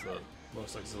officer is the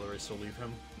most auxiliary, so leave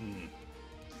him.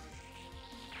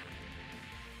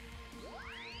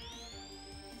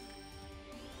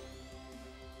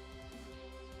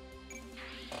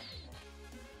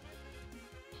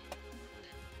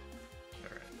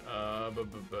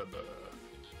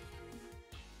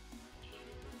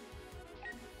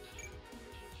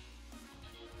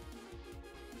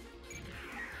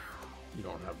 You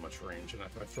don't have much range, and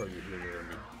if I throw you here, you're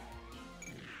gonna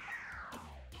be...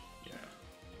 Yeah.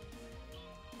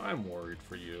 I'm worried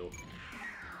for you.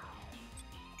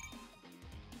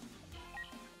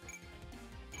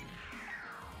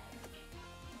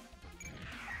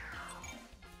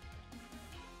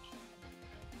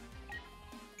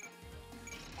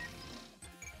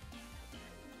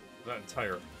 That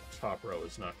entire top row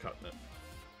is not cutting it.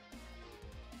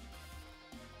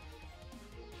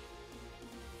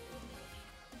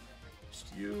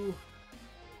 Just you.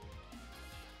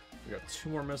 We got 2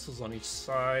 more missiles on each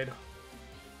side.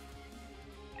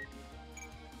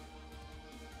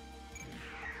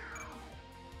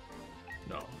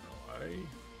 No, I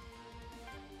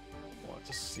want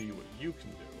to see what you can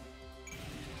do.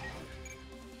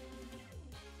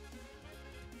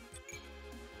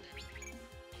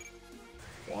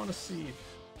 I want to see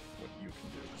what you can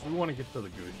do, because we want to get to the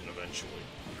Gujin eventually.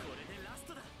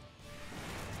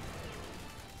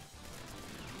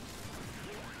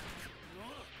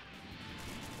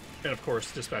 And of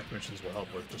course, dispatch missions will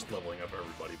help with just leveling up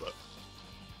everybody, but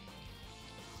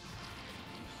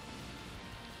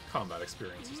combat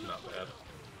experience is not bad.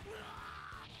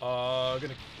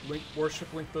 Gonna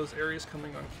warship link those areas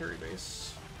coming on carry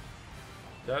base.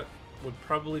 That would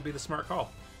probably be the smart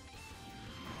call.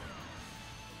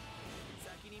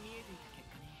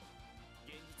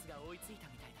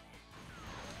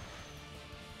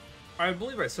 I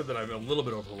believe I said that I'm a little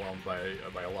bit overwhelmed by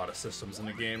a lot of systems in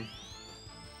the game.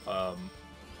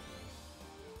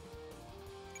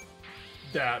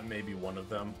 That may be one of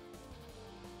them.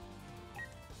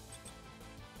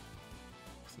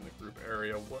 Within the group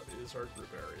area, what is our group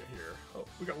area here? Oh,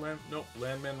 we got land. Nope,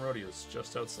 Landman Rodeo's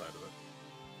just outside of it.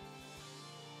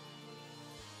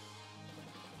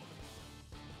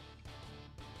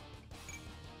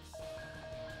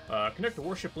 Connect a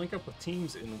warship link up with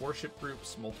teams in warship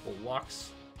groups, multiple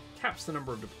locks, caps the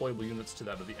number of deployable units to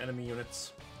that of the enemy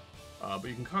units, but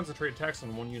you can concentrate attacks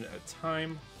on one unit at a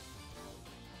time.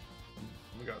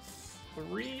 We got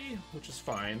 3, which is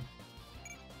fine.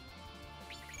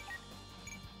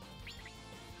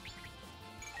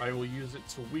 I will use it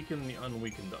to weaken the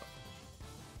unweakened up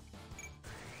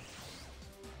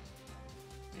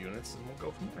units, and we'll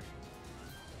go from there.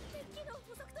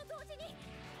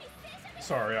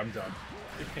 Sorry, I'm done.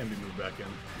 It can be moved back in.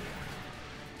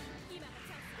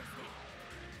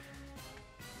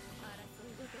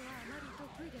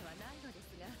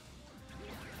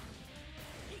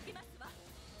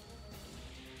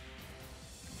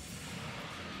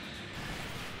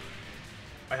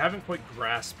 I haven't quite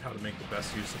grasped how to make the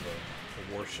best use of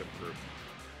a warship group.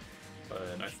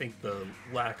 And I think the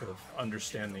lack of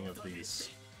understanding of these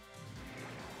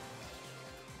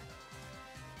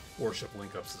warship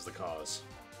link-ups is the cause.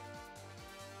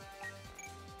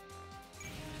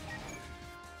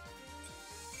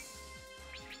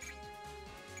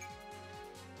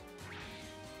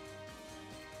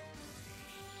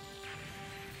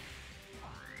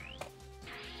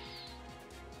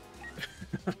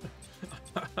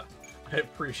 I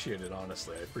appreciate it,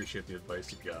 honestly. I appreciate the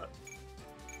advice you got.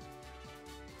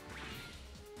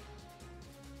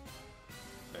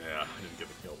 Yeah, I didn't get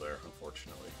a kill there,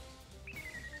 unfortunately.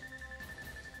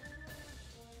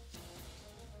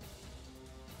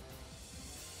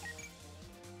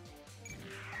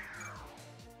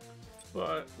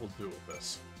 but we'll do it with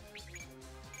this.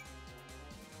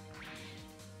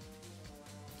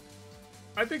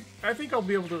 I think I'll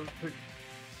be able to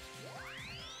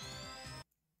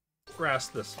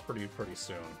grasp this pretty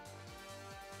soon.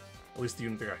 At least the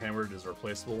unit that got hammered is a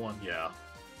replaceable one. Yeah.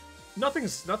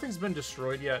 Nothing's been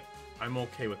destroyed yet. I'm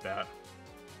okay with that.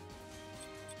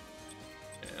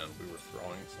 And we were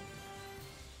throwing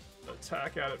some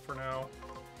attack at it for now.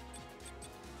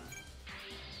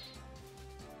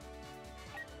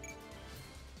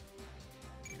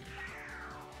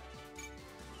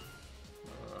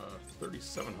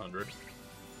 3,700.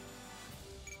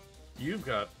 You've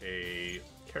got a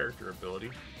character ability.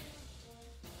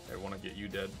 I want to get you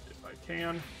dead if I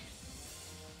can.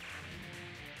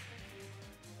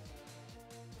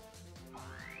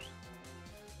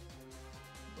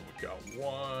 Then we've got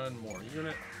one more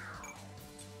unit.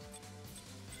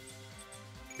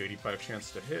 85 chance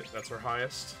to hit. That's our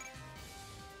highest.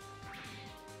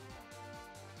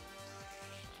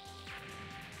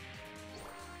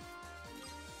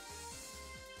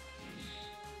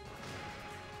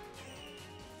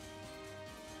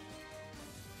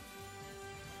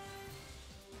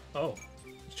 Oh,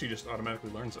 she just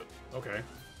automatically learns it. Okay.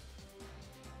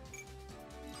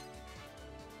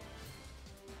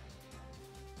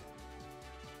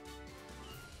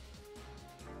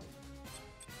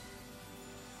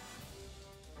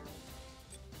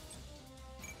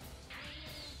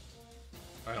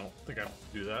 I don't think I have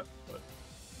to do that, but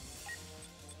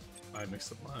I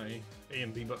mixed up my A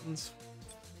and B buttons.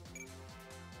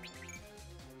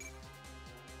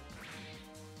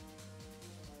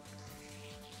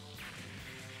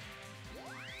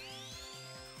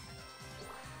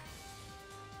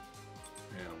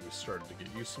 Started to get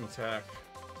you some attack,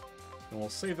 and we'll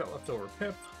save that leftover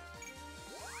pip.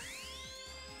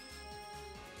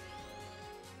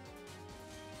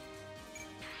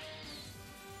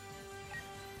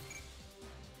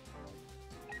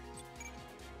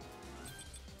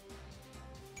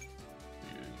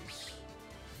 Use.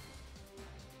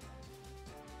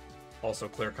 Also,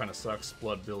 Claire kind of sucks.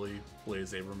 Blood Billy,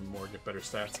 Blaze Abram, more get better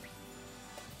stats.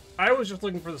 I was just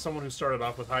looking for someone who started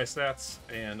off with high stats,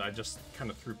 and I just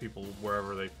kind of threw people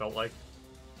wherever they felt like.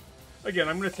 Again,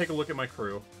 I'm going to take a look at my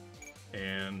crew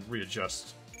and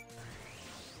readjust.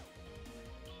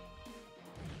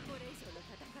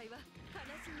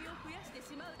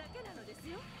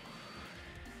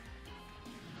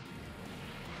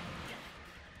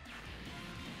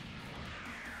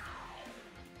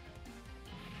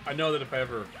 I know that if I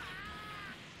ever,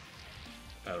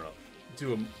 I don't know,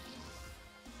 do a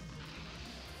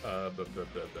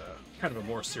kind of a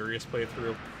more serious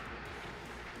playthrough.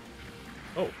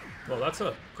 Oh, well, that's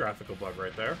a graphical bug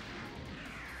right there.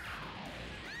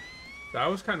 That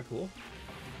was kind of cool.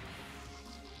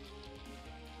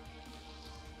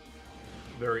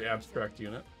 Very abstract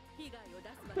unit.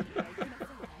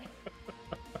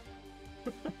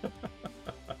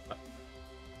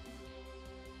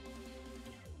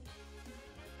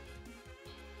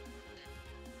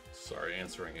 Sorry,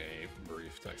 answering a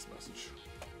brief text message.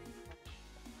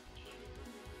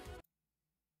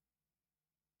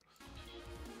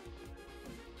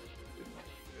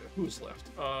 Who's left?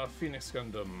 Phoenix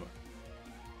Gundam.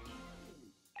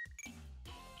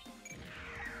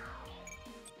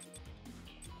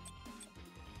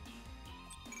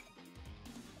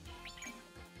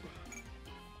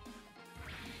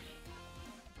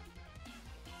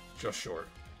 Just short.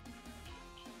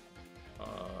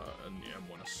 And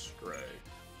the M1 Astray.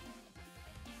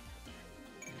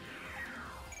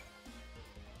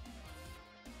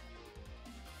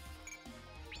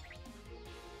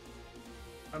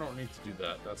 I don't need to do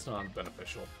that. That's not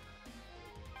beneficial.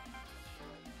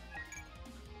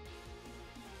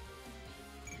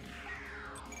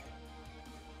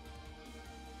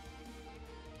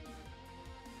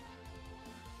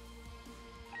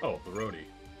 Oh, the roadie.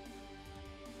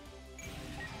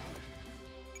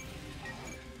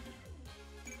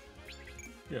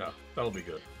 Yeah, that'll be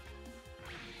good.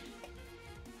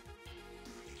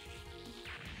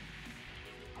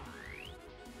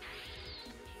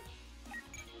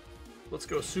 Let's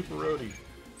go Super Roadie.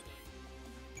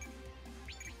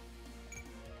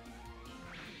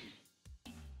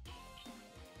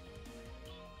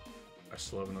 I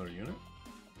still have another unit.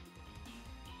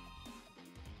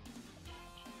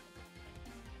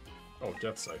 Oh,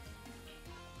 Death Scythe.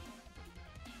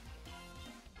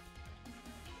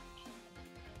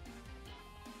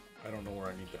 I don't know where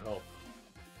I need to help.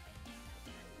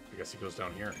 I guess he goes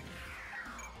down here.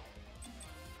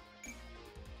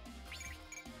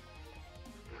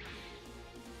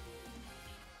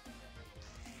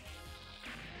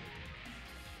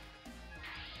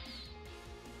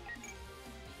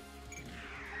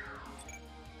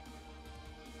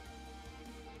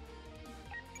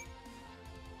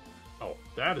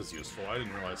 That is useful. I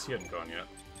didn't realize he hadn't gone yet.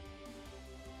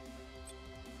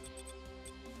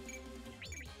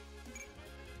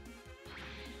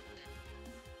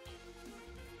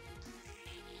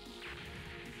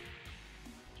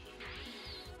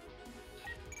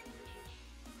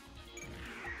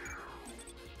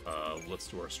 Let's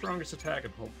do our strongest attack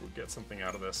and hope we get something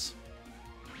out of this.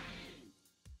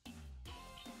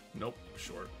 Nope,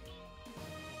 short.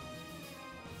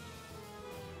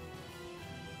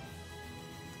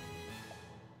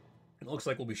 It looks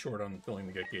like we'll be short on filling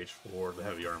the get gauge for the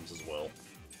heavy arms as well.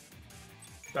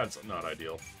 That's not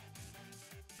ideal.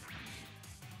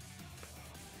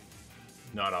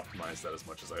 Not optimized that as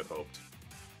much as I had hoped.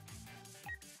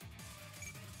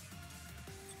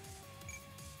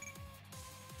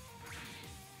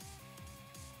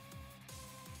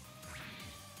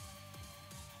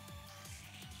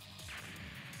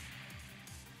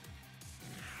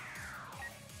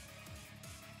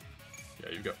 Yeah,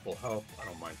 you've got full health. I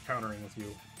don't mind countering with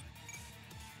you.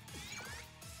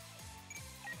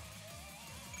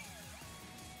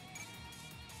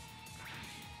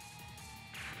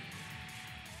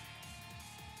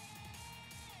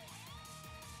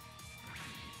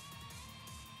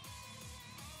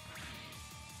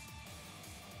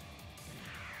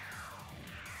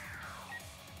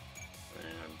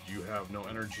 And you have no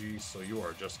energy, so you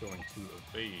are just going to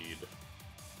evade.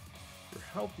 Your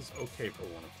health is okay for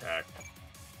one attack.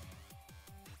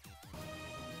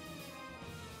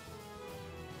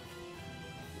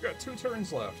 We've got 2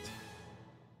 turns left.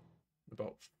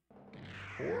 About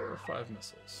 4 or 5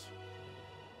 missiles.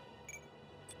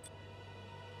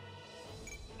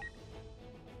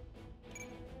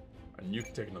 And you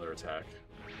can take another attack.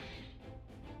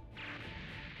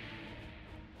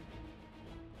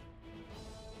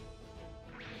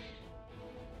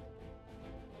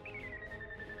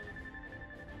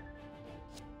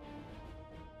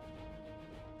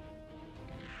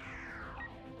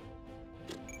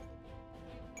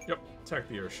 Yep, attack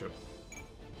the airship.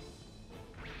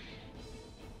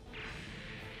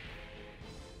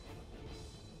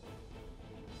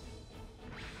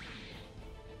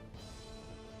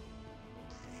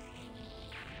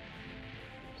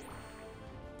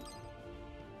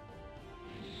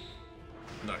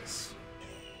 Nice.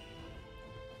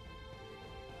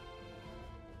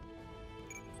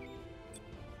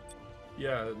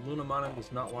 Yeah, Lunamana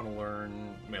does not want to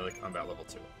learn melee combat level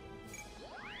 2.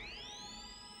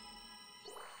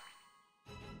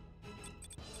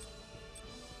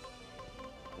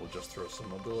 We'll just throw some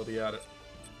mobility at it.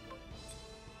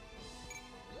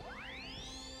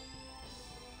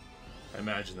 I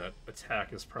imagine that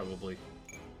attack is probably,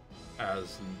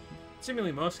 as in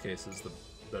seemingly most cases, the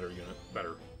better unit,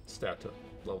 better stat to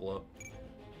level up.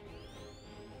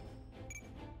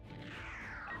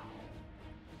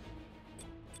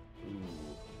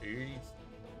 Ooh, 80.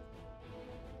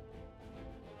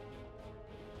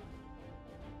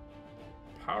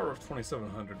 Power of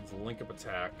 2700 with a link-up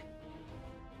attack.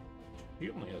 He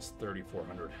only has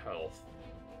 3,400 health.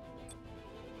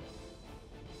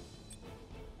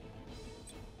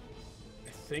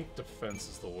 I think defense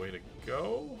is the way to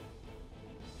go.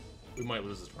 We might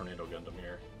lose this Tornado Gundam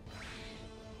here.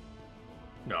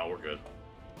 No, we're good.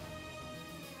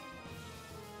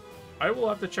 I will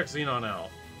have to check Xenon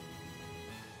out.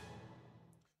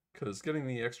 Because getting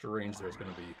the extra range there is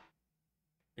going to be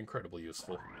incredibly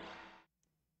useful.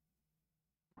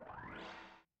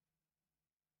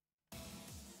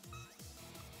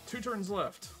 Two turns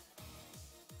left.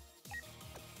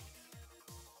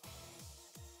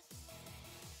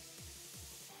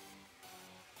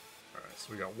 Alright,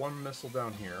 so we got 1 missile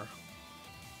down here.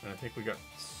 And I think we got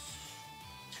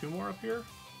 2 more up here?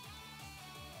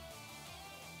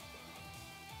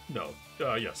 No.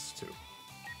 Yes, 2.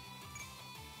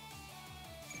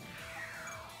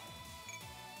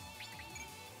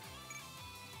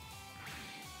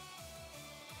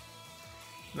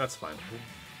 That's fine.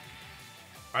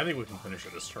 I think we can finish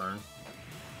it this turn.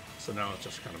 So now it's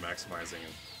just kind of maximizing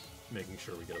and making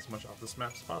sure we get as much off this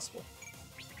map as possible.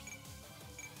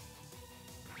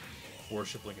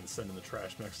 Warship Link and send in the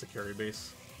trash next to carry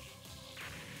base.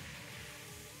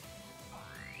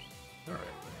 Alright.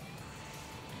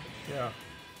 Yeah.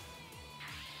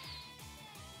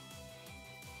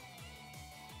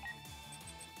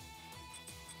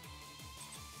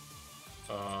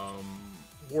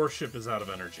 Warship is out of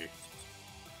energy.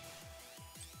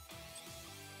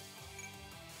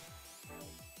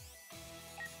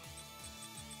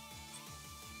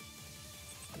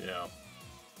 Yeah.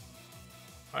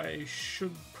 I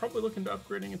should probably look into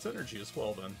upgrading its energy as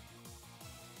well, then.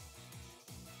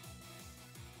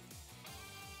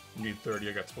 You need 30,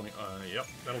 I got 20. Yep,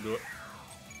 that'll do it.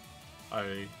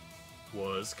 I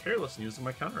was careless in using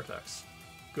my counterattacks.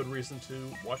 Good reason to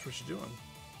watch what you're doing.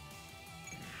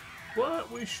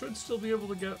 But we should still be able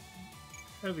to get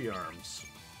heavy arms.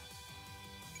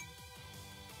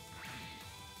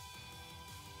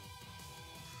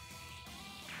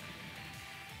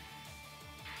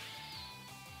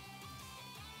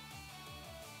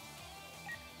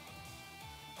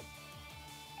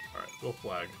 Alright, go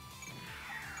flag.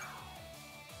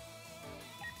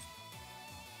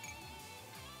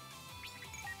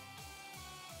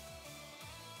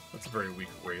 That's a very weak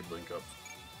raid link up.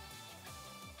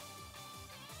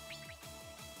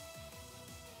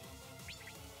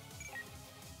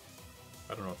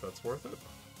 I don't know if that's worth it.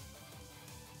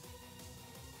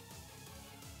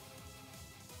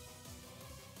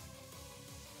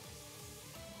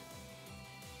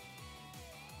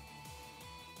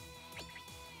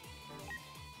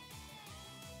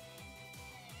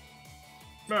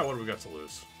 Now, what do we got to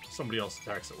lose? Somebody else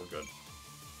attacks it, we're good.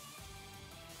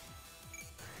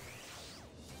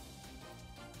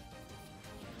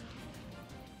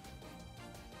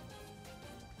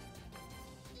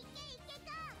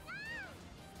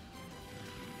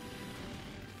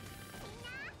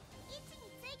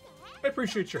 I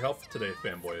appreciate your help today,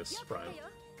 fanboys, Brian.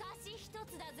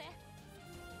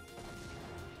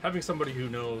 Having somebody who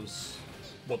knows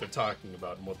what they're talking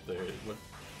about and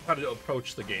how to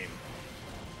approach the game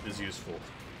is useful.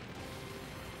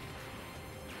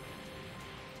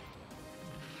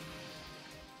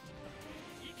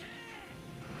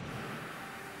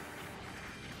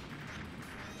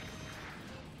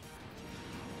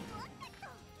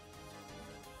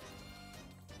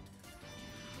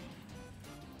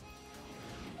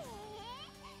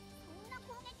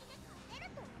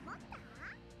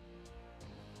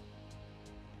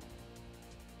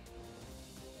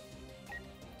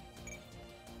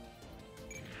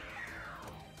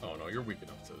 Oh no, you're weak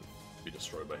enough to be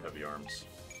destroyed by heavy arms.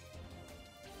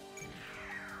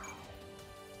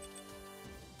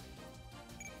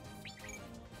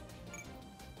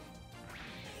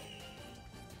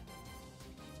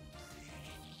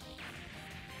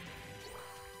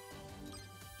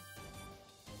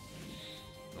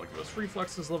 Look at this,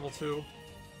 reflex is level 2.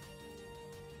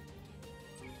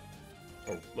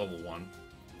 Or level 1.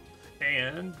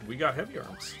 And we got heavy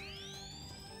arms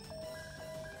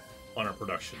on our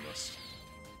production list.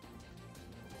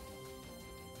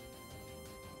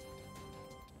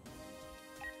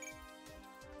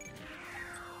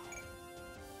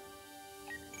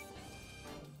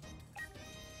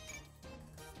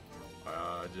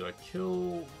 Did I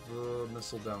kill the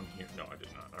missile down here? No, I did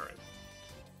not. Alright.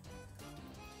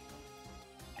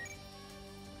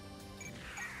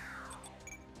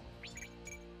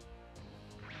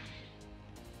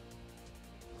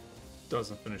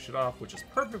 Doesn't finish it off, which is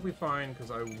perfectly fine,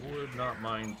 because I would not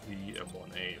mind the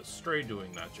M1A Stray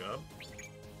doing that job.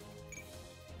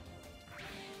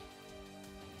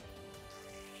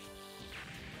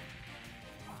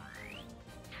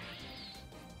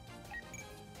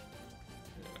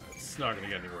 Yeah, it's not going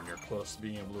to get anywhere near close to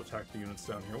being able to attack the units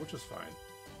down here, which is fine.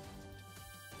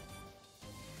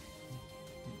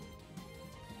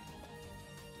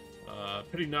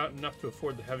 Pity not enough to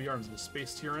afford the heavy arms of the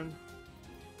Space Tyrann.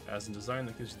 As in design,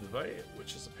 that gives you the Vite,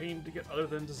 which is a pain to get other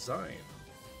than design.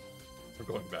 We're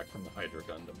going back from the Hydra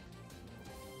Gundam.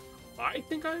 I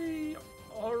think I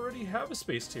already have a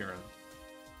Space Tyrann.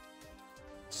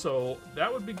 So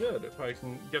that would be good if I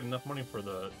can get enough money for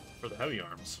the heavy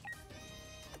arms.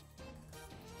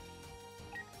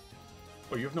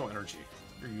 Oh, you have no energy.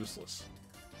 You're useless.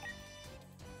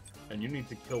 And you need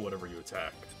to kill whatever you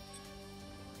attack.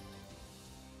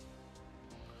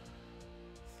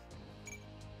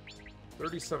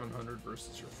 3,700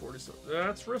 versus your 47.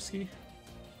 That's risky.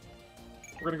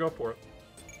 We're gonna go for it.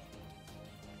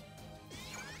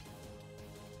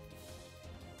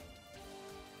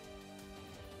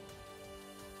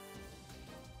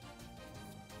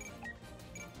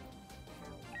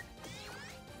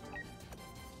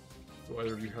 Do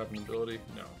either of you have an ability?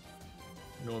 No.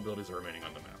 No abilities are remaining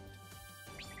on the map.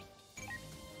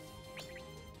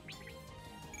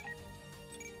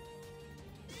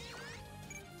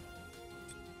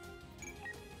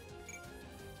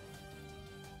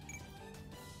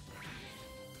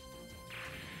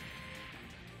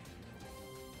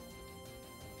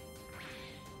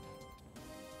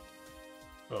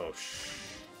 Oh,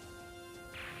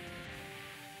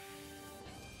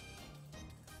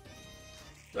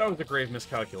 that was a grave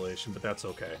miscalculation, but that's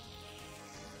okay.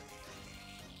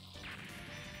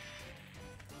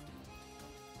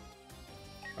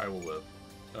 I will live.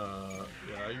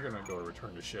 Yeah, you're gonna go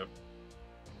return to ship.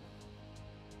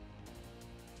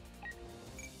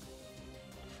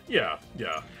 Yeah,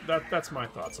 that's my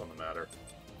thoughts on the matter.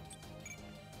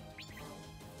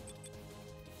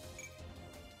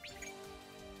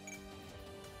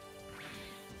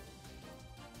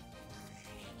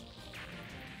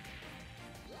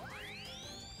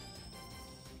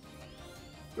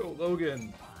 Go,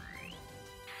 Logan!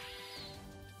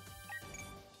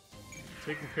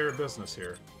 Taking care of business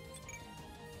here.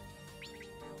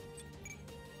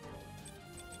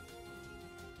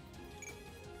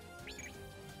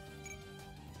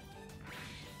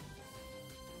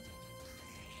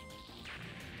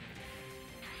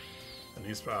 And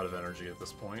he's out of energy at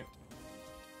this point.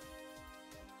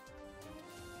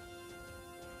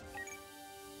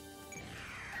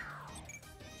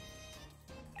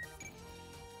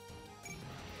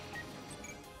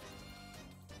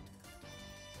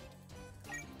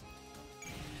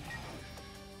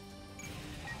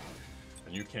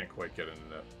 And you can't quite get into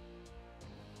that.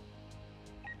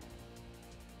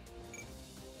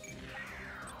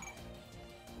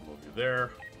 Move you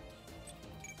there.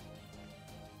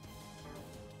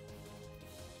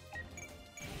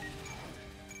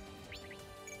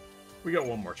 We got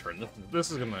one more turn. This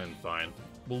is gonna end fine.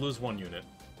 We'll lose one unit.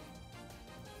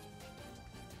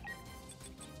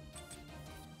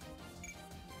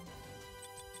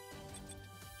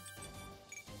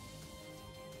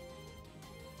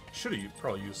 Should have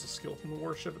probably used the skill from the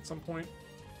warship at some point.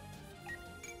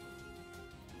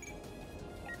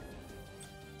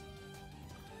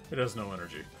 It has no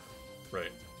energy.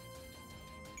 Right.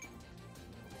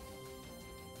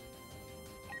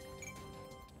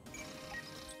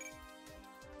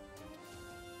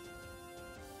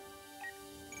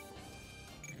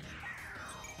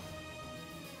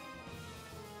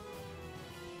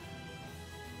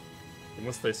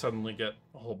 Unless they suddenly get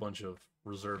a whole bunch of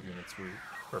reserve units, we're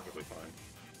perfectly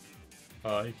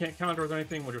fine. You can't counter with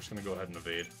anything, we're just going to go ahead and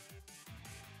evade.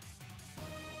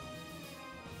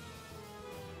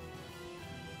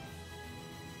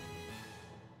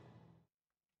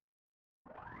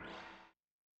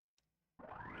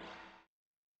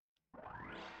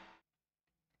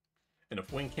 And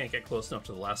if Wing can't get close enough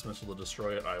to the last missile to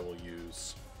destroy it, I will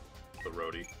use the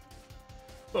roadie.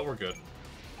 But we're good.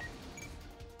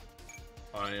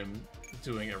 I am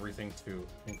doing everything to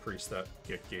increase that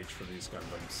get gauge for these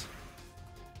Gundams.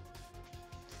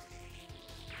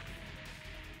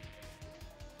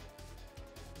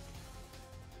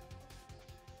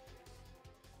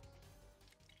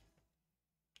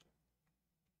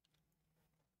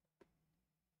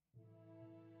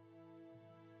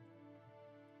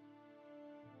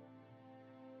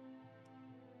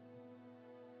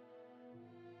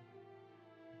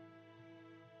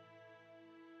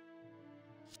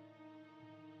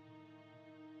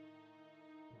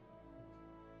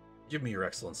 Give me your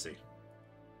excellency.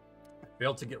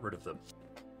 Failed to get rid of them.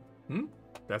 Hmm?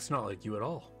 That's not like you at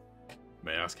all.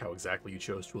 May I ask how exactly you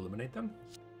chose to eliminate them?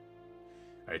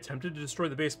 I attempted to destroy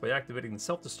the base by activating the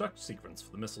self-destruct sequence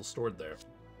for the missiles stored there.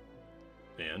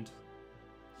 And?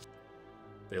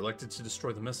 They elected to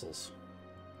destroy the missiles.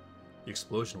 The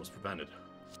explosion was prevented.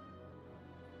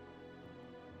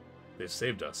 They've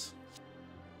saved us.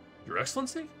 Your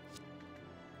excellency?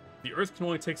 The Earth can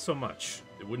only take so much.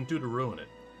 It wouldn't do to ruin it.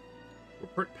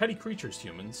 We're petty creatures,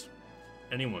 humans.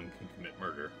 Anyone can commit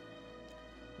murder.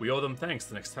 We owe them thanks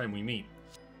the next time we meet.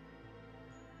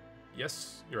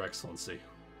 Yes, Your Excellency.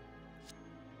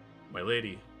 My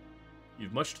lady,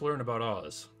 you've much to learn about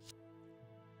Oz.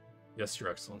 Yes, Your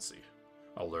Excellency.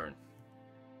 I'll learn.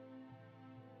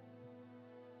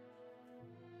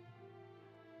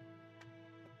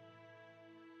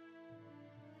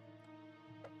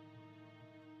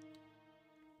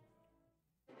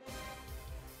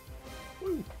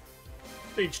 Woo!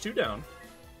 Stage 2 down.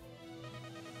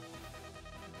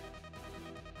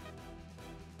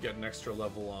 Get an extra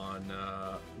level on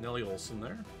Nellie Olson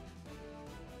there.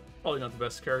 Probably not the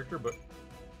best character, but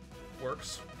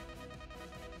works.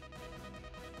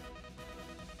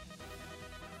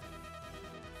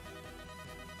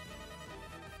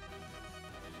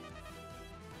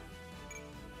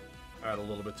 Add a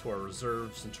little bit to our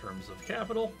reserves in terms of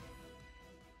capital.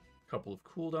 A couple of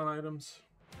cooldown items.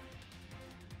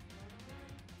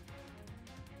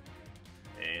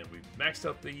 And we've maxed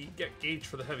out the get gauge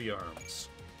for the heavy arms.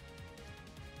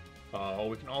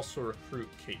 We can also recruit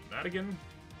Kaite Madigan.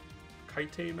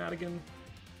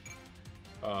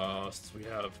 Since we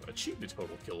have achieved a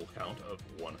total kill count of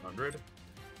 100.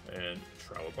 And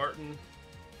Trowa Barton,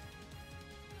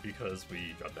 because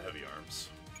we got the heavy arms.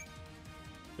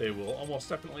 They will almost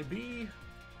definitely be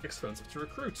expensive to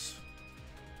recruit.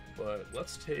 But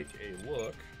let's take a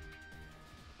look.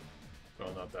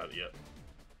 Well, not that yet.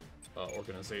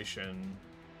 Organization.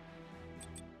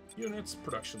 Units,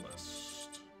 production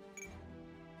list.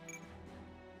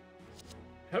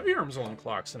 Heavy arms only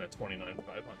clocks in at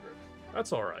 29,500.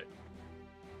 That's alright.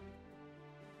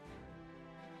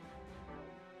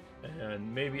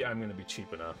 And maybe I'm going to be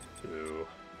cheap enough to...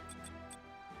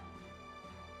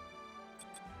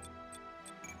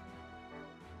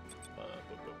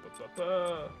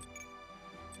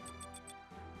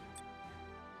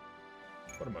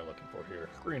 What am I looking for here?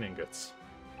 Green ingots.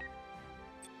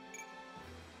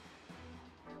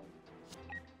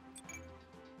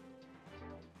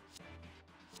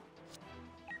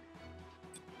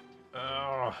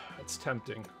 Oh, it's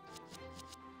tempting.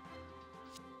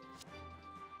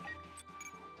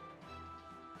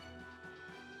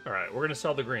 Alright, we're gonna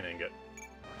sell the green ingot.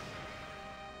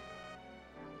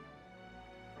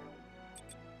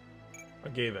 I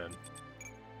gave in.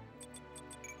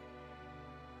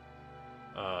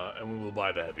 And we will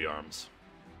buy the heavy arms.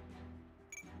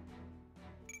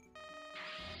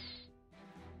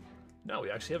 Now we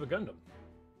actually have a Gundam.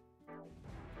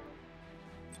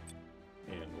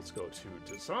 And let's go to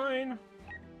design.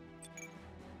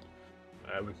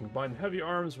 We can combine heavy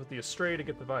arms with the Astray to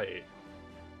get the Vi-8.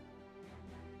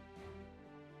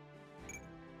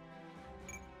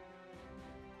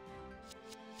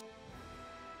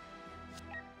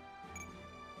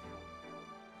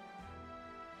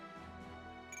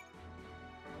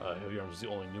 Heavy arms is the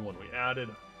only new one we added.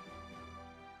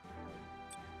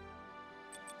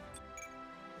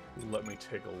 Let me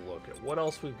take a look at what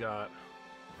else we've got.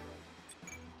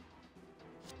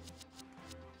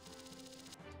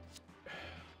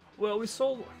 Well, we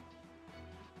sold...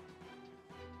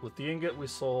 With the ingot we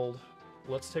sold,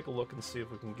 let's take a look and see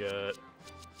if we can get...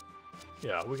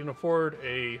 Yeah, we can afford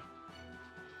a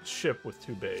ship with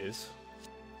 2 bays.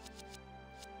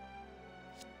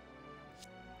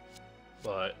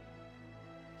 But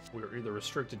we're either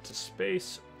restricted to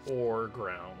space or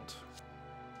ground.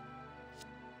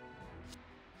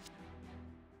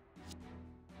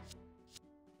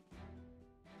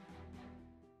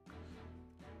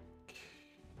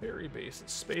 Carry base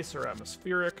is space or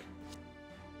atmospheric.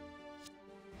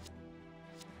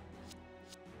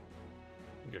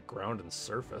 You get ground and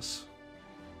surface.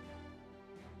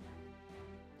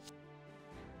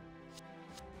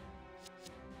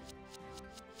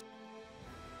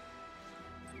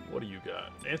 What do you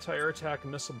got? An anti-air attack,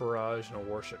 missile barrage, and a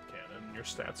warship cannon. Your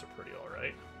stats are pretty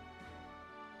alright.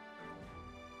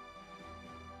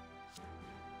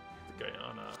 The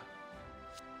Guyana.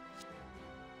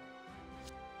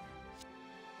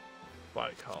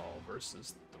 Baikal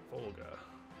versus the Volga.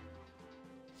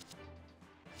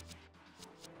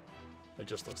 It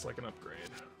just looks like an upgrade.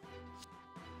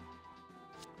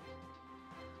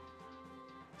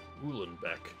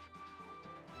 Uhlenbeck.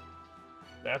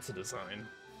 That's a design.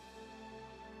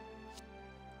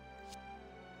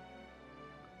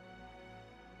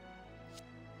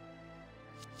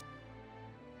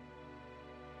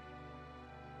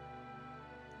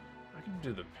 I can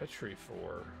do the Petri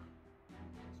for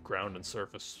ground and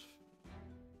surface.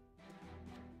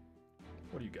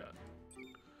 What do you got?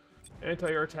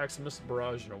 Anti-air attacks, missile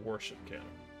barrage, and a warship cannon.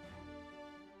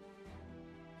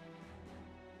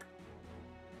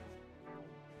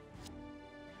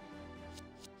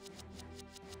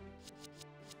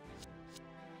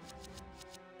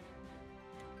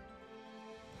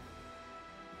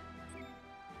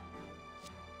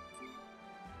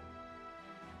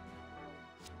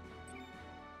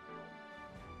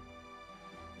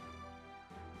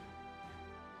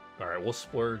 Alright, we'll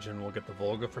splurge and we'll get the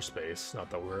Volga for space. Not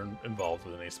that we're involved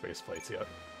with any space flights yet.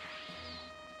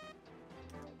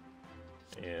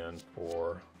 And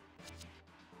for...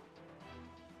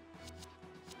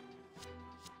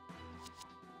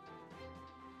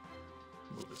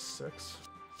 move is 6.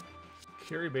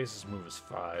 Carry base's move is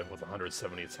 5 with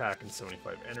 170 attack and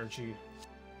 75 energy.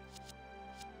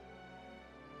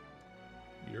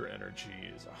 Your energy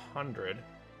is 100.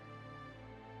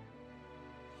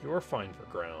 You're fine for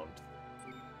ground.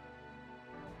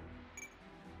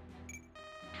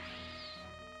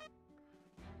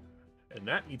 And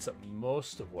that eats up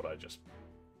most of what I just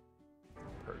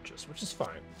purchased, which is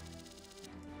fine.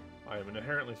 I am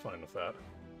inherently fine with that.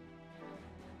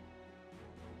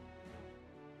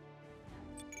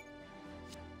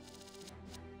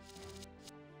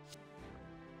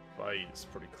 Bite is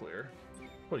pretty clear.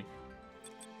 Pretty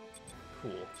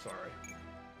cool, sorry.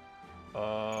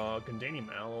 Gundam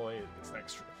alloy gets an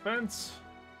extra defense.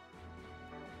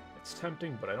 It's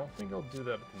tempting, but I don't think I'll do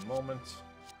that at the moment.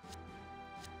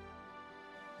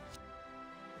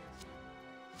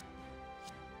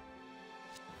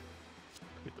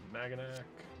 Get the Maganak.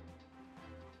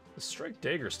 The Strike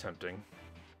Dagger's tempting.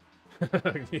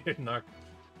 Yeah, not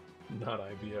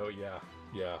IBO, yeah.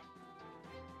 Yeah.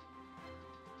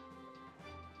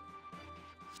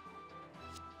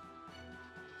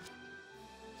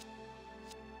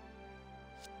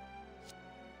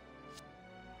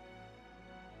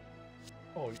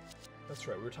 Oh, that's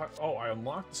right. We were talking. Oh, I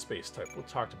unlocked the space type. We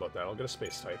talked about that. I'll get a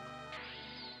space type.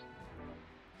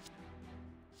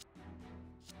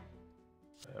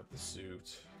 I have the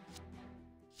suit.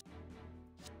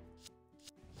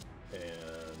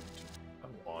 And I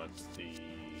want the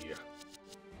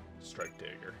Strike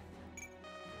Dagger.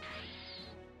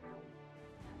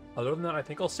 Other than that, I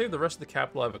think I'll save the rest of the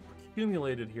capital I've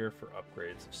accumulated here for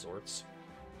upgrades of sorts.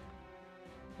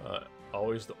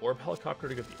 Always the Orb Helicopter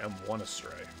to get the M1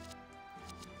 Astray.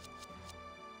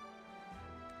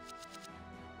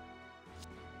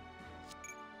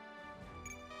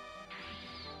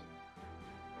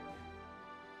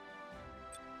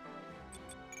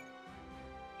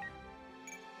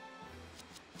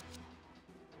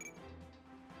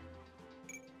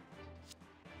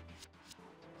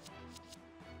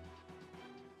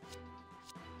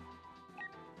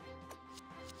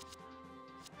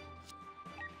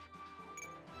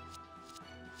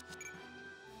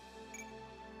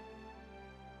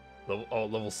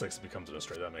 Level 6 becomes an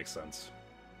Astray, that makes sense.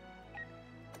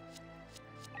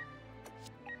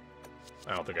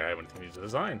 I don't think I have anything to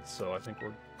design, so I think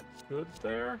we're good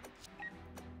there.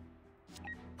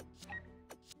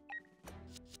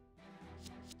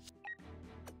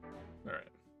 Alright.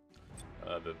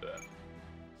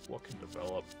 What can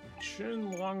develop?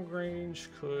 Jin long range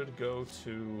could go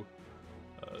to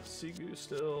Sigu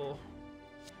still.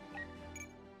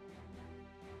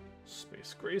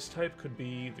 Space Grays type could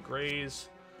be the Grays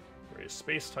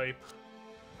space type,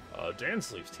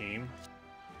 Dansleaf's team,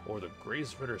 or the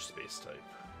Grays Ritter space type.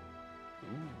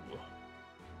 Ooh.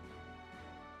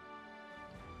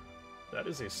 That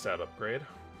is a stat upgrade.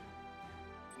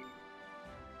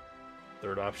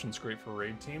 Third option's great for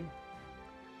raid team.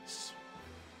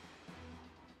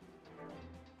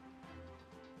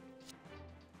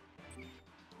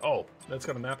 Oh, that's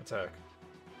got a map attack.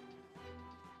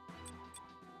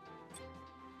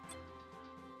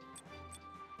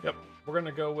 Yep, we're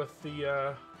gonna go with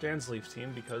the Dansleaf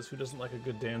team because who doesn't like a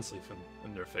good Dansleaf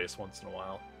in their face once in a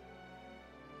while?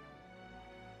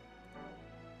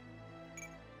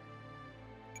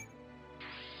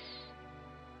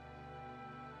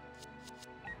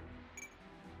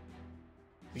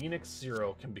 Phoenix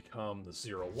Zero can become the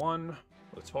 01,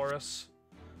 the Taurus.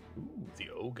 Ooh, the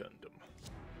O Gundam,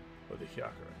 or the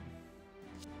Hyakuren.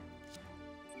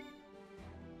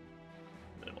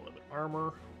 Minimal limit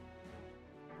armor.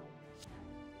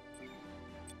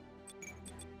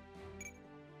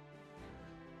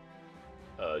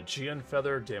 GGEn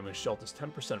Feather, damage dealt is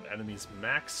 10% of enemies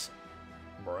max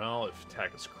morale if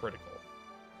attack is critical.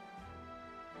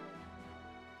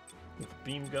 With a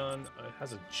beam gun, it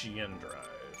has a GGEn drive.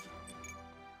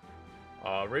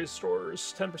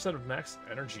 Restores 10% of max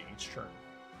energy each turn.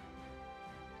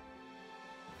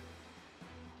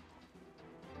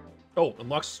 Oh,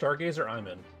 unlocks Stargazer, I'm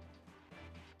in.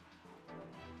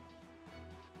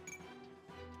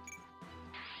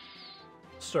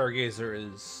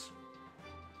 Stargazer is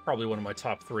probably one of my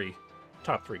top three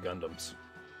Gundams.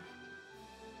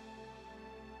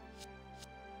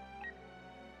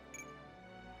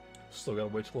 Still gotta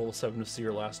wait till level 7 to see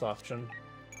your last option.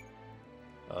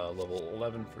 Level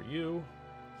 11 for you.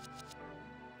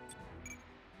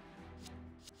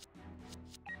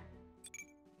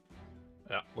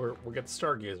 Yeah, we'll get the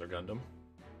Stargazer Gundam.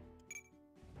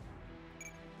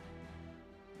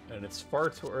 And it's far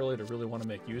too early to really want to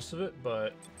make use of it,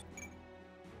 but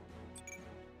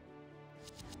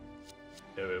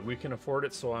we can afford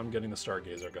it, so I'm getting the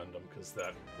Stargazer Gundam, because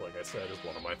that, like I said, is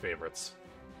one of my favorites.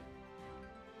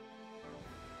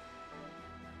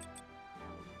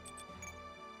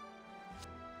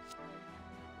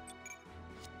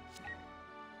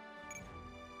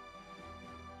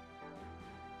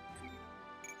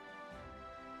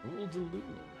 Rule de Lune.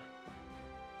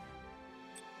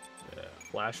 Yeah,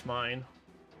 Flash Mine.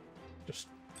 Just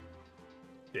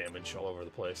damage all over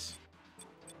the place.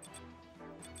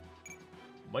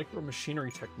 Micro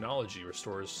Machinery Technology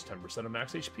restores 10% of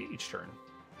max HP each turn.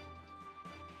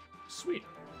 Sweet.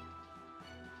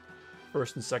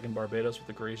 First and second Barbados with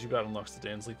the Grays you got unlocks the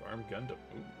Dansleaf Armed Gundam.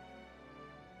 Ooh.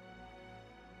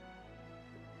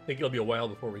 I think it'll be a while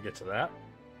before we get to that,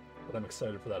 but I'm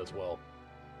excited for that as well.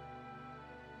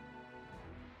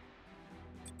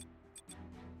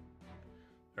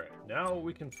 Alright, now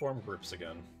we can form groups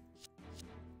again.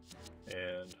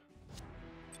 And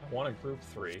I want a group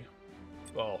 3.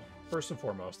 Well, first and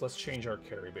foremost, let's change our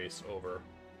carry base over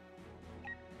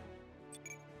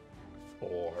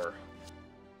for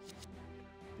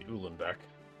the Uhlenbeck.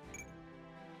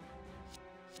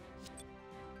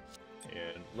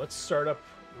 And let's start up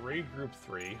Raid Group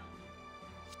 3.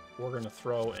 We're going to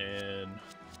throw in...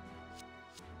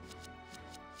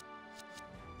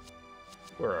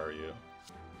 Where are you?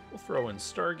 We'll throw in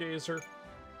Stargazer.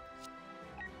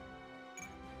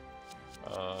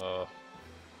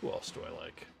 Who else do I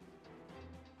like?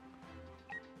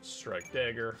 Strike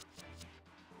Dagger.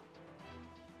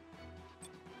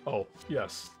 Oh,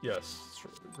 yes, yes.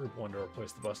 Group 1 to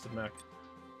replace the Busted Mech.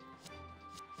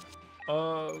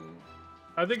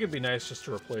 I think it'd be nice just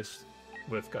to replace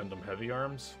with Gundam Heavy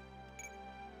Arms.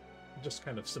 Just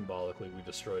kind of symbolically, we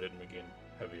destroyed it and we gained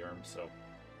Heavy Arms, so...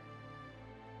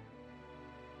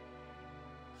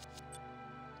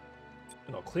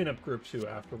 And I'll clean up Group 2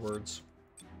 afterwards.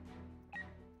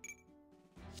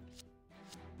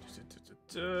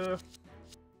 We'll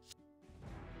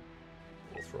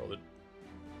throw the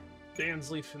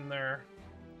Dansleaf in there.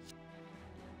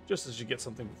 Just as you get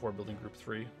something before building Group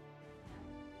 3.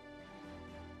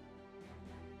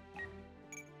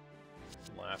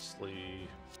 And lastly...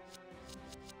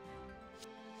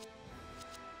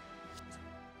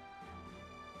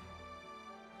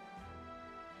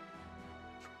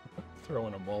 throw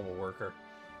in a mobile worker.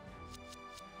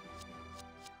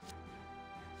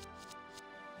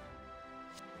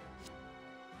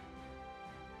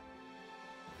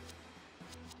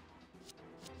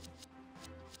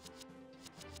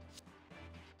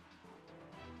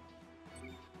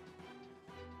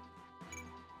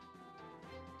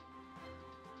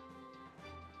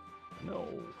 No.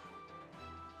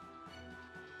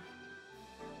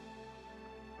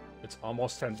 It's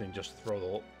almost tempting just to throw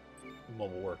the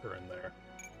mobile worker in there.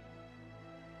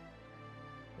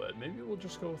 But maybe we'll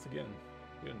just go with again.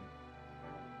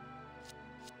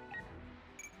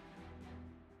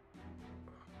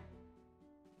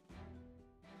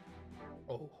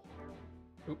 Oh.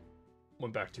 Oop.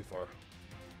 Went back too far.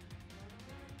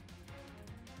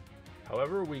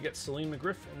 However, we get Celine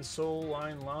McGriff and Soul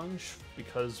Line Lounge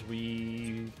because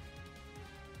we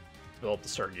developed the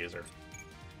Stargazer.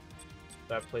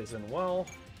 That plays in well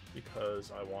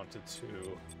because I wanted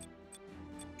to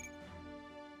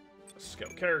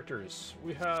scout characters.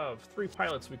 We have 3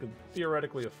 pilots we could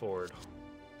theoretically afford.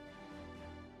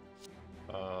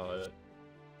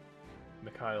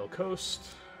 Mikhail Coast,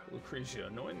 Lucrezia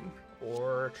Nguyen,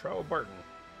 or Trow Barton.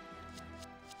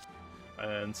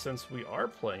 And since we are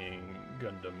playing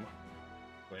Gundam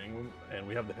Wing and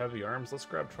we have the heavy arms, let's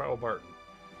grab Trow Barton.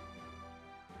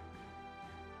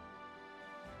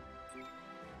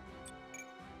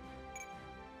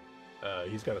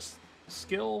 He's got a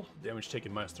skill, damage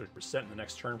taken minus 30% in the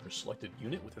next turn for selected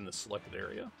unit within the selected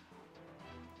area.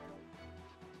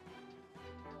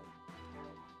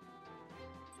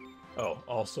 Oh,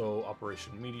 also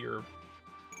Operation Meteor,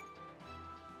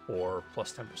 or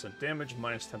plus 10% damage,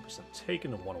 minus 10%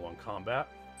 taken in 1-on-1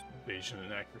 combat, evasion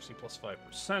and accuracy plus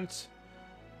 5%,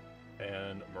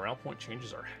 and morale point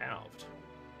changes are halved.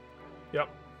 Yep.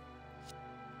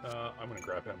 I'm gonna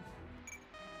grab him.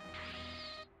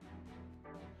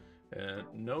 And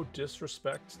no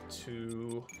disrespect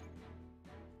to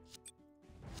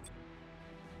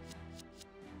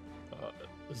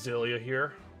Zelia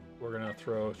here. We're gonna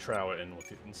throw Trowa in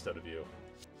with you instead of you.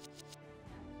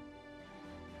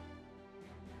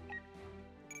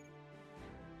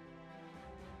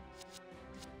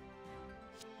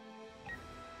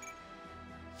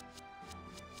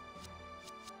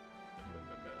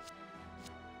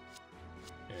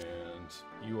 And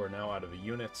you are now out of a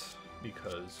unit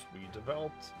because we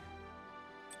developed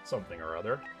something or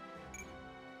other.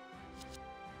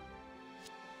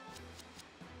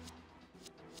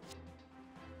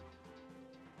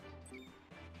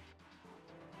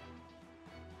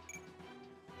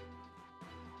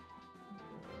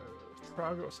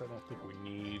 Tragos, I don't think we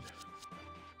need.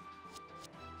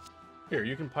 Here,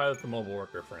 you can pilot the mobile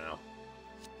worker for now.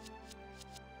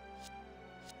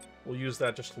 We'll use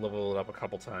that just to level it up a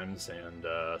couple times and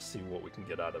see what we can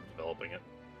get out of developing it.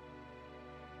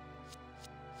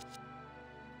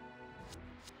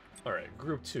 Alright,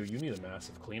 Group 2, you need a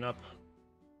massive cleanup.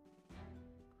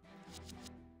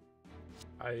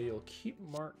 I'll keep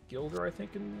Mark Gilder, I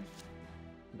think, in...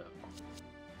 No.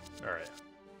 Alright.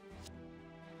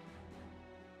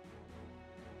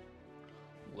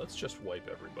 Let's just wipe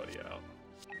everybody out.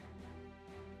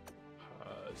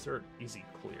 Is there an easy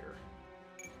clear?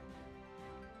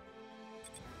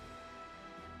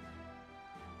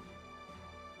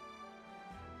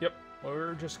 Yep,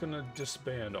 We're just gonna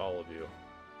disband all of you.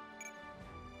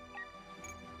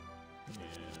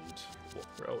 And we'll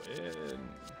throw in...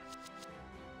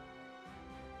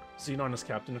 Xenon is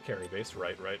captain of carry base.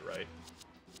 Right.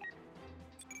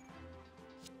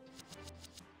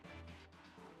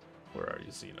 Where are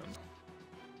you, Xenon?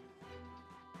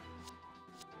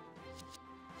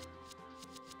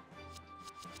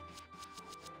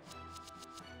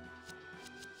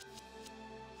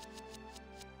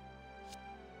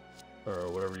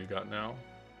 Or whatever you got now.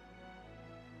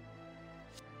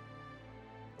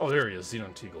 Oh, there he is.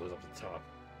 Xenon Teagle is up at the top.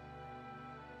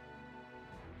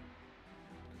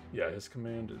 Yeah, his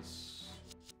command is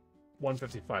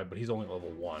 155, but he's only level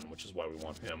 1, which is why we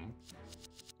want him.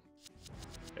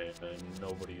 And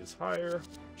nobody is higher.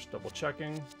 Just double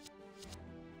checking.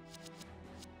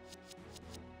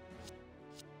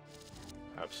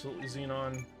 Absolutely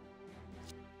Xenon.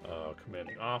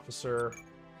 Commanding officer.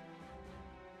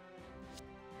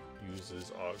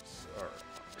 Uses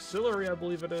auxiliary, I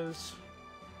believe it is.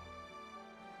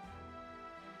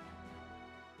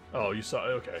 Oh, you saw...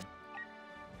 Okay.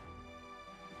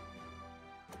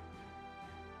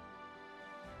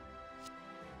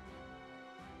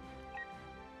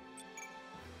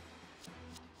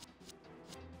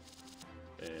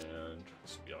 And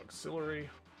this will be auxiliary.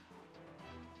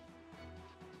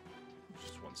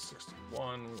 Just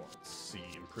 161. We want to see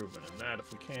improvement in that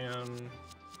if we can.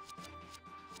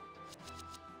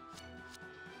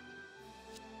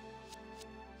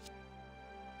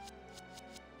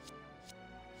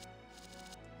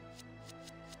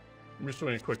 I'm just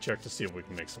doing a quick check to see if we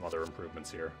can make some other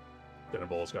improvements here.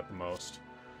 Dennabol's got the most.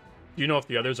 Do you know if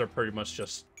the others are pretty much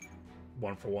just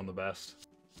one for one the best?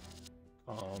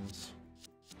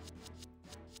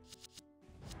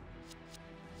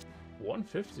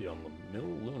 150 on the Mil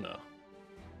Luna.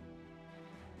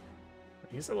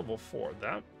 He's at level 4.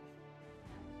 That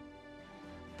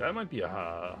might be a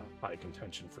high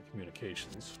contention for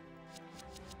communications.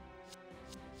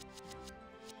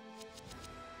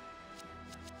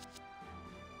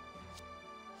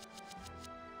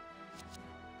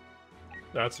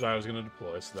 That's what I was going to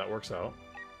deploy, so that works out.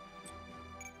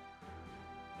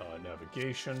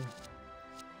 Navigation.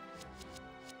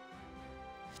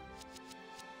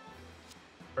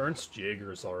 Ernst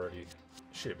Jaeger is already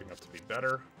shaping up to be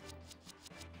better.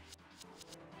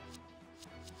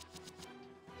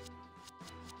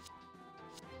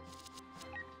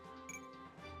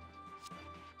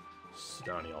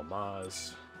 Sudani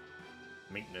Almaz.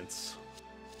 Maintenance.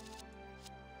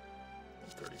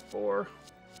 134.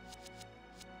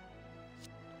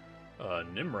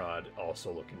 Nimrod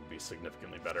also looking to be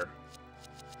significantly better.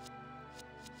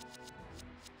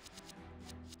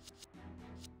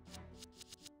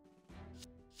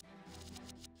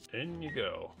 In you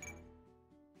go.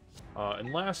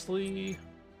 And lastly,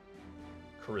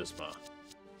 Charisma.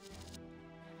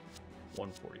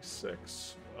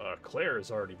 146. Claire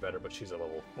is already better, but she's at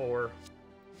level 4.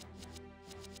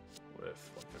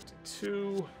 With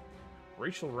 152.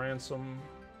 Rachel Ransom.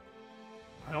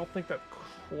 I don't think that's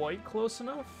quite close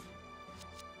enough.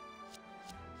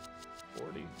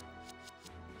 40.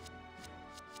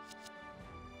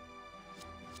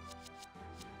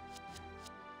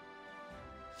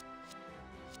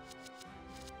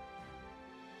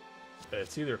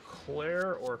 It's either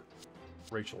Claire or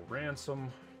Rachel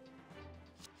Ransom.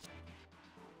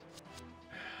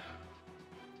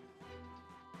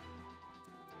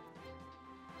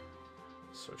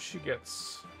 So she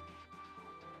gets...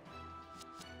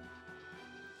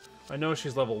 I know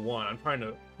she's level 1. I'm trying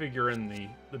to figure in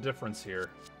the difference here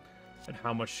and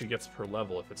how much she gets per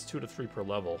level. If it's 2 to 3 per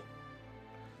level.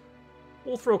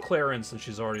 We'll throw Claire in since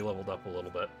she's already leveled up a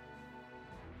little bit.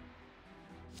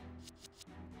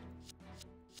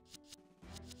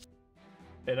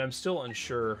 And I'm still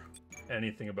unsure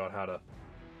anything about how to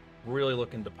really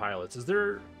look into pilots. Is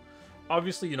there...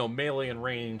 Obviously, you know, melee and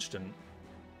ranged and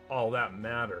all that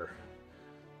matter.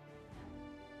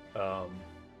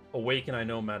 Awaken, I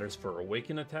know, matters for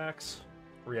awaken attacks.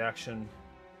 Reaction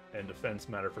and defense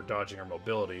matter for dodging or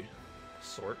mobility.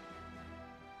 Sort.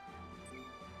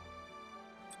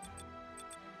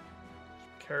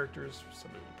 Characters,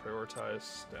 somebody we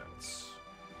prioritize. Stats.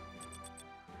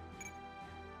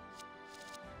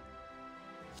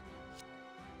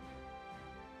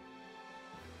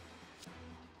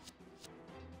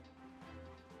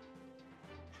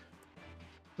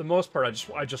 The most part,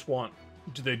 I just want,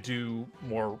 do they do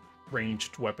more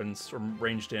ranged weapons or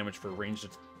ranged damage for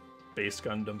ranged base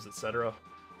Gundams, etc.?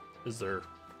 Is there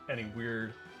any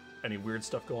weird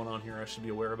stuff going on here I should be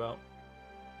aware about?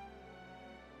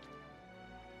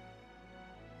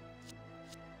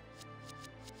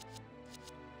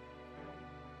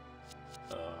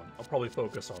 I'll probably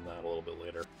focus on that a little bit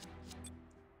later.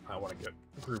 I want to get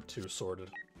Group 2 sorted.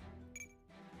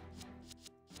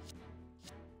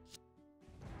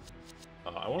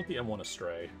 I want the M1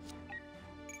 Astray.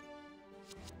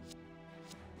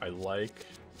 I like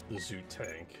the Zoot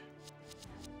tank.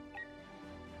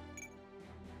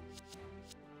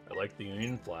 I like the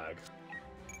Union flag.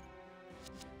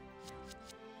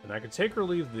 And I could take or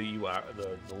leave the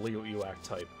Leo UAC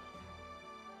type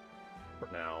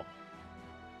for now.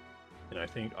 And I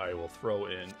think I will throw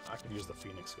in... I could use the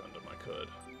Phoenix Gundam, I could.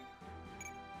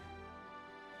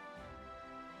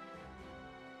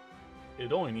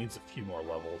 It only needs a few more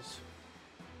levels.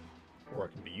 Or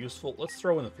it can be useful. Let's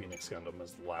throw in the Phoenix Gundam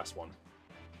as the last one.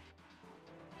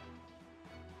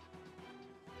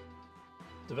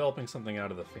 Developing something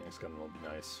out of the Phoenix Gundam will be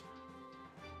nice.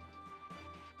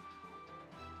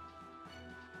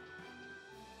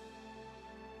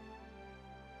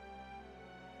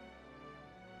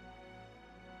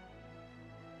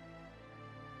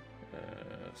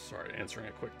 Sorry, answering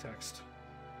a quick text.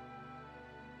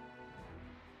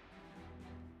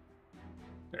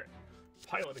 There.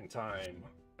 Piloting time.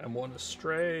 M1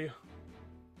 Astray.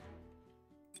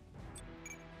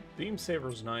 Beam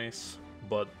Saber's nice,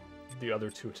 but the other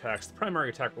two attacks, the primary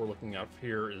attack we're looking at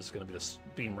here is going to be this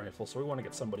beam rifle, so we want to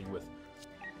get somebody with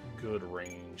good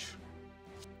range.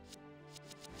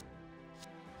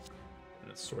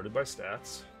 And it's sorted by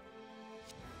stats.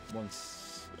 Once...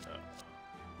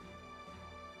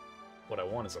 what I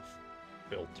want is a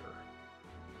filter.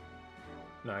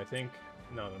 No, I think...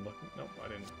 No, I'm looking... Nope, I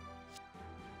didn't...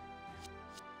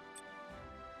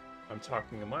 I'm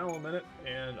talking a mile a minute,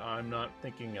 and I'm not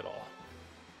thinking at all.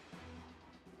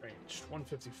 Ranged,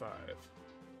 155.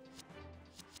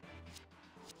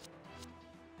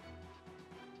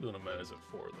 Luna Med is at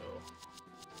 4, though.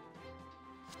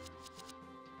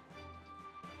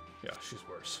 Yeah, she's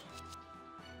worse.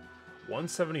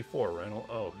 174, Reynold.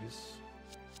 Oh, he's...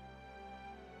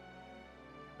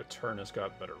 Eterna's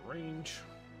got better range.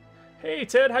 Hey,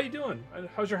 Ted, how you doing?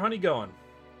 How's your honey going?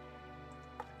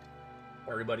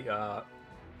 Everybody,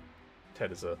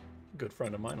 Ted is a good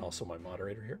friend of mine, also my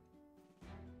moderator here.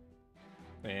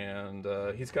 And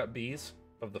he's got bees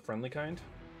of the friendly kind,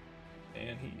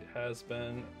 and he has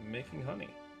been making honey.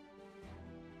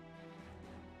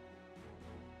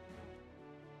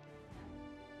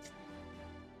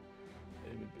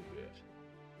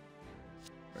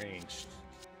 Ranged.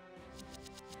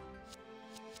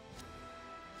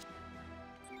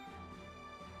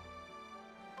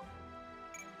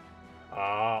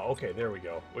 Okay, there we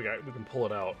go. We can pull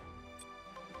it out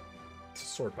to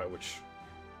sort by which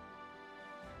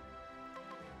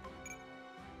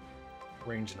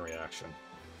range and reaction.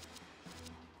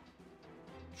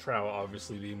 Trow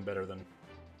obviously being better than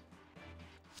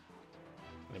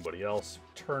anybody else.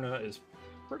 Turna is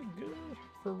pretty good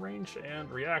for range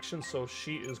and reaction, so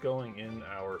she is going in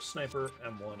our sniper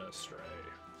M1 Astray.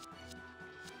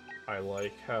 I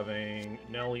like having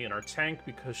Nelly in our tank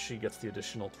because she gets the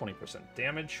additional 20%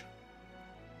 damage.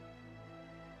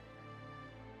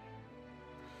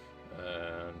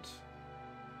 And...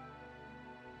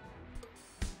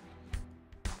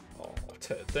 oh,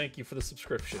 Ted, thank you for the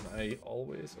subscription. I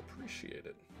always appreciate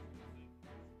it.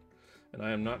 And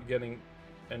I am not getting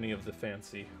any of the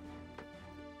fancy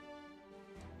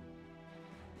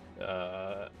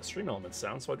stream element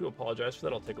sound, so I do apologize for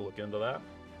that. I'll take a look into that.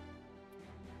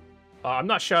 I'm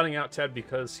not shouting out Ted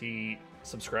because he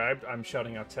subscribed. I'm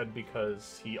shouting out Ted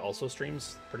because he also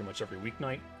streams pretty much every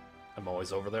weeknight. I'm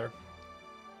always over there.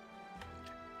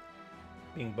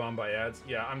 Being bombed by ads?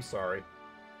 Yeah, I'm sorry.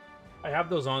 I have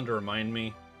those on to remind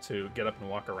me to get up and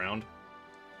walk around.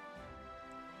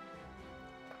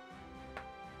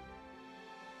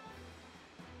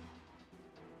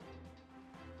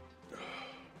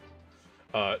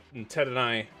 And Ted and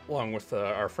I, along with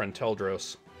our friend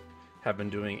Teldros, have been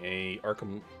doing a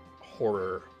Arkham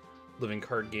Horror living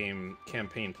card game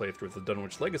campaign playthrough with the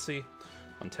Dunwich Legacy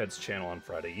on Ted's channel on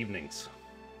Friday evenings.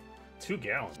 2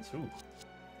 gallons, ooh.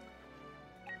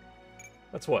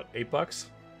 That's what, $8?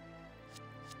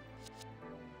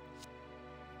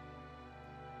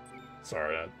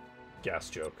 Sorry, gas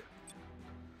joke.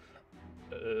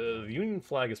 The Union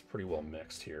flag is pretty well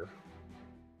mixed here.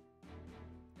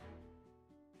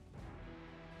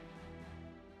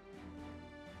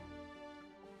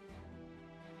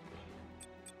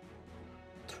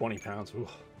 £20, ooh.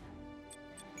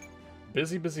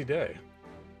 Busy, busy day.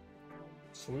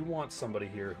 So we want somebody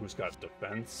here who's got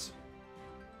defense.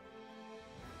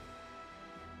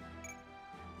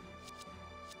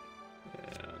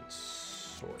 And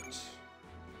sort.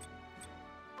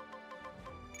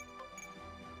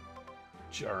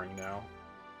 jarring now.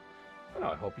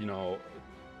 Well, I hope, you know...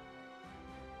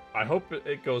 I hope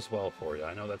it goes well for you.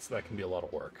 I know that can be a lot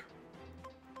of work.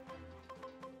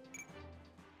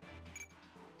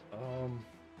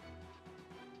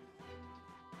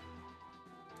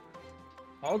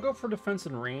 I'll go for defense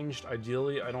and ranged.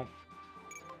 Ideally, I don't...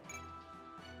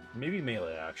 Maybe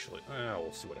melee, actually.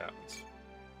 We'll see what happens.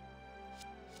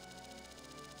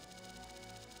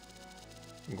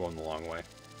 I'm going the long way.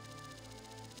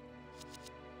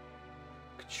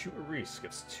 Kachua Reese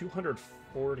gets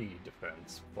 240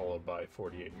 defense, followed by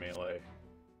 48 melee.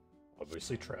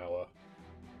 Obviously, Trowa.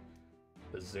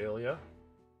 Azalea.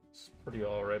 It's pretty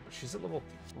alright, but she's at level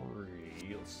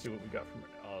 3. Let's see what we got from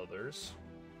others.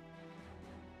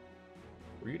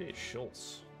 Rita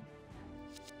Schultz.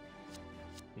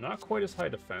 Not quite as high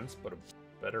defense, but a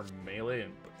better melee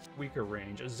and weaker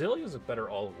range. Azalea's a better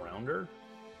all-rounder.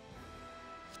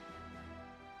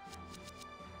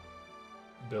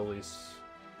 Billy's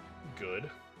good.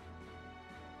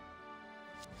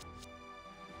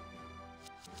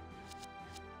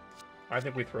 I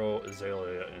think we throw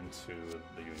Azalea into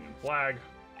the Union flag.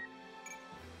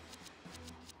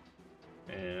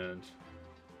 And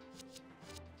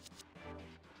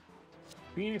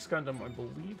Phoenix Gundam, I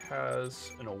believe,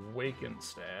 has an Awaken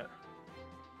stat.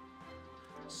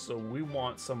 So we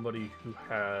want somebody who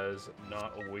has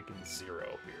not Awaken 0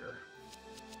 here.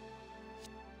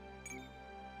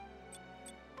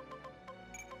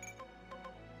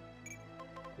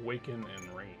 Awaken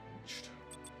and ranged,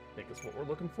 I think is what we're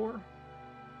looking for.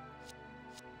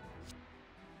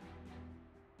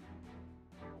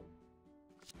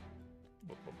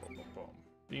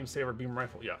 Beam Saber, Beam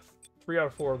Rifle, yeah. 3 out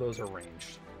of 4 of those are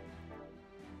ranged.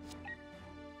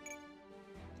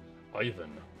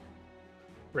 Ivan.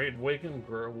 Great Awaken,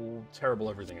 terrible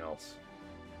everything else.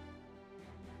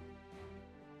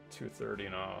 230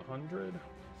 and 100.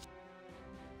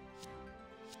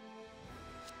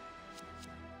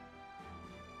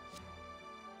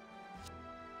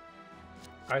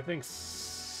 I think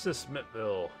Sis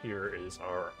Mitville here is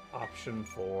our option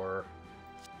for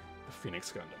the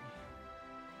Phoenix Gundam.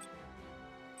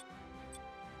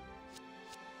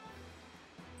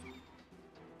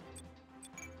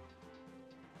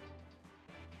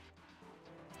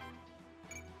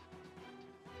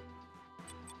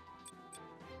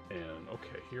 And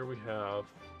okay, here we have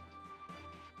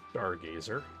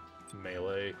Stargazer,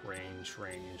 melee, range,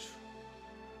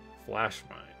 flash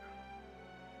mine.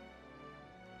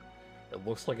 It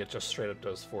looks like it just straight up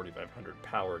does 4,500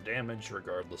 power damage,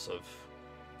 regardless of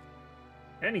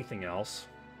anything else.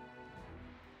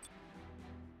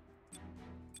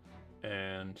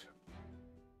 And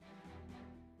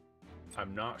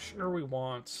I'm not sure we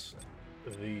want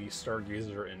the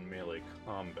Stargazer in melee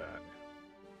combat.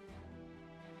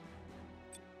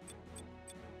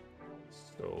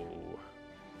 So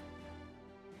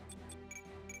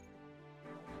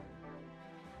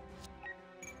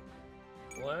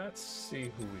let's see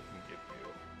who we can give you.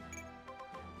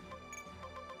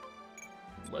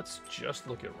 Let's just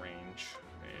look at range,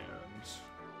 and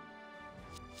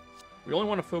we only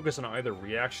want to focus on either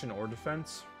reaction or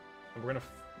defense. And we're gonna.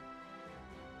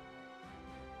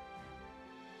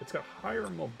 It's got higher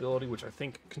mobility, which I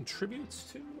think contributes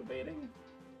to evading.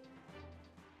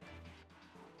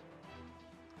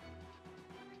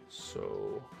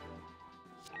 So.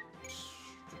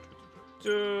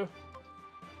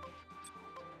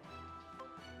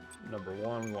 Number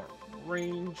 1, we want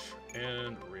range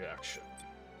and reaction.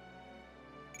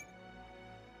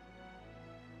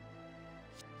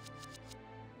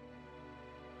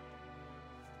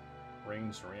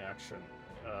 Range and reaction.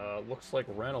 Looks like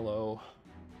Ranello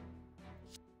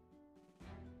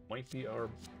might be our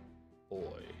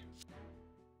boy.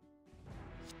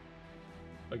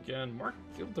 Again, Mark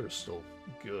Gilder's still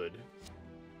good.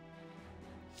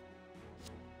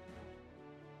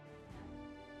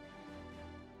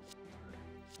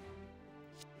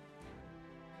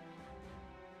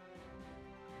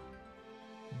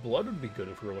 Blood would be good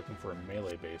if we were looking for a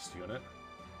melee-based unit.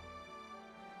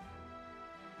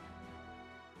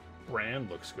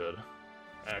 Brand looks good,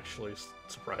 actually,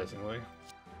 surprisingly.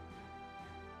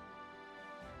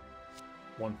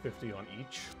 150 on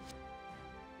each.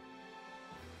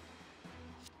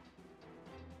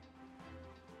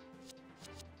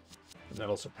 And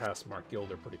that'll surpass Mark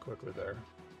Gilder pretty quickly there.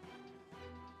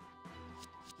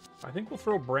 I think we'll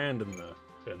throw Brand in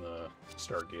the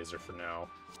Stargazer for now.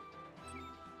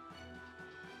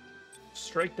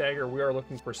 Strike Dagger, we are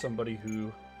looking for somebody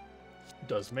who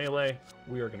does melee.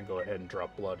 We are going to go ahead and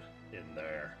drop Blood in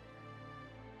there.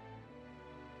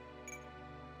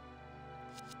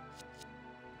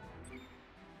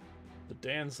 The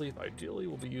Dansleaf, ideally,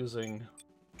 we'll be using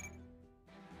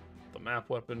the map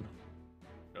weapon,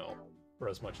 you know, for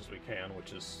as much as we can,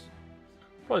 which is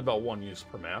probably about 1 use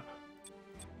per map.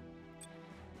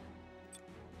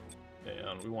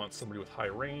 And we want somebody with high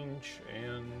range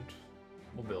and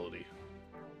mobility.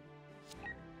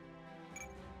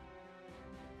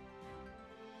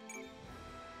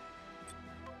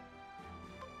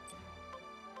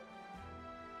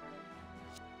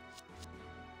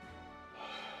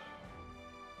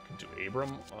 Can do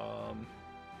Abram.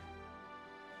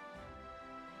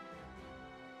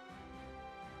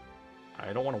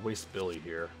 I don't want to waste Billy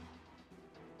here.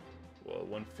 Well,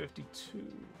 152.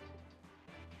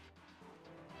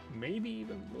 Maybe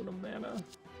even Luna Mana.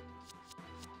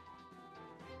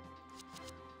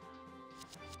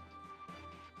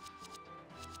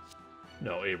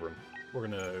 No, Abram.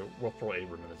 We'll throw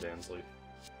Abram in the Dansleaf.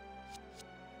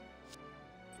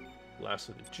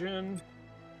 Lastly, the Jin.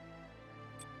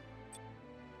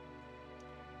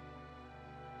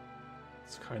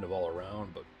 It's kind of all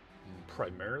around, but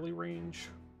primarily range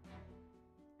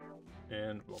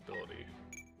and mobility.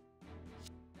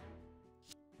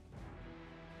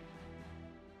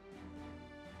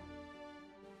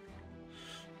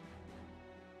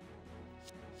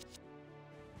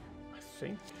 I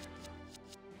think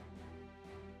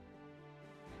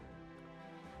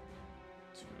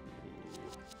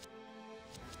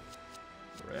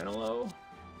to Ranello.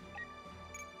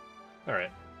 All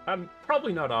right, I'm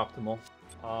probably not optimal.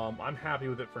 I'm happy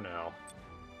with it for now.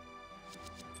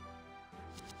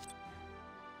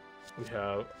 We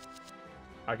have...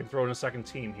 I can throw in a second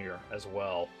team here as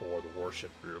well for the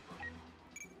warship group.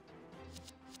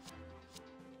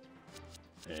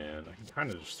 And I can kind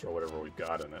of just throw whatever we've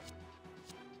got in it.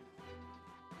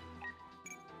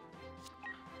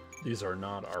 These are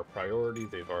not our priority.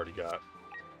 They've already got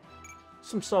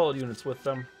some solid units with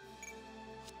them.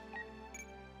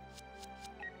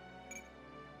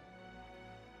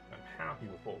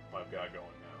 With what I've got going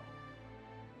now.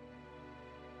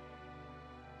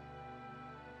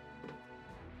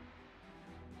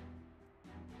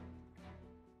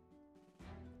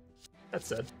 That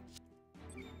said,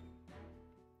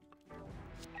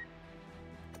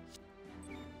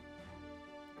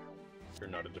 you're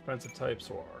not a defensive type,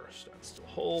 so our stats still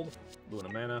hold. Luna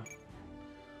Mana.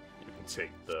 You can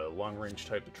take the long-range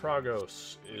type. The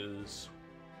Tragos is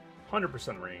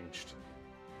 100% ranged.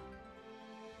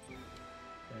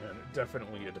 And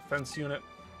definitely a defense unit.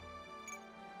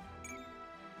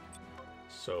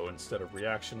 So instead of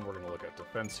reaction, we're going to look at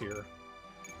defense here.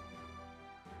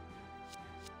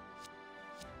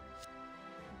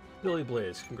 Billy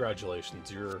Blaze,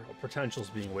 congratulations. Your potential's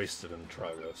being wasted in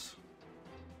Tragos.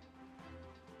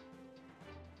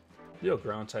 Leo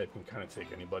ground type can kind of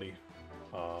take anybody.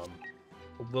 A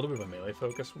little bit of a melee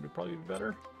focus would probably be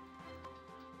better.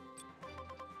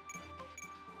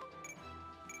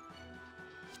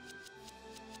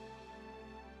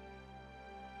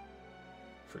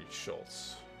 Pretty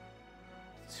Schultz.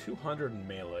 200 in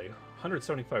melee,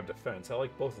 175 defense. I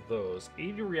like both of those.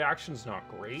 80 reaction's not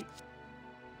great,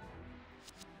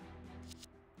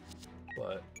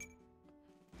 but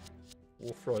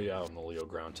we'll throw you out on the Leo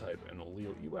ground type, and the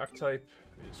Leo EWAC type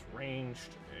is ranged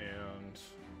and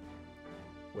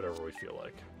whatever we feel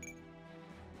like.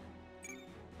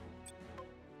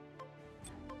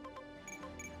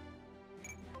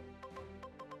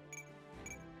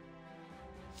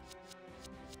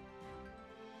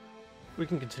 We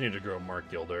can continue to grow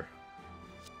Mark Gilder.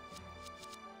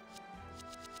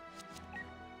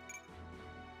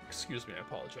 Excuse me, I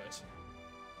apologize.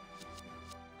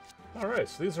 Alright,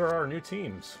 so these are our new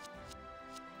teams.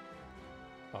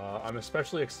 I'm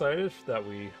especially excited that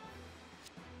we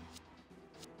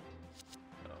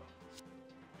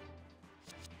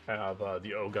have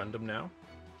the O Gundam now.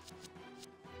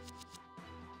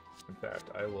 In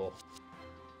fact, I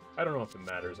don't know if it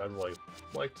matters, I'd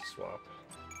like to swap.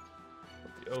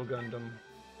 The O Gundam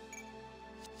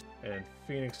and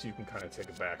Phoenix, you can kind of take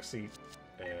a back seat,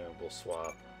 and we'll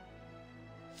swap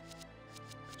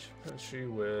Chipenshi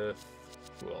with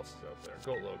who else is out there?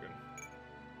 Go Logan.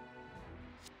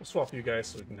 We'll swap you guys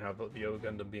so we can have the O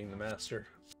Gundam being the master.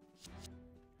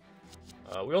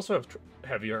 We also have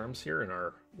heavy arms here in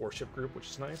our warship group, which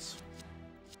is nice.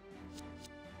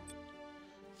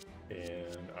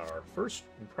 And our first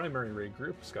primary raid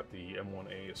group has got the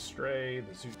M1A Astray,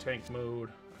 the Zoo Tank mode,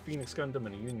 a Phoenix Gundam,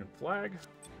 and a Union flag.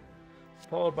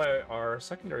 Followed by our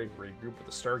secondary raid group with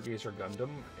the Stargazer Gundam,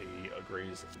 a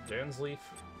Graze Dansleaf,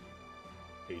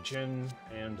 a Jin,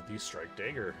 and the Strike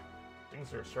Dagger.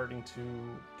 Things are starting to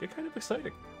get kind of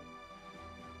exciting.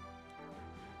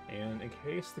 And in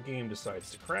case the game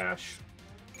decides to crash,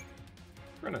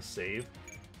 we're gonna save.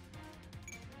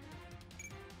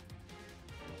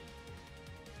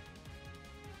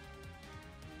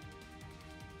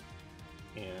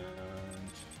 And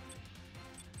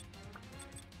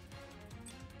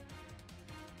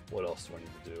what else do I need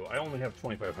to do? I only have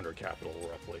 2,500 capital,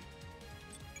 roughly.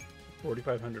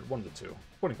 4,500, 1 to 2.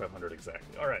 2,500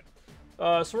 exactly. All right.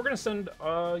 So we're going to send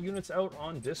units out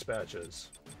on dispatches.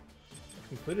 I've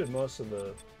completed most of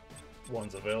the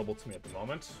ones available to me at the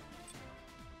moment.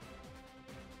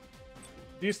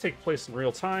 These take place in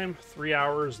real time, 3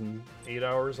 hours and 8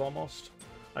 hours almost.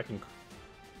 I can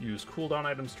use cooldown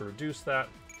items to reduce that.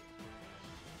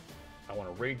 I want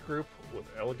a raid group with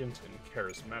elegant and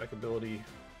charismatic ability.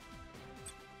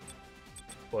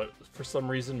 But for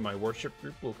some reason, my warship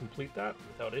group will complete that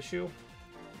without issue.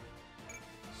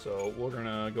 So we're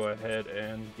gonna go ahead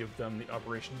and give them the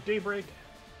Operation Daybreak,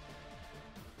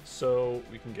 so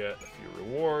we can get a few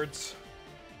rewards.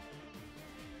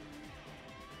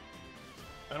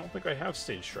 I don't think I have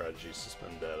stage strategy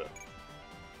suspend data,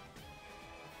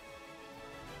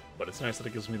 but it's nice that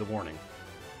it gives me the warning.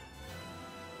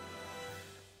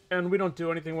 And we don't do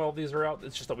anything while these are out.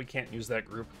 It's just that we can't use that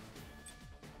group.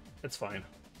 It's fine.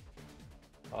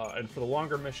 And for the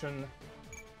longer mission,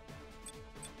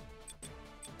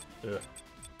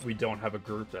 we don't have a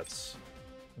group that's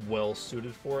well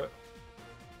suited for it.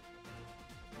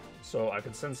 So I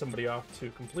can send somebody off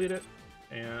to complete it,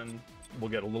 and we'll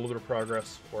get a little bit of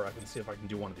progress, or I can see if I can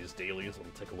do one of these dailies.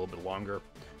 It'll take a little bit longer,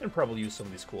 and probably use some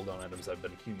of these cooldown items I've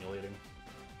been accumulating.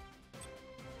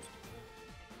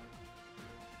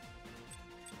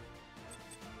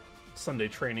 Sunday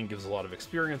training gives a lot of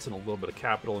experience and a little bit of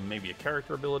capital and maybe a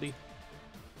character ability.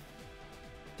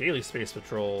 Daily space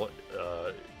patrol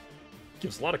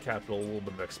gives a lot of capital, a little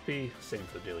bit of XP. Same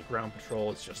for the daily ground patrol.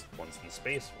 It's just one's in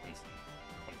space, one's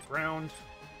on the ground.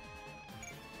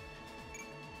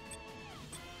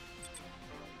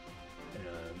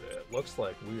 And it looks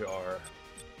like we are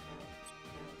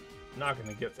not going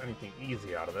to get anything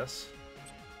easy out of this.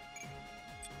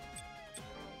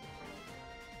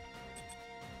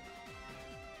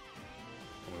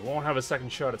 We won't have a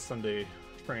second shot at Sunday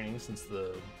training since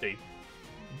the date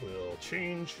will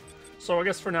change. So I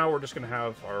guess for now we're just going to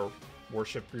have our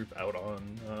warship group out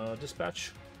on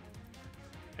dispatch,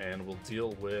 and we'll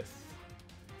deal with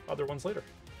other ones later.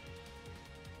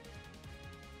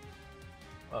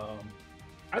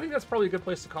 I think that's probably a good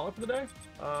place to call it for the day.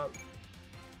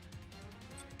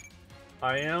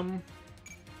 I am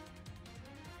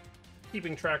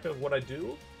keeping track of what I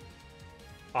do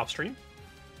off stream.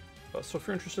 So if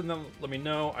you're interested in them, let me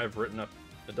know. I've written up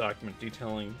a document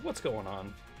detailing what's going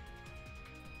on,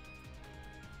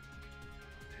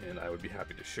 and I would be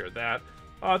happy to share that.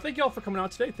 Thank you all for coming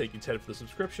out today. Thank you, Ted, for the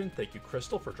subscription. Thank you,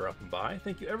 Crystal, for dropping by.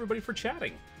 Thank you, everybody, for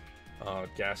chatting.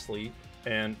 Ghastly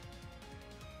and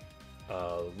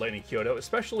Lightning Kyoto.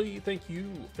 Especially thank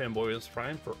you, Fanboys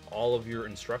Prime, for all of your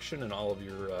instruction and all of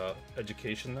your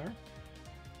education there.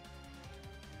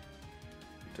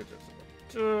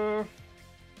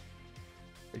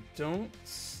 I don't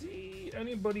see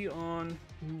anybody on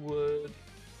who would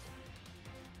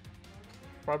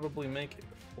probably make it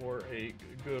for a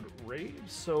good raid,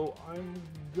 so I'm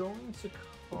going to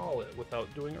call it without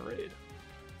doing a raid.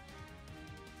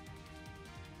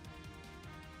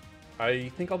 I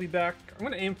think I'll be back. I'm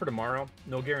going to aim for tomorrow.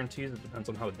 No guarantees. It depends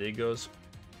on how the day goes.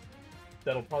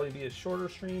 That'll probably be a shorter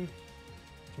stream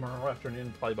tomorrow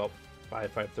afternoon, probably about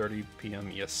 5:30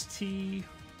 p.m. EST.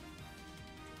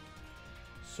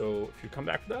 So if you come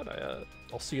back for that,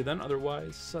 I'll see you then.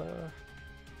 Otherwise,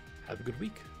 have a good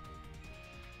week.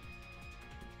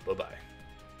 Bye-bye.